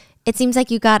cold. It seems like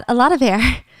you got a lot of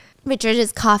air. Richard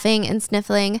is coughing and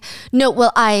sniffling. No,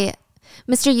 well,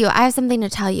 Mr. Yu, I have something to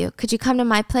tell you. Could you come to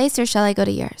my place or shall I go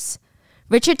to yours?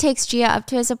 Richard takes Gia up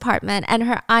to his apartment and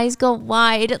her eyes go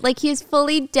wide like he's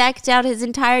fully decked out his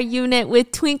entire unit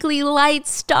with twinkly lights,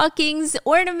 stockings,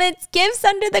 ornaments, gifts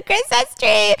under the Christmas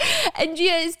tree. And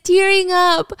Gia is tearing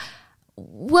up.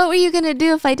 What were you going to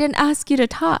do if I didn't ask you to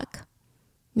talk?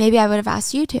 Maybe I would have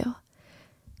asked you to.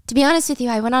 To be honest with you,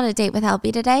 I went on a date with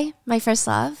Albie today, my first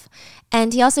love,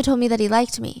 and he also told me that he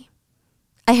liked me.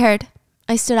 I heard.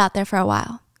 I stood out there for a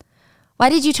while. Why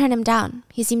did you turn him down?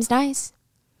 He seems nice.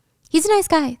 He's a nice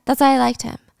guy. That's why I liked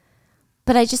him.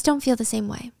 But I just don't feel the same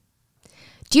way.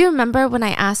 Do you remember when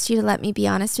I asked you to let me be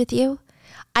honest with you?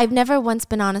 I've never once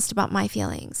been honest about my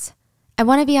feelings. I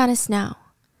want to be honest now.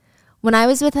 When I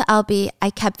was with Albie,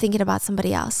 I kept thinking about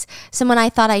somebody else. Someone I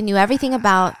thought I knew everything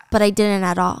about, but I didn't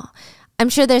at all. I'm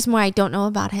sure there's more I don't know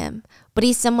about him, but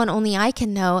he's someone only I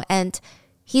can know, and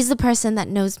he's the person that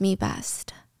knows me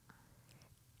best.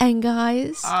 And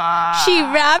guys, she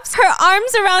wraps her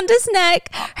arms around his neck,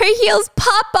 her heels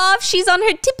pop off, she's on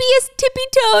her tippy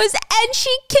toes, and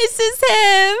she kisses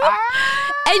him.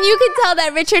 And you can tell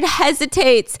that Richard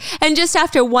hesitates. And just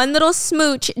after one little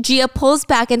smooch, Gia pulls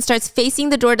back and starts facing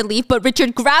the door to leave, but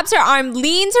Richard grabs her arm,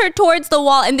 leans her towards the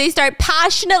wall, and they start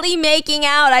passionately making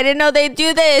out. I didn't know they'd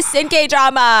do this in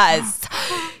K-dramas.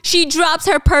 She drops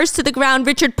her purse to the ground.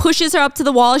 Richard pushes her up to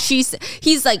the wall.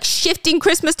 He's like shifting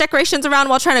Christmas decorations around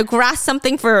while trying to grasp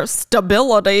something for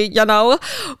stability, you know.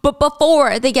 But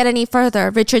before they get any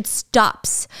further, Richard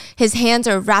stops. His hands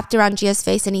are wrapped around Gia's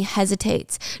face and he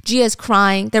hesitates. Gia's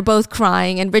crying. They're both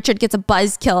crying. And Richard gets a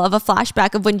buzzkill of a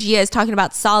flashback of when Gia is talking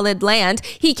about solid land.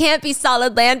 He can't be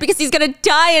solid land because he's going to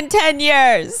die in 10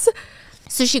 years.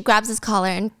 So she grabs his collar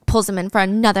and pulls him in for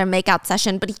another makeout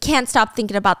session, but he can't stop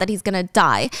thinking about that he's gonna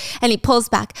die. And he pulls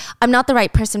back. I'm not the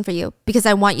right person for you because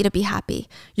I want you to be happy.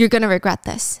 You're gonna regret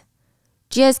this.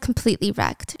 Gia is completely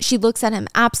wrecked. She looks at him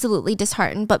absolutely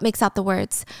disheartened, but makes out the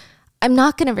words, I'm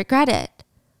not gonna regret it.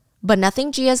 But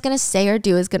nothing Gia's gonna say or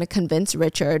do is gonna convince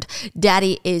Richard.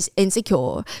 Daddy is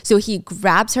insecure. So he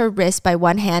grabs her wrist by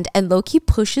one hand and low-key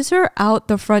pushes her out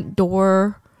the front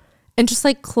door. And just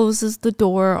like closes the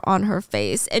door on her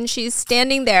face. And she's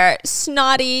standing there,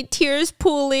 snotty, tears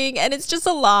pooling, and it's just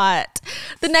a lot.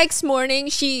 The next morning,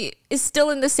 she is still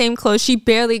in the same clothes. She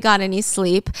barely got any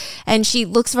sleep. And she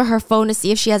looks for her phone to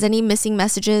see if she has any missing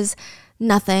messages.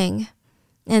 Nothing.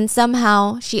 And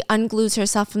somehow, she unglues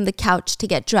herself from the couch to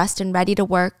get dressed and ready to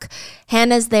work.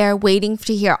 Hannah's there waiting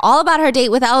to hear all about her date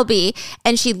with Albie.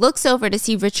 And she looks over to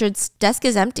see Richard's desk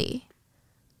is empty.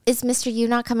 Is Mr. Yu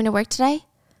not coming to work today?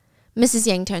 Mrs.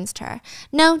 Yang turns to her.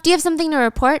 No, do you have something to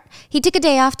report? He took a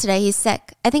day off today. He's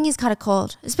sick. I think he's caught a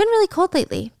cold. It's been really cold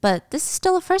lately, but this is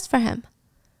still a first for him.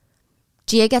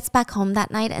 Gia gets back home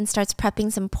that night and starts prepping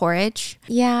some porridge.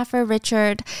 Yeah, for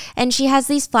Richard. And she has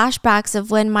these flashbacks of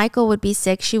when Michael would be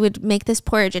sick, she would make this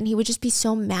porridge and he would just be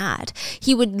so mad.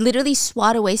 He would literally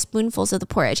swat away spoonfuls of the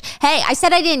porridge. Hey, I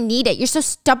said I didn't need it. You're so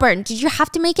stubborn. Did you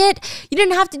have to make it? You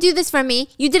didn't have to do this for me.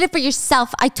 You did it for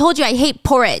yourself. I told you I hate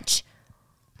porridge.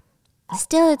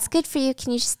 Still, it's good for you.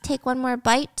 Can you just take one more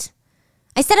bite?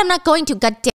 I said I'm not going to,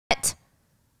 goddammit.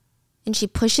 And she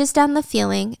pushes down the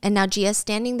feeling, and now Gia's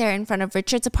standing there in front of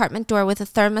Richard's apartment door with a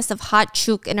thermos of hot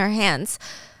chook in her hands.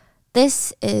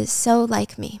 This is so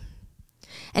like me.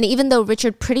 And even though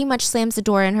Richard pretty much slams the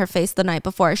door in her face the night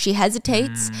before, she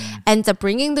hesitates, ends up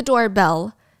ringing the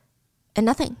doorbell, and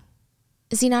nothing.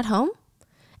 Is he not home?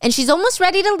 And she's almost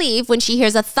ready to leave when she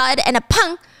hears a thud and a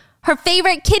pung. Her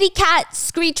favorite kitty cat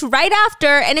screech right after,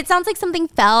 and it sounds like something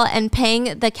fell, and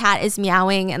Pang, the cat, is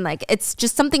meowing, and like it's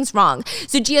just something's wrong.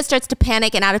 So Gia starts to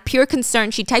panic, and out of pure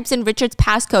concern, she types in Richard's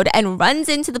passcode and runs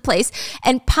into the place,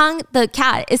 and Pang, the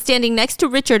cat, is standing next to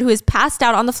Richard, who is passed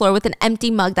out on the floor with an empty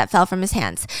mug that fell from his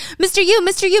hands. Mr.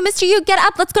 Yu, get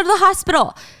up, let's go to the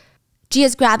hospital.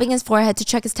 Gia's grabbing his forehead to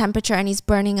check his temperature, and he's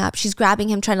burning up. She's grabbing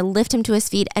him, trying to lift him to his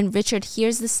feet, and Richard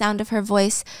hears the sound of her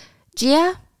voice.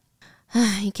 Gia?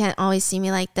 You can't always see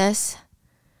me like this.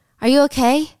 Are you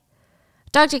okay?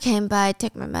 Doctor came by,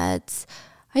 took my meds.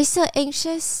 Are you still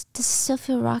anxious? Does it still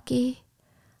feel rocky?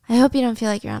 I hope you don't feel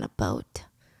like you're on a boat.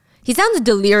 He sounds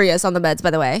delirious on the meds,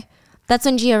 by the way. That's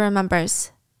when Gia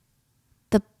remembers.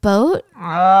 The boat?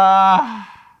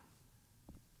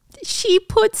 She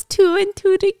puts two and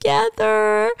two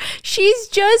together. She's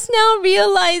just now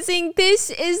realizing this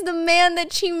is the man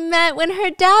that she met when her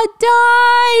dad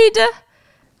died.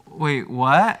 Wait,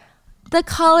 what? The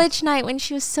college night when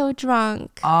she was so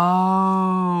drunk. Oh.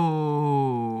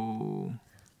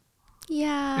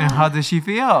 Yeah. And how does she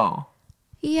feel?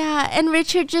 Yeah, and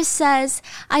Richard just says,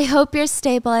 I hope you're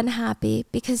stable and happy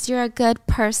because you're a good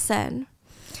person.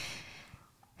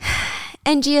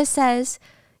 And Gia says,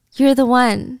 you're the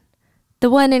one. The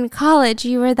one in college,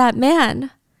 you were that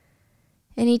man.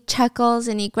 And he chuckles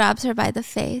and he grabs her by the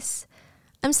face.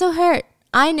 I'm so hurt.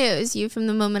 I knew it was you from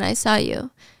the moment I saw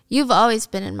you. You've always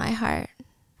been in my heart.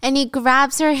 And he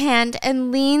grabs her hand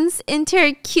and leans into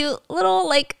her cute little,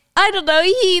 like, I don't know,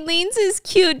 he leans his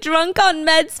cute drunk on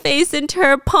meds face into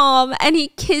her palm and he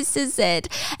kisses it.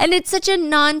 And it's such a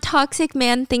non-toxic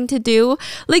man thing to do.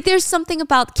 Like there's something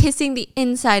about kissing the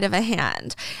inside of a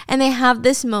hand. And they have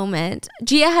this moment.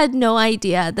 Gia had no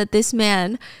idea that this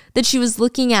man that she was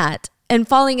looking at and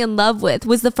falling in love with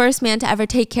was the first man to ever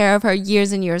take care of her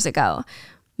years and years ago.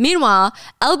 Meanwhile,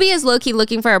 LB is low-key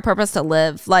looking for a purpose to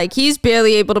live. Like, he's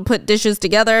barely able to put dishes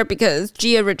together because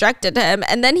Gia rejected him.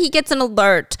 And then he gets an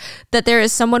alert that there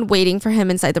is someone waiting for him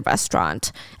inside the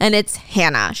restaurant. And it's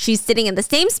Hannah. She's sitting in the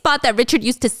same spot that Richard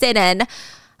used to sit in.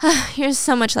 You're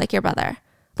so much like your brother.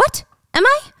 What? Am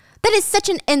I? That is such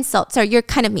an insult, sir. You're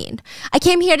kind of mean. I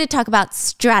came here to talk about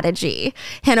strategy.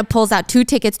 Hannah pulls out 2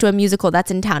 tickets to a musical that's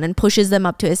in town and pushes them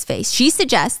up to his face. She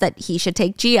suggests that he should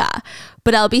take Gia,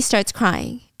 but LB starts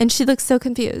crying, and she looks so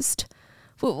confused.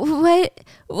 What?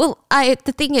 Well,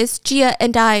 the thing is, Gia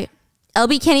and I...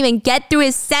 LB can't even get through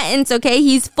his sentence, okay?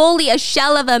 He's fully a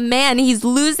shell of a man. He's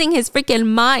losing his freaking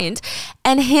mind.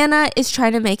 And Hannah is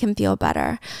trying to make him feel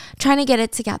better, trying to get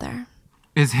it together.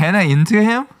 Is Hannah into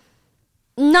him?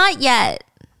 Not yet.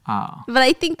 Oh. But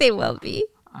I think they will be.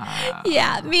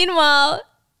 Yeah. Meanwhile,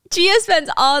 Gia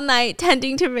spends all night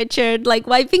tending to Richard, like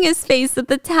wiping his face with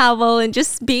the towel and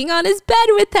just being on his bed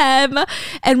with him.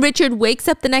 And Richard wakes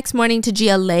up the next morning to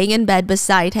Gia laying in bed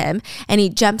beside him. And he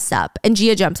jumps up. And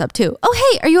Gia jumps up too.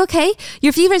 Oh, hey, are you okay?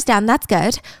 Your fever's down. That's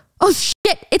good. Oh,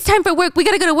 shit. It's time for work. We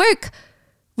gotta go to work.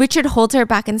 Richard holds her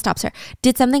back and stops her.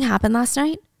 Did something happen last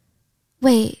night?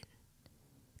 Wait.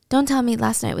 Don't tell me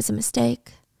last night was a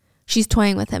mistake. She's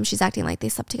toying with him. She's acting like they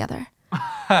slept together.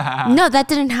 No, that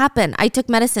didn't happen. I took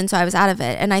medicine, so I was out of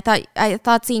it. And I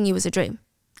thought seeing you was a dream.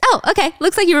 Oh, okay.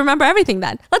 Looks like you remember everything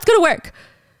then. Let's go to work.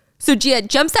 So Gia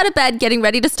jumps out of bed, getting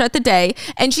ready to start the day.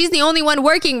 And she's the only one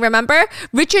working, remember?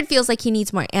 Richard feels like he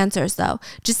needs more answers, though.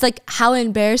 Just like how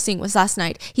embarrassing was last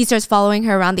night. He starts following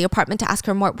her around the apartment to ask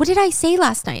her more. What did I say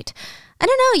last night? I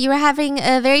don't know, you were having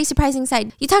a very surprising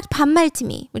side. You talked 반말 to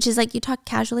me, which is like you talk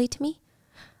casually to me.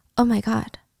 Oh my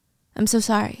God, I'm so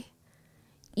sorry.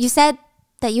 You said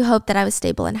that you hoped that I was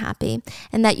stable and happy,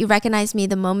 and that you recognized me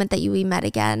the moment that we met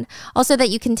again. Also that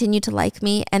you continued to like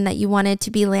me, and that you wanted to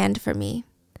be land for me.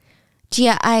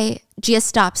 Gia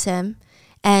stops him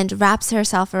and wraps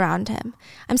herself around him.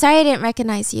 I'm sorry I didn't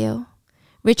recognize you.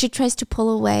 Richard tries to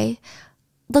pull away.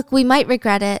 Look, we might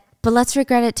regret it, but let's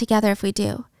regret it together if we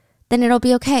do. Then it'll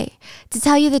be okay. To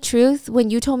tell you the truth, when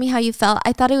you told me how you felt,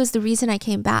 I thought it was the reason I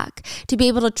came back. To be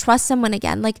able to trust someone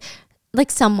again, like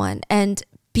someone, and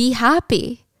be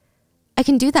happy. I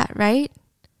can do that, right?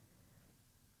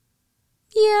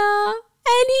 Yeah.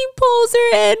 And he pulls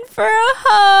her in for a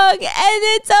hug, and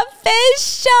it's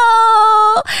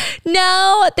official.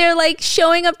 Now they're like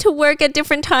showing up to work at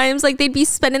different times, like they'd be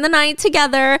spending the night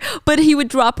together, but he would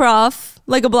drop her off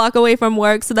like a block away from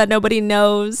work so that nobody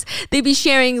knows. They'd be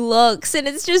sharing looks, and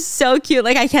it's just so cute.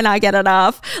 Like, I cannot get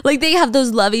enough. Like, they have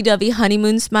those lovey-dovey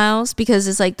honeymoon smiles because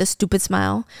it's like the stupid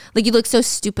smile. Like, you look so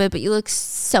stupid, but you look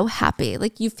so happy.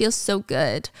 Like, you feel so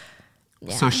good.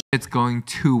 Yeah. So shit's going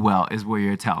too well is what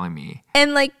you're telling me.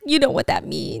 And like, you know what that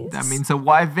means. That means a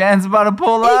white van's about to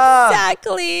pull up.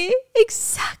 Exactly.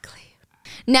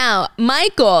 Now,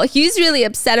 Michael, he's really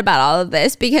upset about all of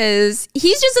this because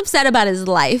he's just upset about his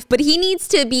life, but he needs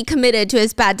to be committed to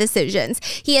his bad decisions.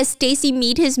 He has Stacy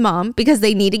meet his mom because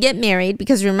they need to get married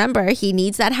because remember, he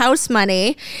needs that house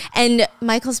money. And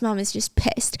Michael's mom is just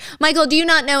pissed. Michael, do you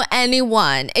not know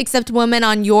anyone except women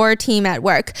on your team at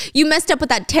work? You messed up with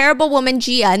that terrible woman,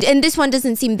 Gia, and this one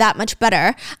doesn't seem that much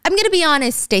better. I'm going to be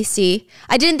honest, Stacy.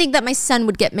 I didn't think that my son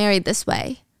would get married this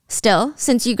way. Still,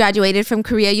 since you graduated from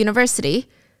Korea University.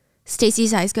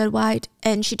 Stacy's eyes go wide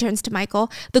and she turns to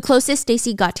Michael. The closest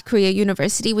Stacy got to Korea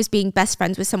University was being best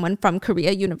friends with someone from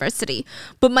Korea University.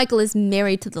 But Michael is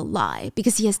married to the lie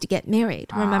because he has to get married,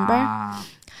 remember?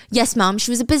 Yes, Mom,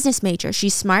 she was a business major.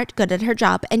 She's smart, good at her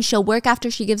job, and she'll work after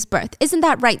she gives birth. Isn't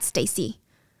that right, Stacy?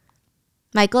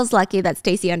 Michael's lucky that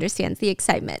Stacy understands the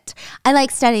excitement. I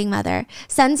like studying, Mother.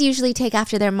 Sons usually take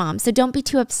after their mom, so don't be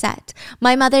too upset.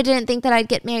 My mother didn't think that I'd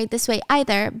get married this way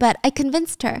either, but I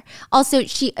convinced her. Also,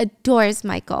 she adores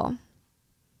Michael.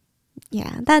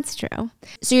 Yeah, that's true.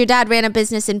 So your dad ran a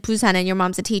business in Busan and your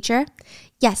mom's a teacher?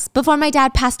 Yes, before my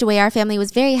dad passed away, our family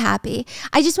was very happy.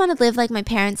 I just want to live like my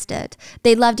parents did.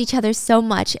 They loved each other so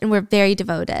much and were very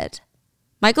devoted.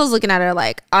 Michael's looking at her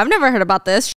like, I've never heard about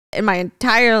this in my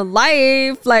entire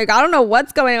life. Like, I don't know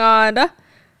what's going on.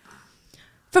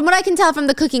 From what I can tell from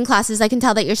the cooking classes, I can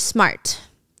tell that you're smart.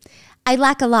 I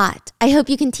lack a lot. I hope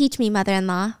you can teach me,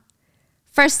 mother-in-law.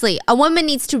 Firstly, a woman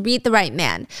needs to read the right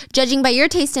man. Judging by your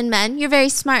taste in men, you're very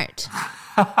smart.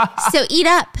 So eat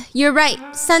up. You're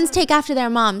right. Sons take after their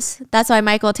moms. That's why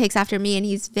Michael takes after me, and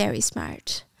he's very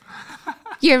smart.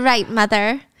 You're right,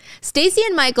 mother. Stacy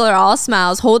and Michael are all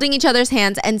smiles, holding each other's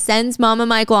hands, and sends Mama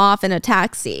Michael off in a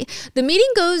taxi. The meeting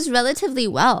goes relatively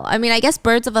well. I mean, I guess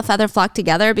birds of a feather flock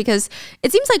together because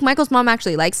it seems like Michael's mom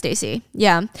actually likes Stacy.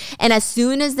 Yeah. And as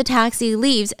soon as the taxi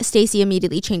leaves, Stacy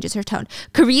immediately changes her tone.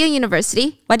 Korea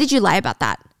University? Why did you lie about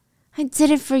that? I did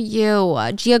it for you.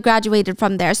 Gia graduated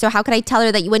from there, so how could I tell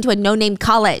her that you went to a no-name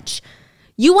college?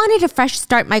 You wanted a fresh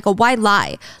start, Michael. Why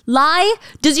lie? Lie?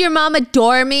 Does your mom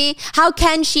adore me? How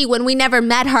can she when we never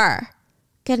met her?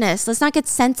 Goodness, let's not get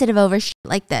sensitive over shit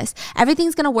like this.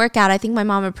 Everything's gonna work out. I think my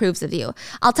mom approves of you.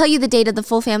 I'll tell you the date of the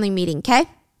full family meeting, okay?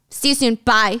 See you soon.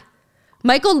 Bye.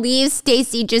 Michael leaves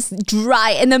Stacy just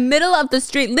dry in the middle of the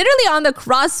street, literally on the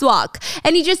crosswalk.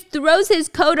 And he just throws his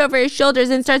coat over his shoulders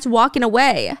and starts walking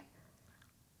away.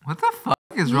 What the fuck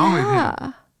is wrong with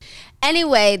him?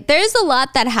 Anyway, there's a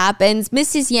lot that happens.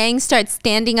 Mrs. Yang starts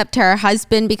standing up to her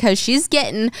husband because she's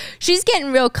getting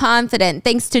real confident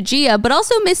thanks to Gia, but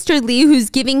also Mr. Lee, who's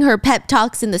giving her pep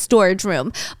talks in the storage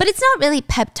room. But it's not really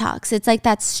pep talks. It's like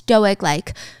that stoic,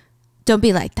 like, don't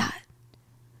be like that.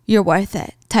 You're worth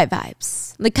it type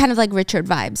vibes. Like kind of like Richard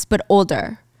vibes, but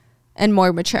older and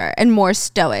more mature and more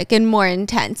stoic and more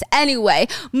intense. Anyway,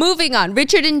 moving on.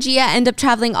 Richard and Gia end up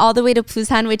traveling all the way to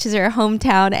Busan, which is her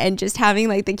hometown, and just having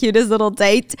like the cutest little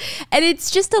date. And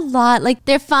it's just a lot. Like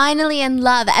they're finally in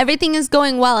love. Everything is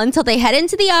going well until they head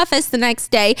into the office the next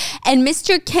day, and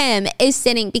Mr. Kim is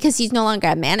sitting, because he's no longer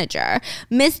a manager.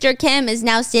 Mr. Kim is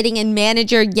now sitting in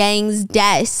manager Yang's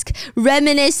desk,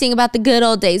 reminiscing about the good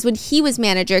old days when he was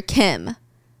manager Kim.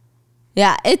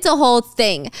 Yeah, it's a whole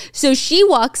thing. So she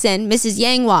walks in, Mrs.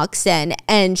 Yang walks in,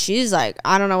 and she's like,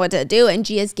 I don't know what to do. And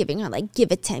Gia's giving her like,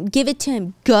 give it to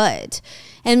him good.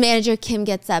 And manager Kim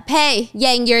gets up. Hey,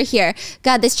 Yang, you're here.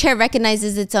 God, this chair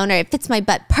recognizes its owner. It fits my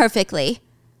butt perfectly.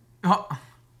 Oh.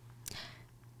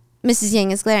 Mrs.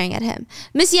 Yang is glaring at him.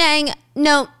 Miss Yang,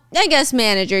 no, I guess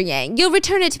manager Yang. You'll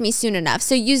return it to me soon enough,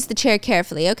 so use the chair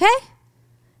carefully, okay?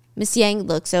 Miss Yang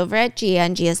looks over at Gia,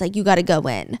 and Gia's like, you gotta go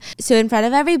in. So in front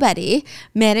of everybody,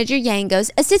 manager Yang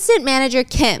goes, Assistant manager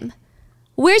Kim,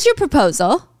 where's your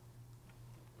proposal?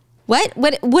 What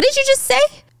did you just say?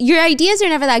 Your ideas are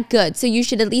never that good, so you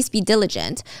should at least be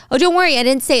diligent. Oh, don't worry, I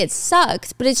didn't say it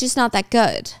sucked, but it's just not that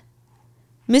good.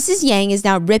 Mrs. Yang is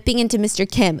now ripping into Mr.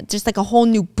 Kim, just like a whole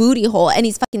new booty hole, and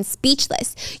he's fucking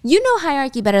speechless. You know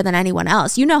hierarchy better than anyone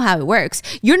else. You know how it works.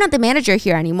 You're not the manager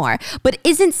here anymore. But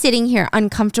isn't sitting here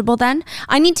uncomfortable then?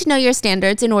 I need to know your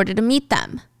standards in order to meet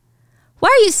them. Why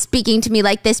are you speaking to me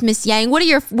like this, Miss Yang?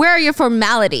 Where are your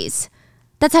formalities?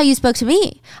 That's how you spoke to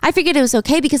me. I figured it was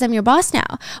okay because I'm your boss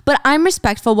now. But I'm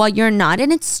respectful while you're not,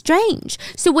 and it's strange.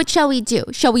 So what shall we do?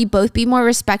 Shall we both be more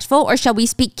respectful, or shall we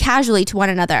speak casually to one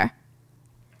another?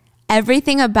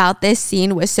 Everything about this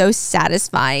scene was so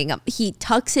satisfying. He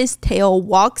tucks his tail,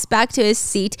 walks back to his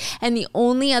seat, and the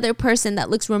only other person that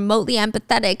looks remotely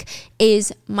empathetic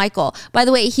is Michael. By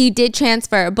the way, he did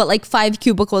transfer, but like 5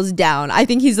 cubicles down. I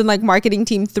think he's in like marketing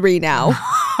team 3 now.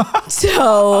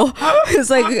 So it's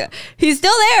like, he's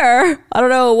still there. I don't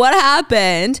know what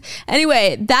happened.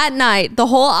 Anyway, that night, the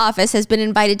whole office has been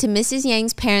invited to Mrs.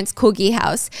 Yang's parents' kogi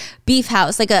house, beef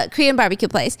house, like a Korean barbecue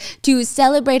place, to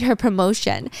celebrate her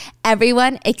promotion.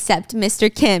 Everyone except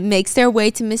Mr. Kim makes their way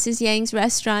to Mrs. Yang's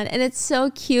restaurant, and it's so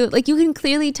cute. Like, you can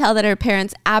clearly tell that her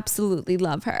parents absolutely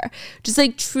love her, just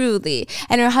like truly.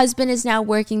 And her husband is now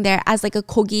working there as like a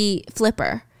kogi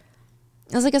flipper,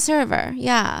 as like a server.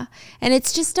 Yeah. And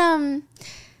it's just yeah,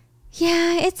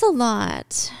 it's a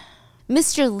lot.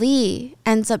 Mr. Lee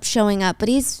ends up showing up, but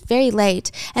he's very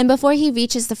late. And before he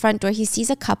reaches the front door, he sees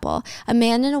a couple, a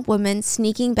man and a woman,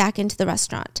 sneaking back into the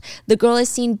restaurant. The girl is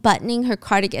seen buttoning her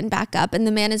cardigan back up, and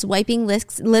the man is wiping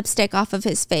lipstick off of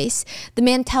his face. The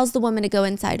man tells the woman to go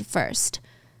inside first.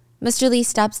 Mr. Lee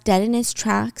stops dead in his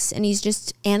tracks, and he's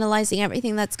just analyzing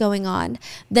everything that's going on.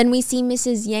 Then we see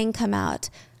Mrs. Yang come out.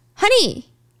 Honey,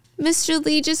 Mr.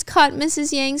 Lee just caught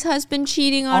Mrs. Yang's husband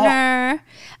cheating on her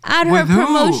at her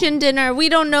promotion dinner. We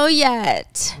don't know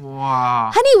yet.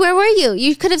 Wow. Honey, where were you?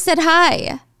 You could have said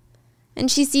hi. And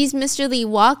she sees Mr. Lee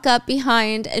walk up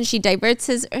behind, and she diverts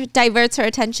her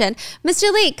attention.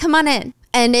 Mr. Lee, come on in.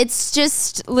 And it's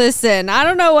just, listen, I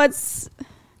don't know what's...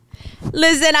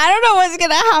 Listen, I don't know what's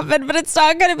gonna happen, but it's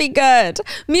not gonna be good.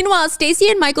 Meanwhile, Stacy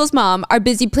and Michael's mom are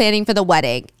busy planning for the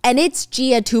wedding. And it's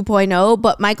Gia 2.0,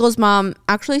 but Michael's mom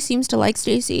actually seems to like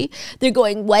Stacy. They're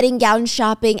going wedding gown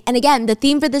shopping. And again, the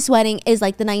theme for this wedding is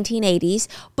like the 1980s,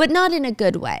 but not in a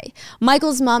good way.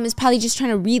 Michael's mom is probably just trying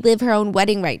to relive her own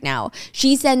wedding right now.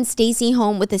 She sends Stacy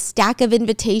home with a stack of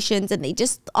invitations and they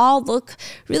just all look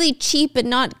really cheap and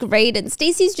not great. And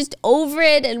Stacy's just over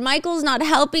it and Michael's not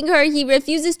helping her. He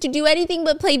refuses to do anything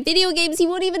but play video games. He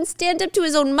won't even stand up to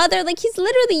his own mother. Like, he's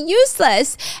literally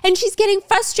useless. And she's getting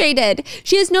frustrated.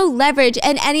 She has no leverage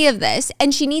in any of this,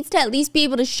 and she needs to at least be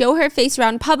able to show her face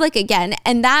around public again,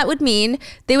 and that would mean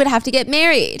they would have to get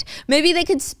married. Maybe they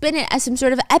could spin it as some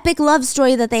sort of epic love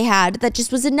story that they had that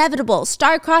just was inevitable,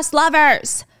 star-crossed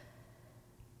lovers.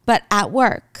 But at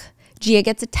work, Gia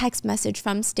gets a text message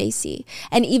from Stacy,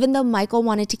 and even though Michael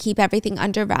wanted to keep everything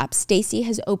under wraps, Stacy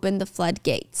has opened the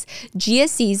floodgates. Gia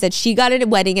sees that she got a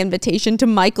wedding invitation to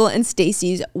Michael and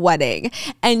Stacy's wedding,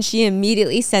 and she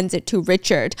immediately sends it to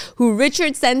Richard, who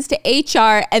Richard sends to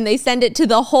HR, and they send it to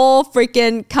the whole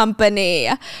freaking company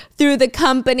through the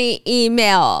company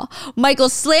email. Michael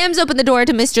slams open the door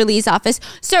to Mr. Lee's office.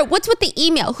 Sir, what's with the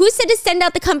email? Who said to send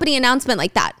out the company announcement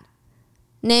like that?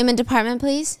 Name and department,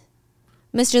 please.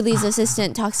 Mr. Lee's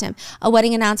assistant talks to him. A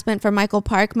wedding announcement for Michael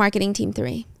Park, marketing team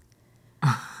 3.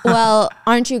 Well,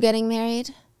 aren't you getting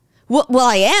married? Well,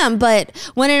 I am, but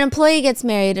when an employee gets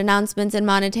married, announcements and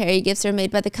monetary gifts are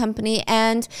made by the company,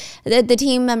 and the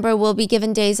team member will be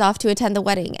given days off to attend the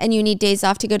wedding, and you need days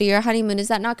off to go to your honeymoon. Is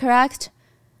that not correct?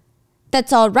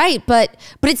 That's all right, but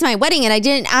it's my wedding, and I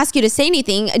didn't ask you to say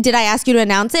anything. Did I ask you to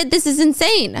announce it? This is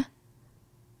insane.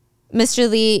 Mr.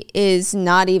 Lee is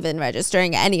not even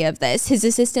registering any of this. His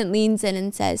assistant leans in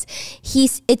and says,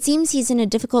 it seems he's in a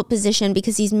difficult position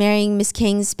because he's marrying Miss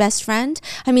King's best friend.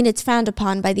 I mean, it's frowned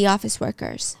upon by the office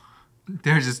workers.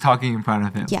 They're just talking in front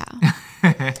of him.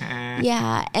 Yeah.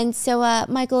 Yeah. And so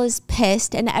Michael is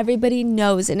pissed and everybody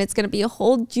knows, and it's going to be a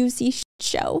whole juicy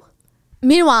show.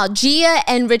 Meanwhile, Gia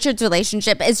and Richard's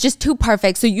relationship is just too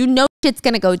perfect, so you know shit's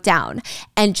gonna go down.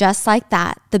 And just like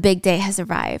that, the big day has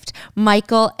arrived.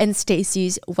 Michael and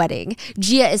Stacy's wedding.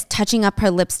 Gia is touching up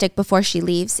her lipstick before she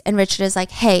leaves, and Richard is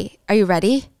like, hey, are you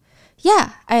ready?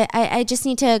 Yeah, I just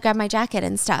need to grab my jacket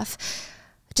and stuff.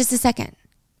 Just a second.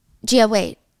 Gia,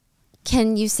 wait.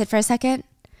 Can you sit for a second?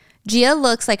 Gia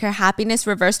looks like her happiness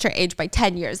reversed her age by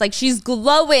 10 years. Like, she's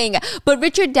glowing. But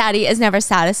Richard Daddy is never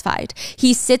satisfied.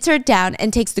 He sits her down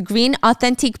and takes the green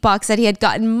authentique box that he had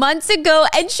gotten months ago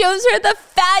and shows her the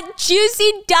fat,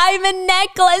 juicy diamond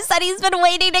necklace that he's been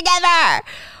waiting to get her.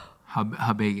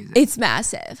 How big is it? It's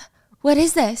massive. What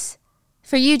is this?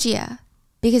 For you, Gia,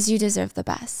 because you deserve the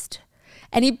best.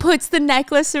 And he puts the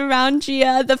necklace around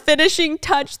Gia, the finishing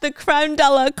touch, the creme de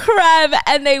la creme,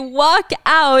 and they walk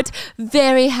out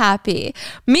very happy.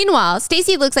 Meanwhile,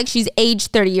 Stacy looks like she's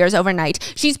aged 30 years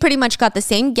overnight. She's pretty much got the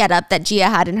same getup that Gia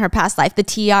had in her past life. The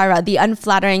tiara, the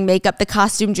unflattering makeup, the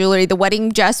costume jewelry, the wedding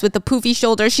dress with the poofy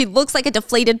shoulders. She looks like a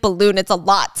deflated balloon. It's a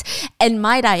lot. And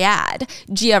might I add,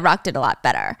 Gia rocked it a lot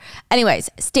better. Anyways,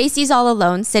 Stacy's all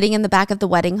alone, sitting in the back of the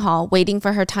wedding hall, waiting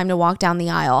for her time to walk down the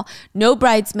aisle. No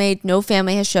bridesmaid, no family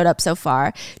has showed up so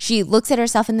far. She looks at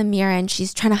herself in the mirror and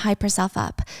she's trying to hype herself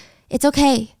up. It's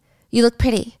okay. You look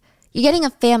pretty. You're getting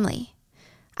a family.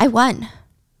 I won.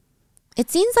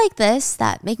 It's scenes like this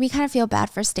that make me kind of feel bad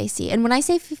for Stacy. And when I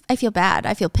say I feel bad,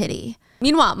 I feel pity.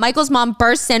 Meanwhile, Michael's mom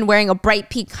bursts in wearing a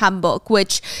bright pink hanbok,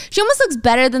 which she almost looks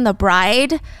better than the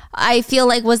bride, I feel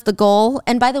like was the goal.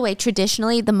 And by the way,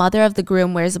 traditionally, the mother of the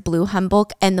groom wears a blue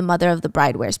hanbok and the mother of the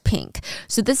bride wears pink.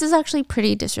 So this is actually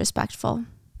pretty disrespectful.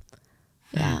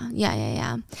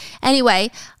 Yeah.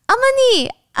 Anyway, Amani,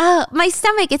 my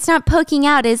stomach, it's not poking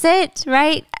out, is it?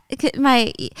 Right?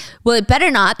 Well, it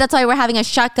better not. That's why we're having a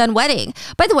shotgun wedding.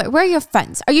 By the way, where are your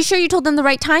friends? Are you sure you told them the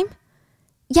right time?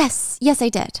 Yes, I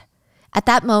did. At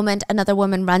that moment, another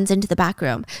woman runs into the back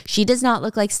room. She does not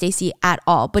look like Stacy at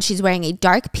all, but she's wearing a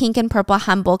dark pink and purple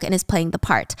hanbok and is playing the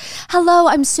part. Hello,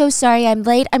 I'm so sorry I'm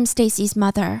late. I'm Stacy's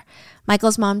mother.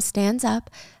 Michael's mom stands up.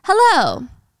 Hello.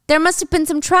 There must have been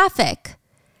some traffic.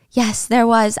 Yes, there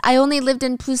was. I only lived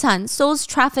in Busan. Seoul's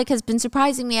traffic has been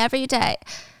surprising me every day.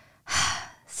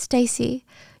 Stacy,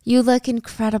 you look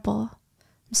incredible.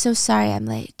 I'm so sorry I'm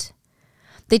late.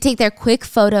 They take their quick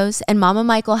photos and Mama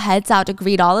Michael heads out to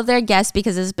greet all of their guests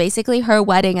because it's basically her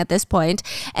wedding at this point.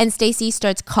 And Stacy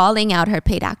starts calling out her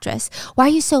paid actress. Why are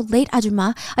you so late,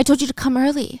 Ajuma? I told you to come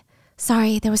early.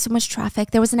 Sorry, there was so much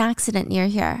traffic. There was an accident near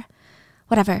here.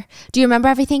 Whatever. Do you remember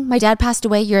everything? My dad passed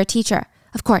away. You're a teacher.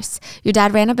 Of course. Your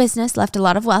dad ran a business, left a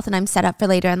lot of wealth, and I'm set up for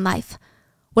later in life.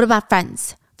 What about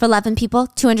friends? For 11 people,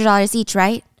 $200 each,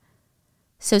 right?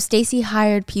 So Stacy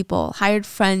hired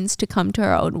friends to come to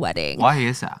her own wedding. Why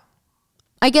is that?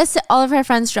 I guess all of her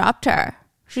friends dropped her.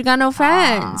 She got no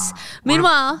friends.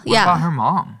 Meanwhile, what about her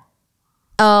mom?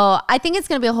 Oh, I think it's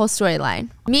going to be a whole storyline.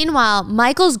 Meanwhile,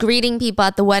 Michael's greeting people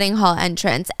at the wedding hall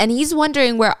entrance, and he's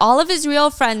wondering where all of his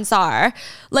real friends are.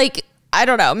 Like, I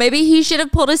don't know. Maybe he should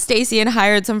have pulled a Stacy and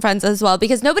hired some friends as well,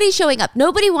 because nobody's showing up.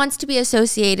 Nobody wants to be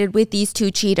associated with these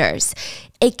two cheaters,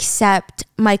 except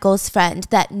Michael's friend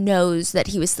that knows that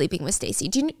he was sleeping with Stacy.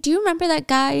 Do you remember that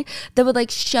guy that would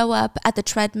like show up at the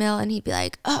treadmill and he'd be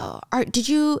like, "Oh, did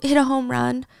you hit a home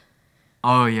run?"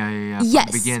 Oh, yeah. Yes.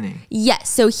 From the beginning. Yes.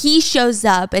 So he shows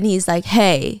up and he's like,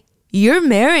 "Hey, you're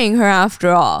marrying her after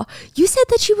all. You said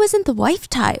that she wasn't the wife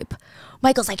type."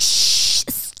 Michael's like, "Shh,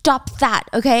 stop that,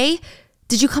 okay?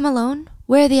 Did you come alone?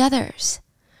 Where are the others?"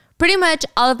 Pretty much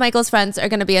all of Michael's friends are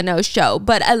going to be a no-show,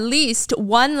 but at least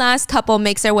one last couple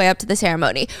makes their way up to the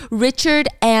ceremony. Richard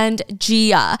and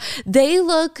Gia. They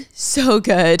look so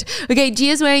good. Okay,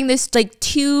 Gia's wearing this like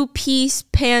two-piece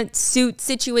pantsuit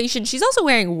situation. She's also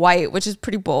wearing white, which is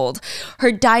pretty bold.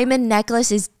 Her diamond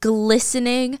necklace is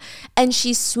glistening, and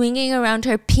she's swinging around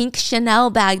her pink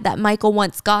Chanel bag that Michael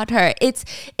once got her. It's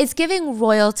giving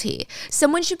royalty.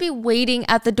 Someone should be waiting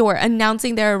at the door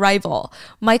announcing their arrival.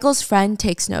 Michael's friend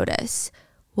takes notice.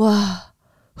 Whoa,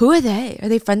 who are they? Are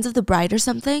they friends of the bride or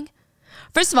something?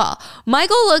 First of all,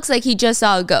 Michael looks like he just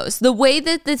saw a ghost. The way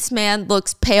that this man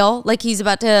looks pale, like he's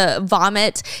about to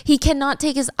vomit, he cannot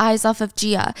take his eyes off of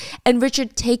Gia. And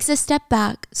Richard takes a step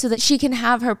back so that she can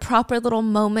have her proper little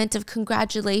moment of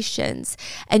congratulations.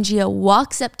 And Gia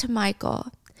walks up to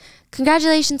Michael.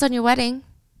 "Congratulations on your wedding."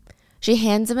 She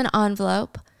hands him an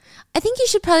envelope. "I think you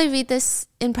should probably read this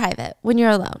in private when you're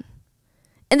alone."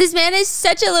 And this man is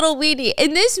such a little weenie.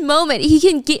 In this moment, he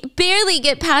can barely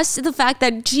get past the fact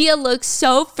that Gia looks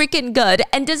so freaking good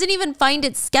and doesn't even find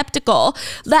it skeptical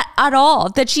at all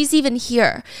that she's even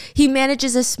here. He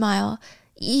manages a smile.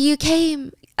 "You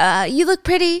came. You look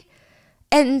pretty.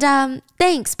 And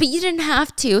thanks, but you didn't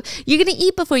have to. You're going to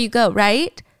eat before you go,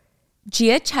 right?"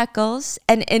 Gia chuckles,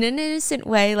 and in an innocent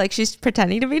way, like she's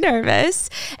pretending to be nervous,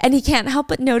 and he can't help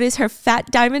but notice her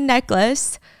fat diamond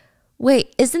necklace.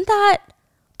 Wait, isn't that...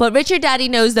 But Richard Daddy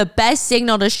knows the best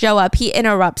signal to show up. He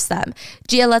interrupts them.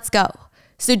 "Gia, let's go."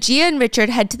 So Gia and Richard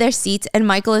head to their seats, and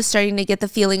Michael is starting to get the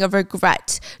feeling of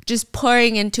regret just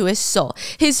pouring into his soul.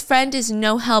 His friend is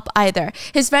no help either.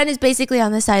 His friend is basically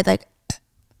on the side like,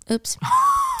 oops.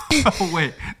 Oh,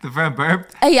 wait, the friend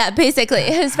burped? Yeah, basically.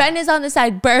 His friend is on the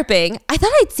side burping. "I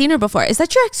thought I'd seen her before. Is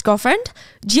that your ex-girlfriend?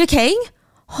 Gia Kang?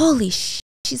 Holy shit,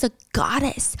 she's a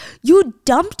goddess. You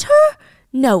dumped her?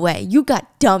 No way, you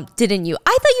got dumped, didn't you?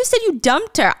 I thought you said you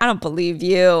dumped her. I don't believe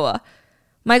you."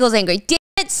 Michael's angry. "Damn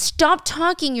it, stop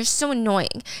talking. You're so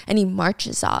annoying." And he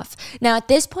marches off. Now, at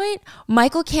this point,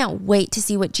 Michael can't wait to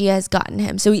see what Gia has gotten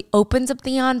him. So he opens up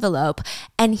the envelope,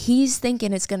 and he's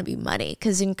thinking it's going to be money,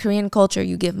 because in Korean culture,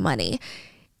 you give money.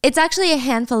 It's actually a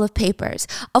handful of papers,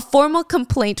 a formal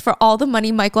complaint for all the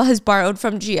money Michael has borrowed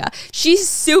from Gia. She's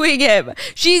suing him.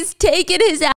 She's taken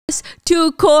his ass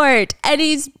to court, and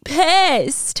he's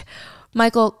pissed.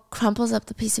 Michael crumples up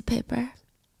the piece of paper.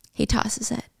 He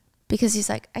tosses it because he's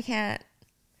like, I can't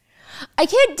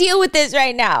deal with this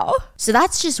right now. So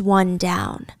that's just one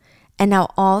down. And now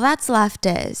all that's left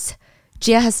is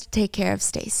Gia has to take care of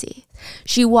Stacy.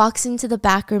 She walks into the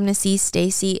back room to see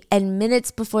Stacy, and minutes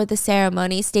before the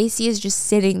ceremony, Stacy is just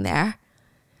sitting there.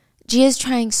 Gia is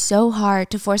trying so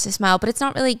hard to force a smile, but it's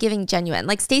not really giving genuine.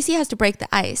 Like, Stacy has to break the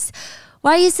ice.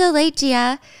 "Why are you so late,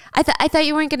 Gia? I thought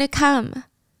you weren't going to come."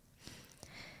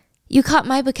 "You caught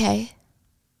my bouquet."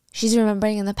 She's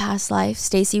remembering in the past life,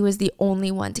 Stacy was the only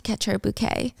one to catch her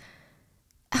bouquet.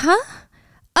 "Huh?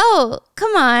 Oh,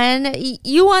 come on.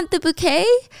 You want the bouquet?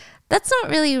 That's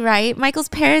not really right. Michael's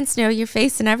parents know your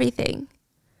face and everything."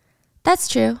 "That's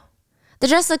true. The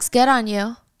dress looks good on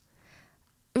you."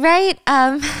 "Right?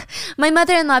 My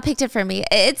mother-in-law picked it for me.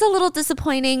 It's a little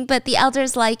disappointing, but the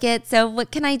elders like it, so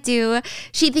what can I do?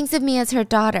 She thinks of me as her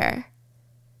daughter."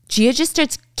 Gia just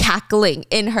starts cackling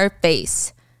in her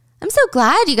face. "I'm so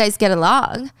glad you guys get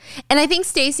along." And I think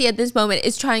Stacy at this moment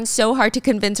is trying so hard to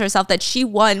convince herself that she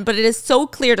won, but it is so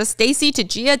clear to Stacy, to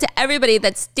Gia, to everybody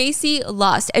that Stacy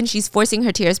lost, and she's forcing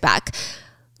her tears back.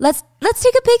 Let's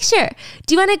take a picture.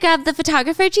 Do you want to grab the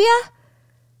photographer, Gia?"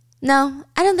 "No,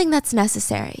 I don't think that's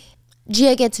necessary."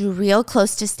 Gia gets real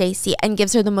close to Stacy and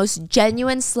gives her the most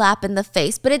genuine slap in the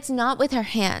face, but it's not with her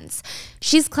hands.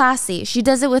 She's classy. She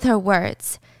does it with her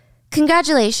words.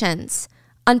 "Congratulations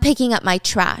on picking up my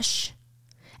trash."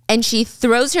 And she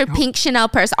throws her pink Chanel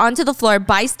purse onto the floor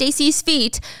by Stacy's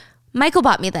feet, Michael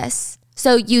bought me this,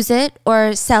 so use it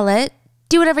or sell it.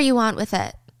 Do whatever you want with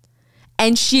it.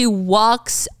 And she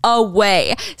walks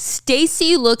away.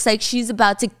 Stacy looks like she's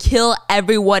about to kill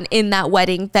everyone in that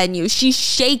wedding venue. She's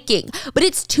shaking, but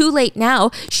it's too late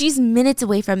now. She's minutes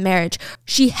away from marriage.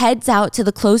 She heads out to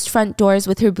the closed front doors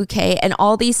with her bouquet and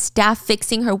all these staff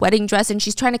fixing her wedding dress, and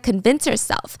she's trying to convince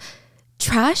herself.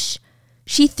 Trash?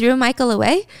 She threw Michael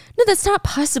away? No, that's not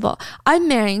possible. I'm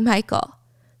marrying Michael.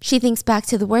 She thinks back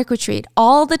to the work retreat,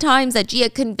 all the times that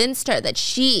Gia convinced her that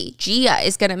Gia,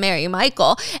 is going to marry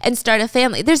Michael and start a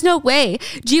family. There's no way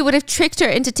Gia would have tricked her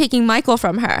into taking Michael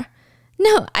from her.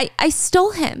 No, I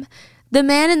stole him. The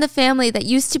man in the family that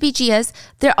used to be Gia's,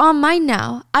 they're all mine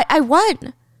now. I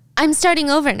won. I'm starting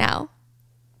over now.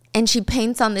 And she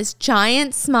paints on this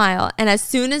giant smile, and as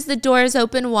soon as the doors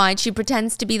open wide, she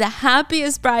pretends to be the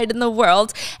happiest bride in the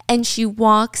world, and she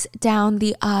walks down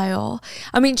the aisle.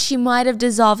 I mean, she might have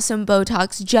dissolved some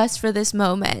Botox just for this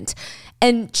moment.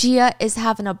 And Gia is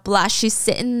having a blast. She's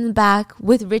sitting in the back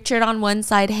with Richard on one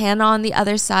side, Hannah on the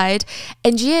other side,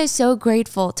 and Gia is so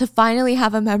grateful to finally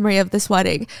have a memory of this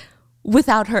wedding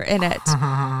without her in it.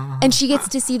 And she gets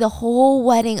to see the whole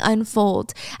wedding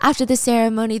unfold. After the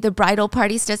ceremony, the bridal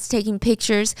party starts taking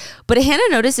pictures, but Hannah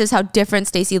notices how different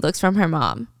Stacy looks from her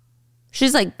mom.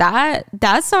 She's like,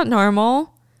 that's not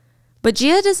normal. But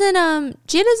Gia doesn't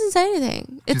say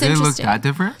anything. It's interesting. Does it look that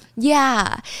different?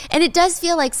 Yeah. And it does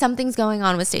feel like something's going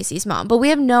on with Stacy's mom, but we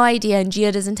have no idea, and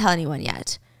Gia doesn't tell anyone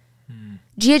yet.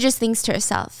 Gia just thinks to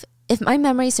herself, if my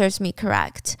memory serves me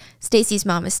correct, Stacy's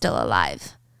mom is still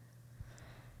alive.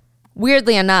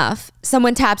 Weirdly enough,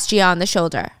 someone taps Gia on the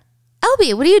shoulder.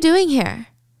 Elby, what are you doing here?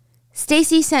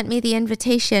 Stacy sent me the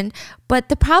invitation, but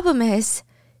the problem is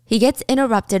he gets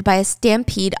interrupted by a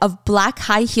stampede of black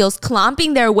high heels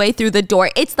clomping their way through the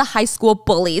door. It's the high school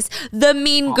bullies, the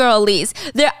mean girlies.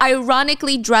 They're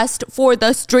ironically dressed for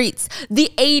the streets,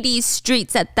 the 80s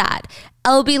streets at that.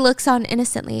 Elby looks on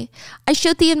innocently. I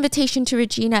showed the invitation to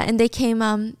Regina and they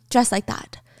came dressed like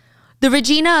that. The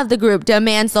Regina of the group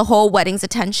demands the whole wedding's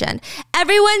attention.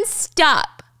 Everyone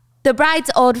stop. The bride's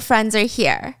old friends are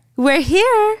here. We're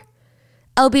here.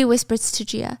 Elby whispers to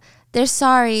Gia. They're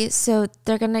sorry, so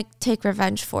they're going to take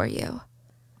revenge for you.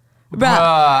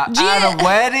 Bruh, at a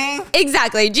wedding?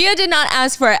 Exactly. Gia did not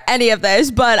ask for any of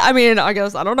this, but I mean, I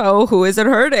guess, I don't know, who is it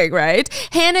hurting, right?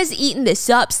 Hannah's eating this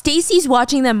up. Stacy's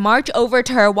watching them march over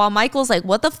to her while Michael's like,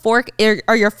 what the fork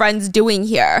are your friends doing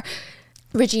here?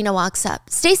 Regina walks up.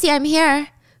 Stacy, I'm here.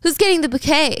 Who's getting the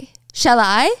bouquet? Shall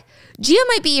I? Gia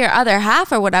might be your other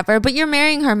half or whatever, but you're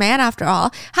marrying her man after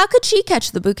all. How could she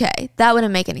catch the bouquet? That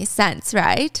wouldn't make any sense,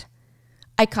 right?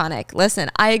 Iconic. Listen,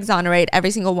 I exonerate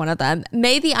every single one of them.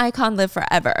 May the icon live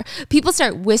forever. People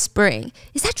start whispering.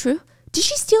 Is that true? Did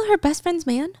she steal her best friend's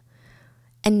man?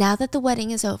 And now that the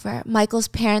wedding is over, Michael's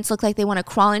parents look like they want to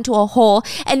crawl into a hole.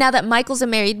 And now that Michael's a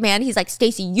married man, he's like,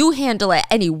 Stacy, you handle it.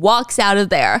 And he walks out of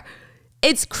there.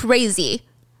 It's crazy.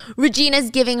 Regina's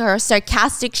giving her a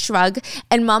sarcastic shrug,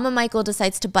 and Mama Michael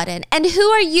decides to butt in. And who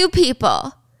are you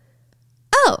people?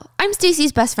 Oh, I'm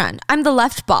Stacy's best friend. I'm the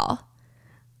left ball.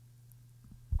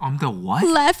 I'm the what?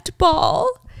 Left ball.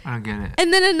 I don't get it.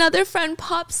 And then another friend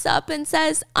pops up and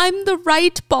says, I'm the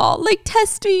right ball, like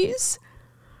testes.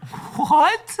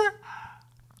 What?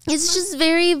 It's just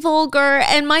very vulgar.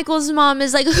 And Michael's mom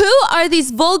is like, who are these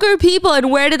vulgar people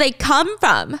and where do they come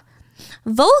from?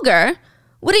 Vulgar?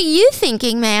 What are you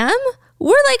thinking, ma'am?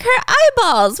 We're like her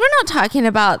eyeballs. We're not talking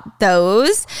about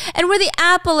those. And we're the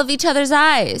apple of each other's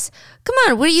eyes. Come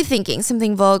on, what are you thinking?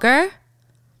 Something vulgar?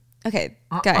 Okay,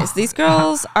 guys, these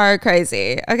girls are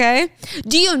crazy, okay?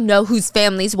 Do you know whose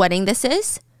family's wedding this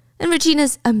is? And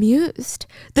Regina's amused.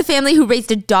 The family who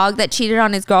raised a dog that cheated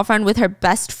on his girlfriend with her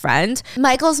best friend.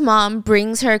 Michael's mom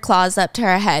brings her claws up to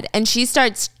her head and she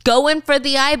starts going for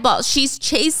the eyeballs. She's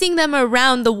chasing them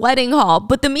around the wedding hall.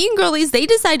 But the mean girlies, they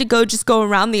decide to just go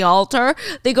around the altar.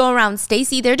 They go around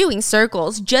Stacy. They're doing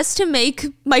circles just to make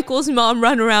Michael's mom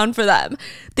run around for them.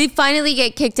 They finally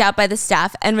get kicked out by the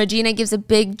staff and Regina gives a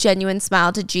big, genuine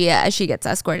smile to Gia as she gets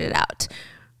escorted out.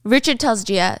 Richard tells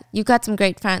Gia, you've got some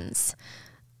great friends.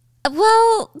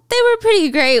 Well, they were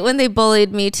pretty great when they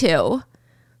bullied me too.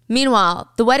 Meanwhile,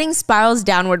 the wedding spirals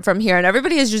downward from here and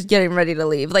everybody is just getting ready to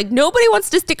leave. Like, nobody wants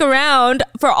to stick around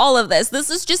for all of this. This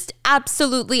is just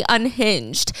absolutely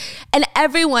unhinged. And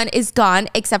everyone is gone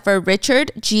except for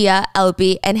Richard, Gia,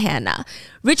 Elby, and Hannah.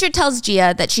 Richard tells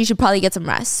Gia that she should probably get some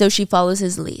rest, so she follows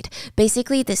his lead.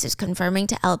 Basically, this is confirming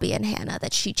to Elby and Hannah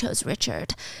that she chose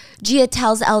Richard. Gia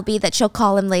tells Elby that she'll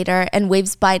call him later and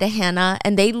waves bye to Hannah,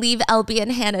 and they leave Elby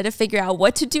and Hannah to figure out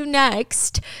what to do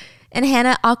next. And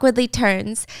Hannah awkwardly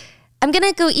turns I'm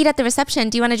gonna go eat at the reception.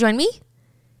 Do you want to join me?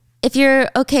 If you're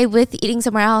okay with eating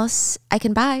somewhere else, I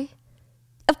can buy.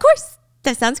 Of course.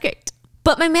 That sounds great.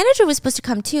 But my manager was supposed to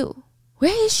come too.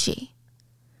 Where is she?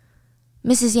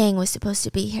 Mrs. Yang was supposed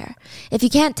to be here. If you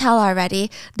can't tell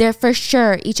already, they're for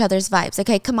sure each other's vibes.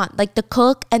 Okay, come on. Like the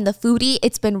cook and the foodie,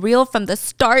 it's been real from the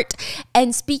start.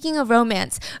 And speaking of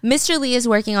romance, Mr. Lee is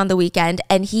working on the weekend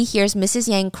and he hears Mrs.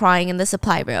 Yang crying in the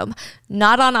supply room.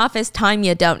 Not on office time,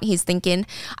 you don't, he's thinking.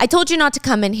 I told you not to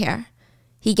come in here.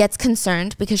 He gets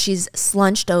concerned because she's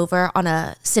slunched over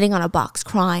sitting on a box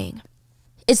crying.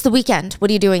 It's the weekend.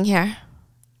 What are you doing here?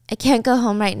 I can't go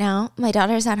home right now. My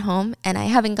daughter's at home and I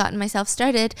haven't gotten myself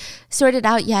sorted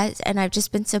out yet. And I've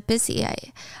just been so busy.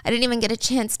 I didn't even get a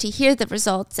chance to hear the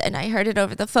results and I heard it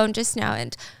over the phone just now.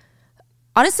 And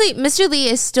honestly, Mr. Lee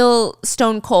is still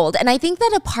stone cold. And I think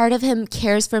that a part of him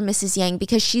cares for Mrs. Yang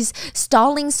because she's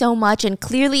stalling so much and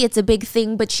clearly it's a big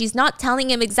thing, but she's not telling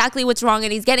him exactly what's wrong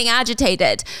and he's getting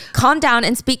agitated. Calm down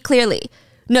and speak clearly.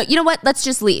 No, you know what? Let's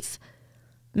just leave.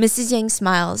 Mrs. Yang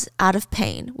smiles out of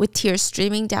pain with tears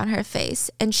streaming down her face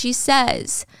and she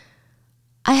says,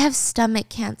 I have stomach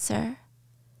cancer.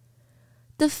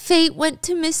 The fate went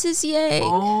to Mrs. Yang.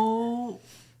 Oh.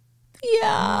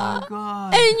 Yeah. Oh my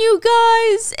God. And you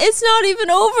guys, it's not even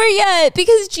over yet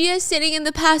because Gia's sitting in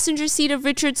the passenger seat of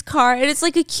Richard's car and it's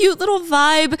like a cute little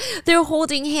vibe. They're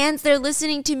holding hands. They're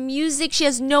listening to music. She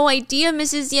has no idea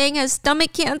Mrs. Yang has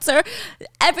stomach cancer.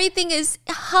 Everything is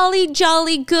holly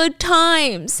jolly good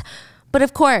times. But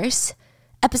of course,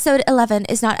 episode 11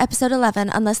 is not episode 11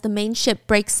 unless the main ship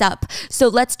breaks up. So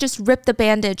let's just rip the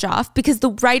bandage off because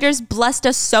the writers blessed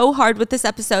us so hard with this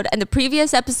episode and the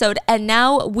previous episode, and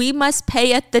now we must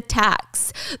payeth the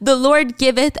tax. The Lord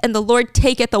giveth and the Lord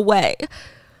taketh away.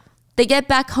 They get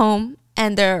back home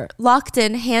and they're locked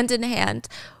in hand,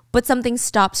 but something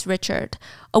stops Richard.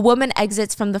 A woman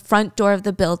exits from the front door of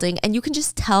the building and you can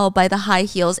just tell by the high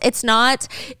heels. It's not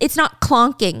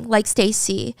clonking like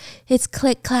Stacy. It's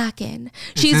click-clacking.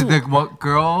 She's the what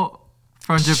girl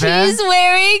from Japan? She's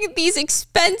wearing these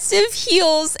expensive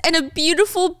heels and a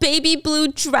beautiful baby blue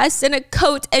dress and a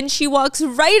coat and she walks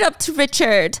right up to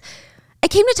Richard. I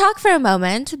came to talk for a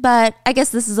moment, but I guess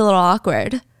this is a little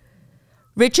awkward.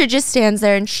 Richard just stands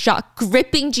there in shock,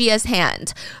 gripping Gia's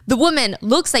hand. The woman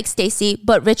looks like Stacy,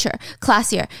 but richer,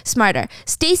 classier, smarter.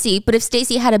 Stacy, but if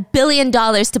Stacy had $1 billion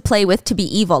to play with to be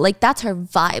evil, like that's her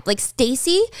vibe. Like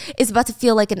Stacy is about to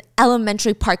feel like an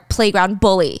elementary park playground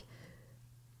bully.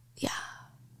 Yeah.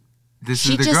 This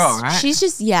is the girl, right? She's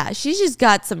just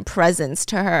got some presence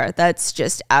to her that's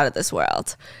just out of this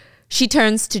world. She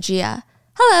turns to Gia.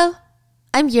 Hello,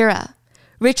 I'm Yura,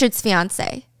 Richard's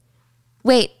fiance.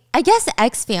 Wait, I guess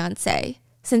ex-fiance,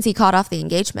 since he called off the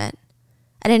engagement.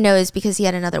 I didn't know it was because he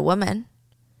had another woman.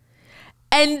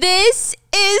 And this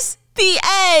is the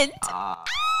end.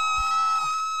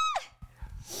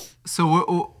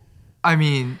 So, I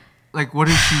mean, like, what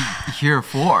is she here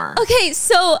for? Okay,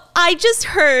 so I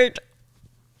heard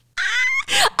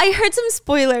some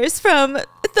spoilers from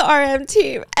the RM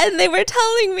team, and they were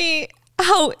telling me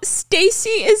how Stacy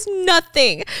is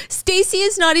nothing. Stacy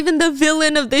is not even the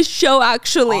villain of this show,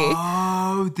 actually.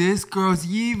 Oh, this girl's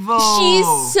evil.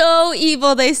 She's so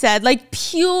evil, they said. Like,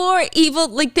 pure evil.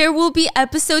 Like, there will be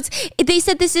episodes. They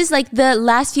said this is like the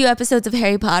last few episodes of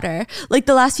Harry Potter. Like,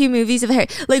 the last few movies of Harry.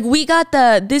 Like, we got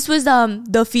this was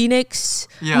the Phoenix.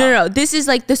 Yeah. No. This is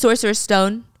like the Sorcerer's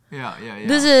Stone. Yeah.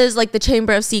 This is like the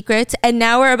Chamber of Secrets, and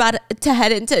now we're about to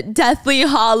head into Deathly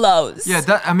Hallows. Yeah,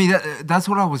 that's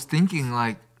what I was thinking.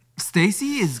 Like,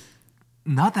 Stacy is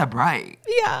not that bright.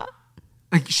 Yeah.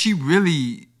 Like, she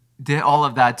really did all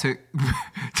of that to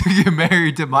get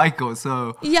married to Michael,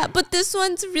 so... Yeah, but this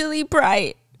one's really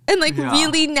bright and, like,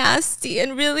 really nasty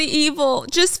and really evil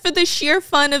just for the sheer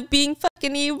fun of being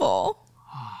fucking evil.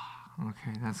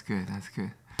 Okay, that's good. That's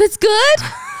good?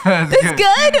 That's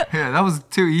good? Yeah, that was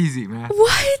too easy, man.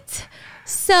 What?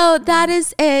 So that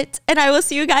is it. And I will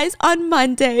see you guys on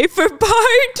Monday for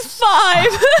part 5.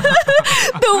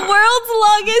 The world's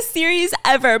longest series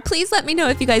ever. Please let me know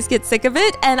if you guys get sick of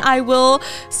it and I will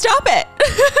stop it.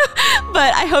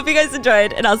 But I hope you guys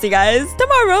enjoyed and I'll see you guys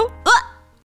tomorrow.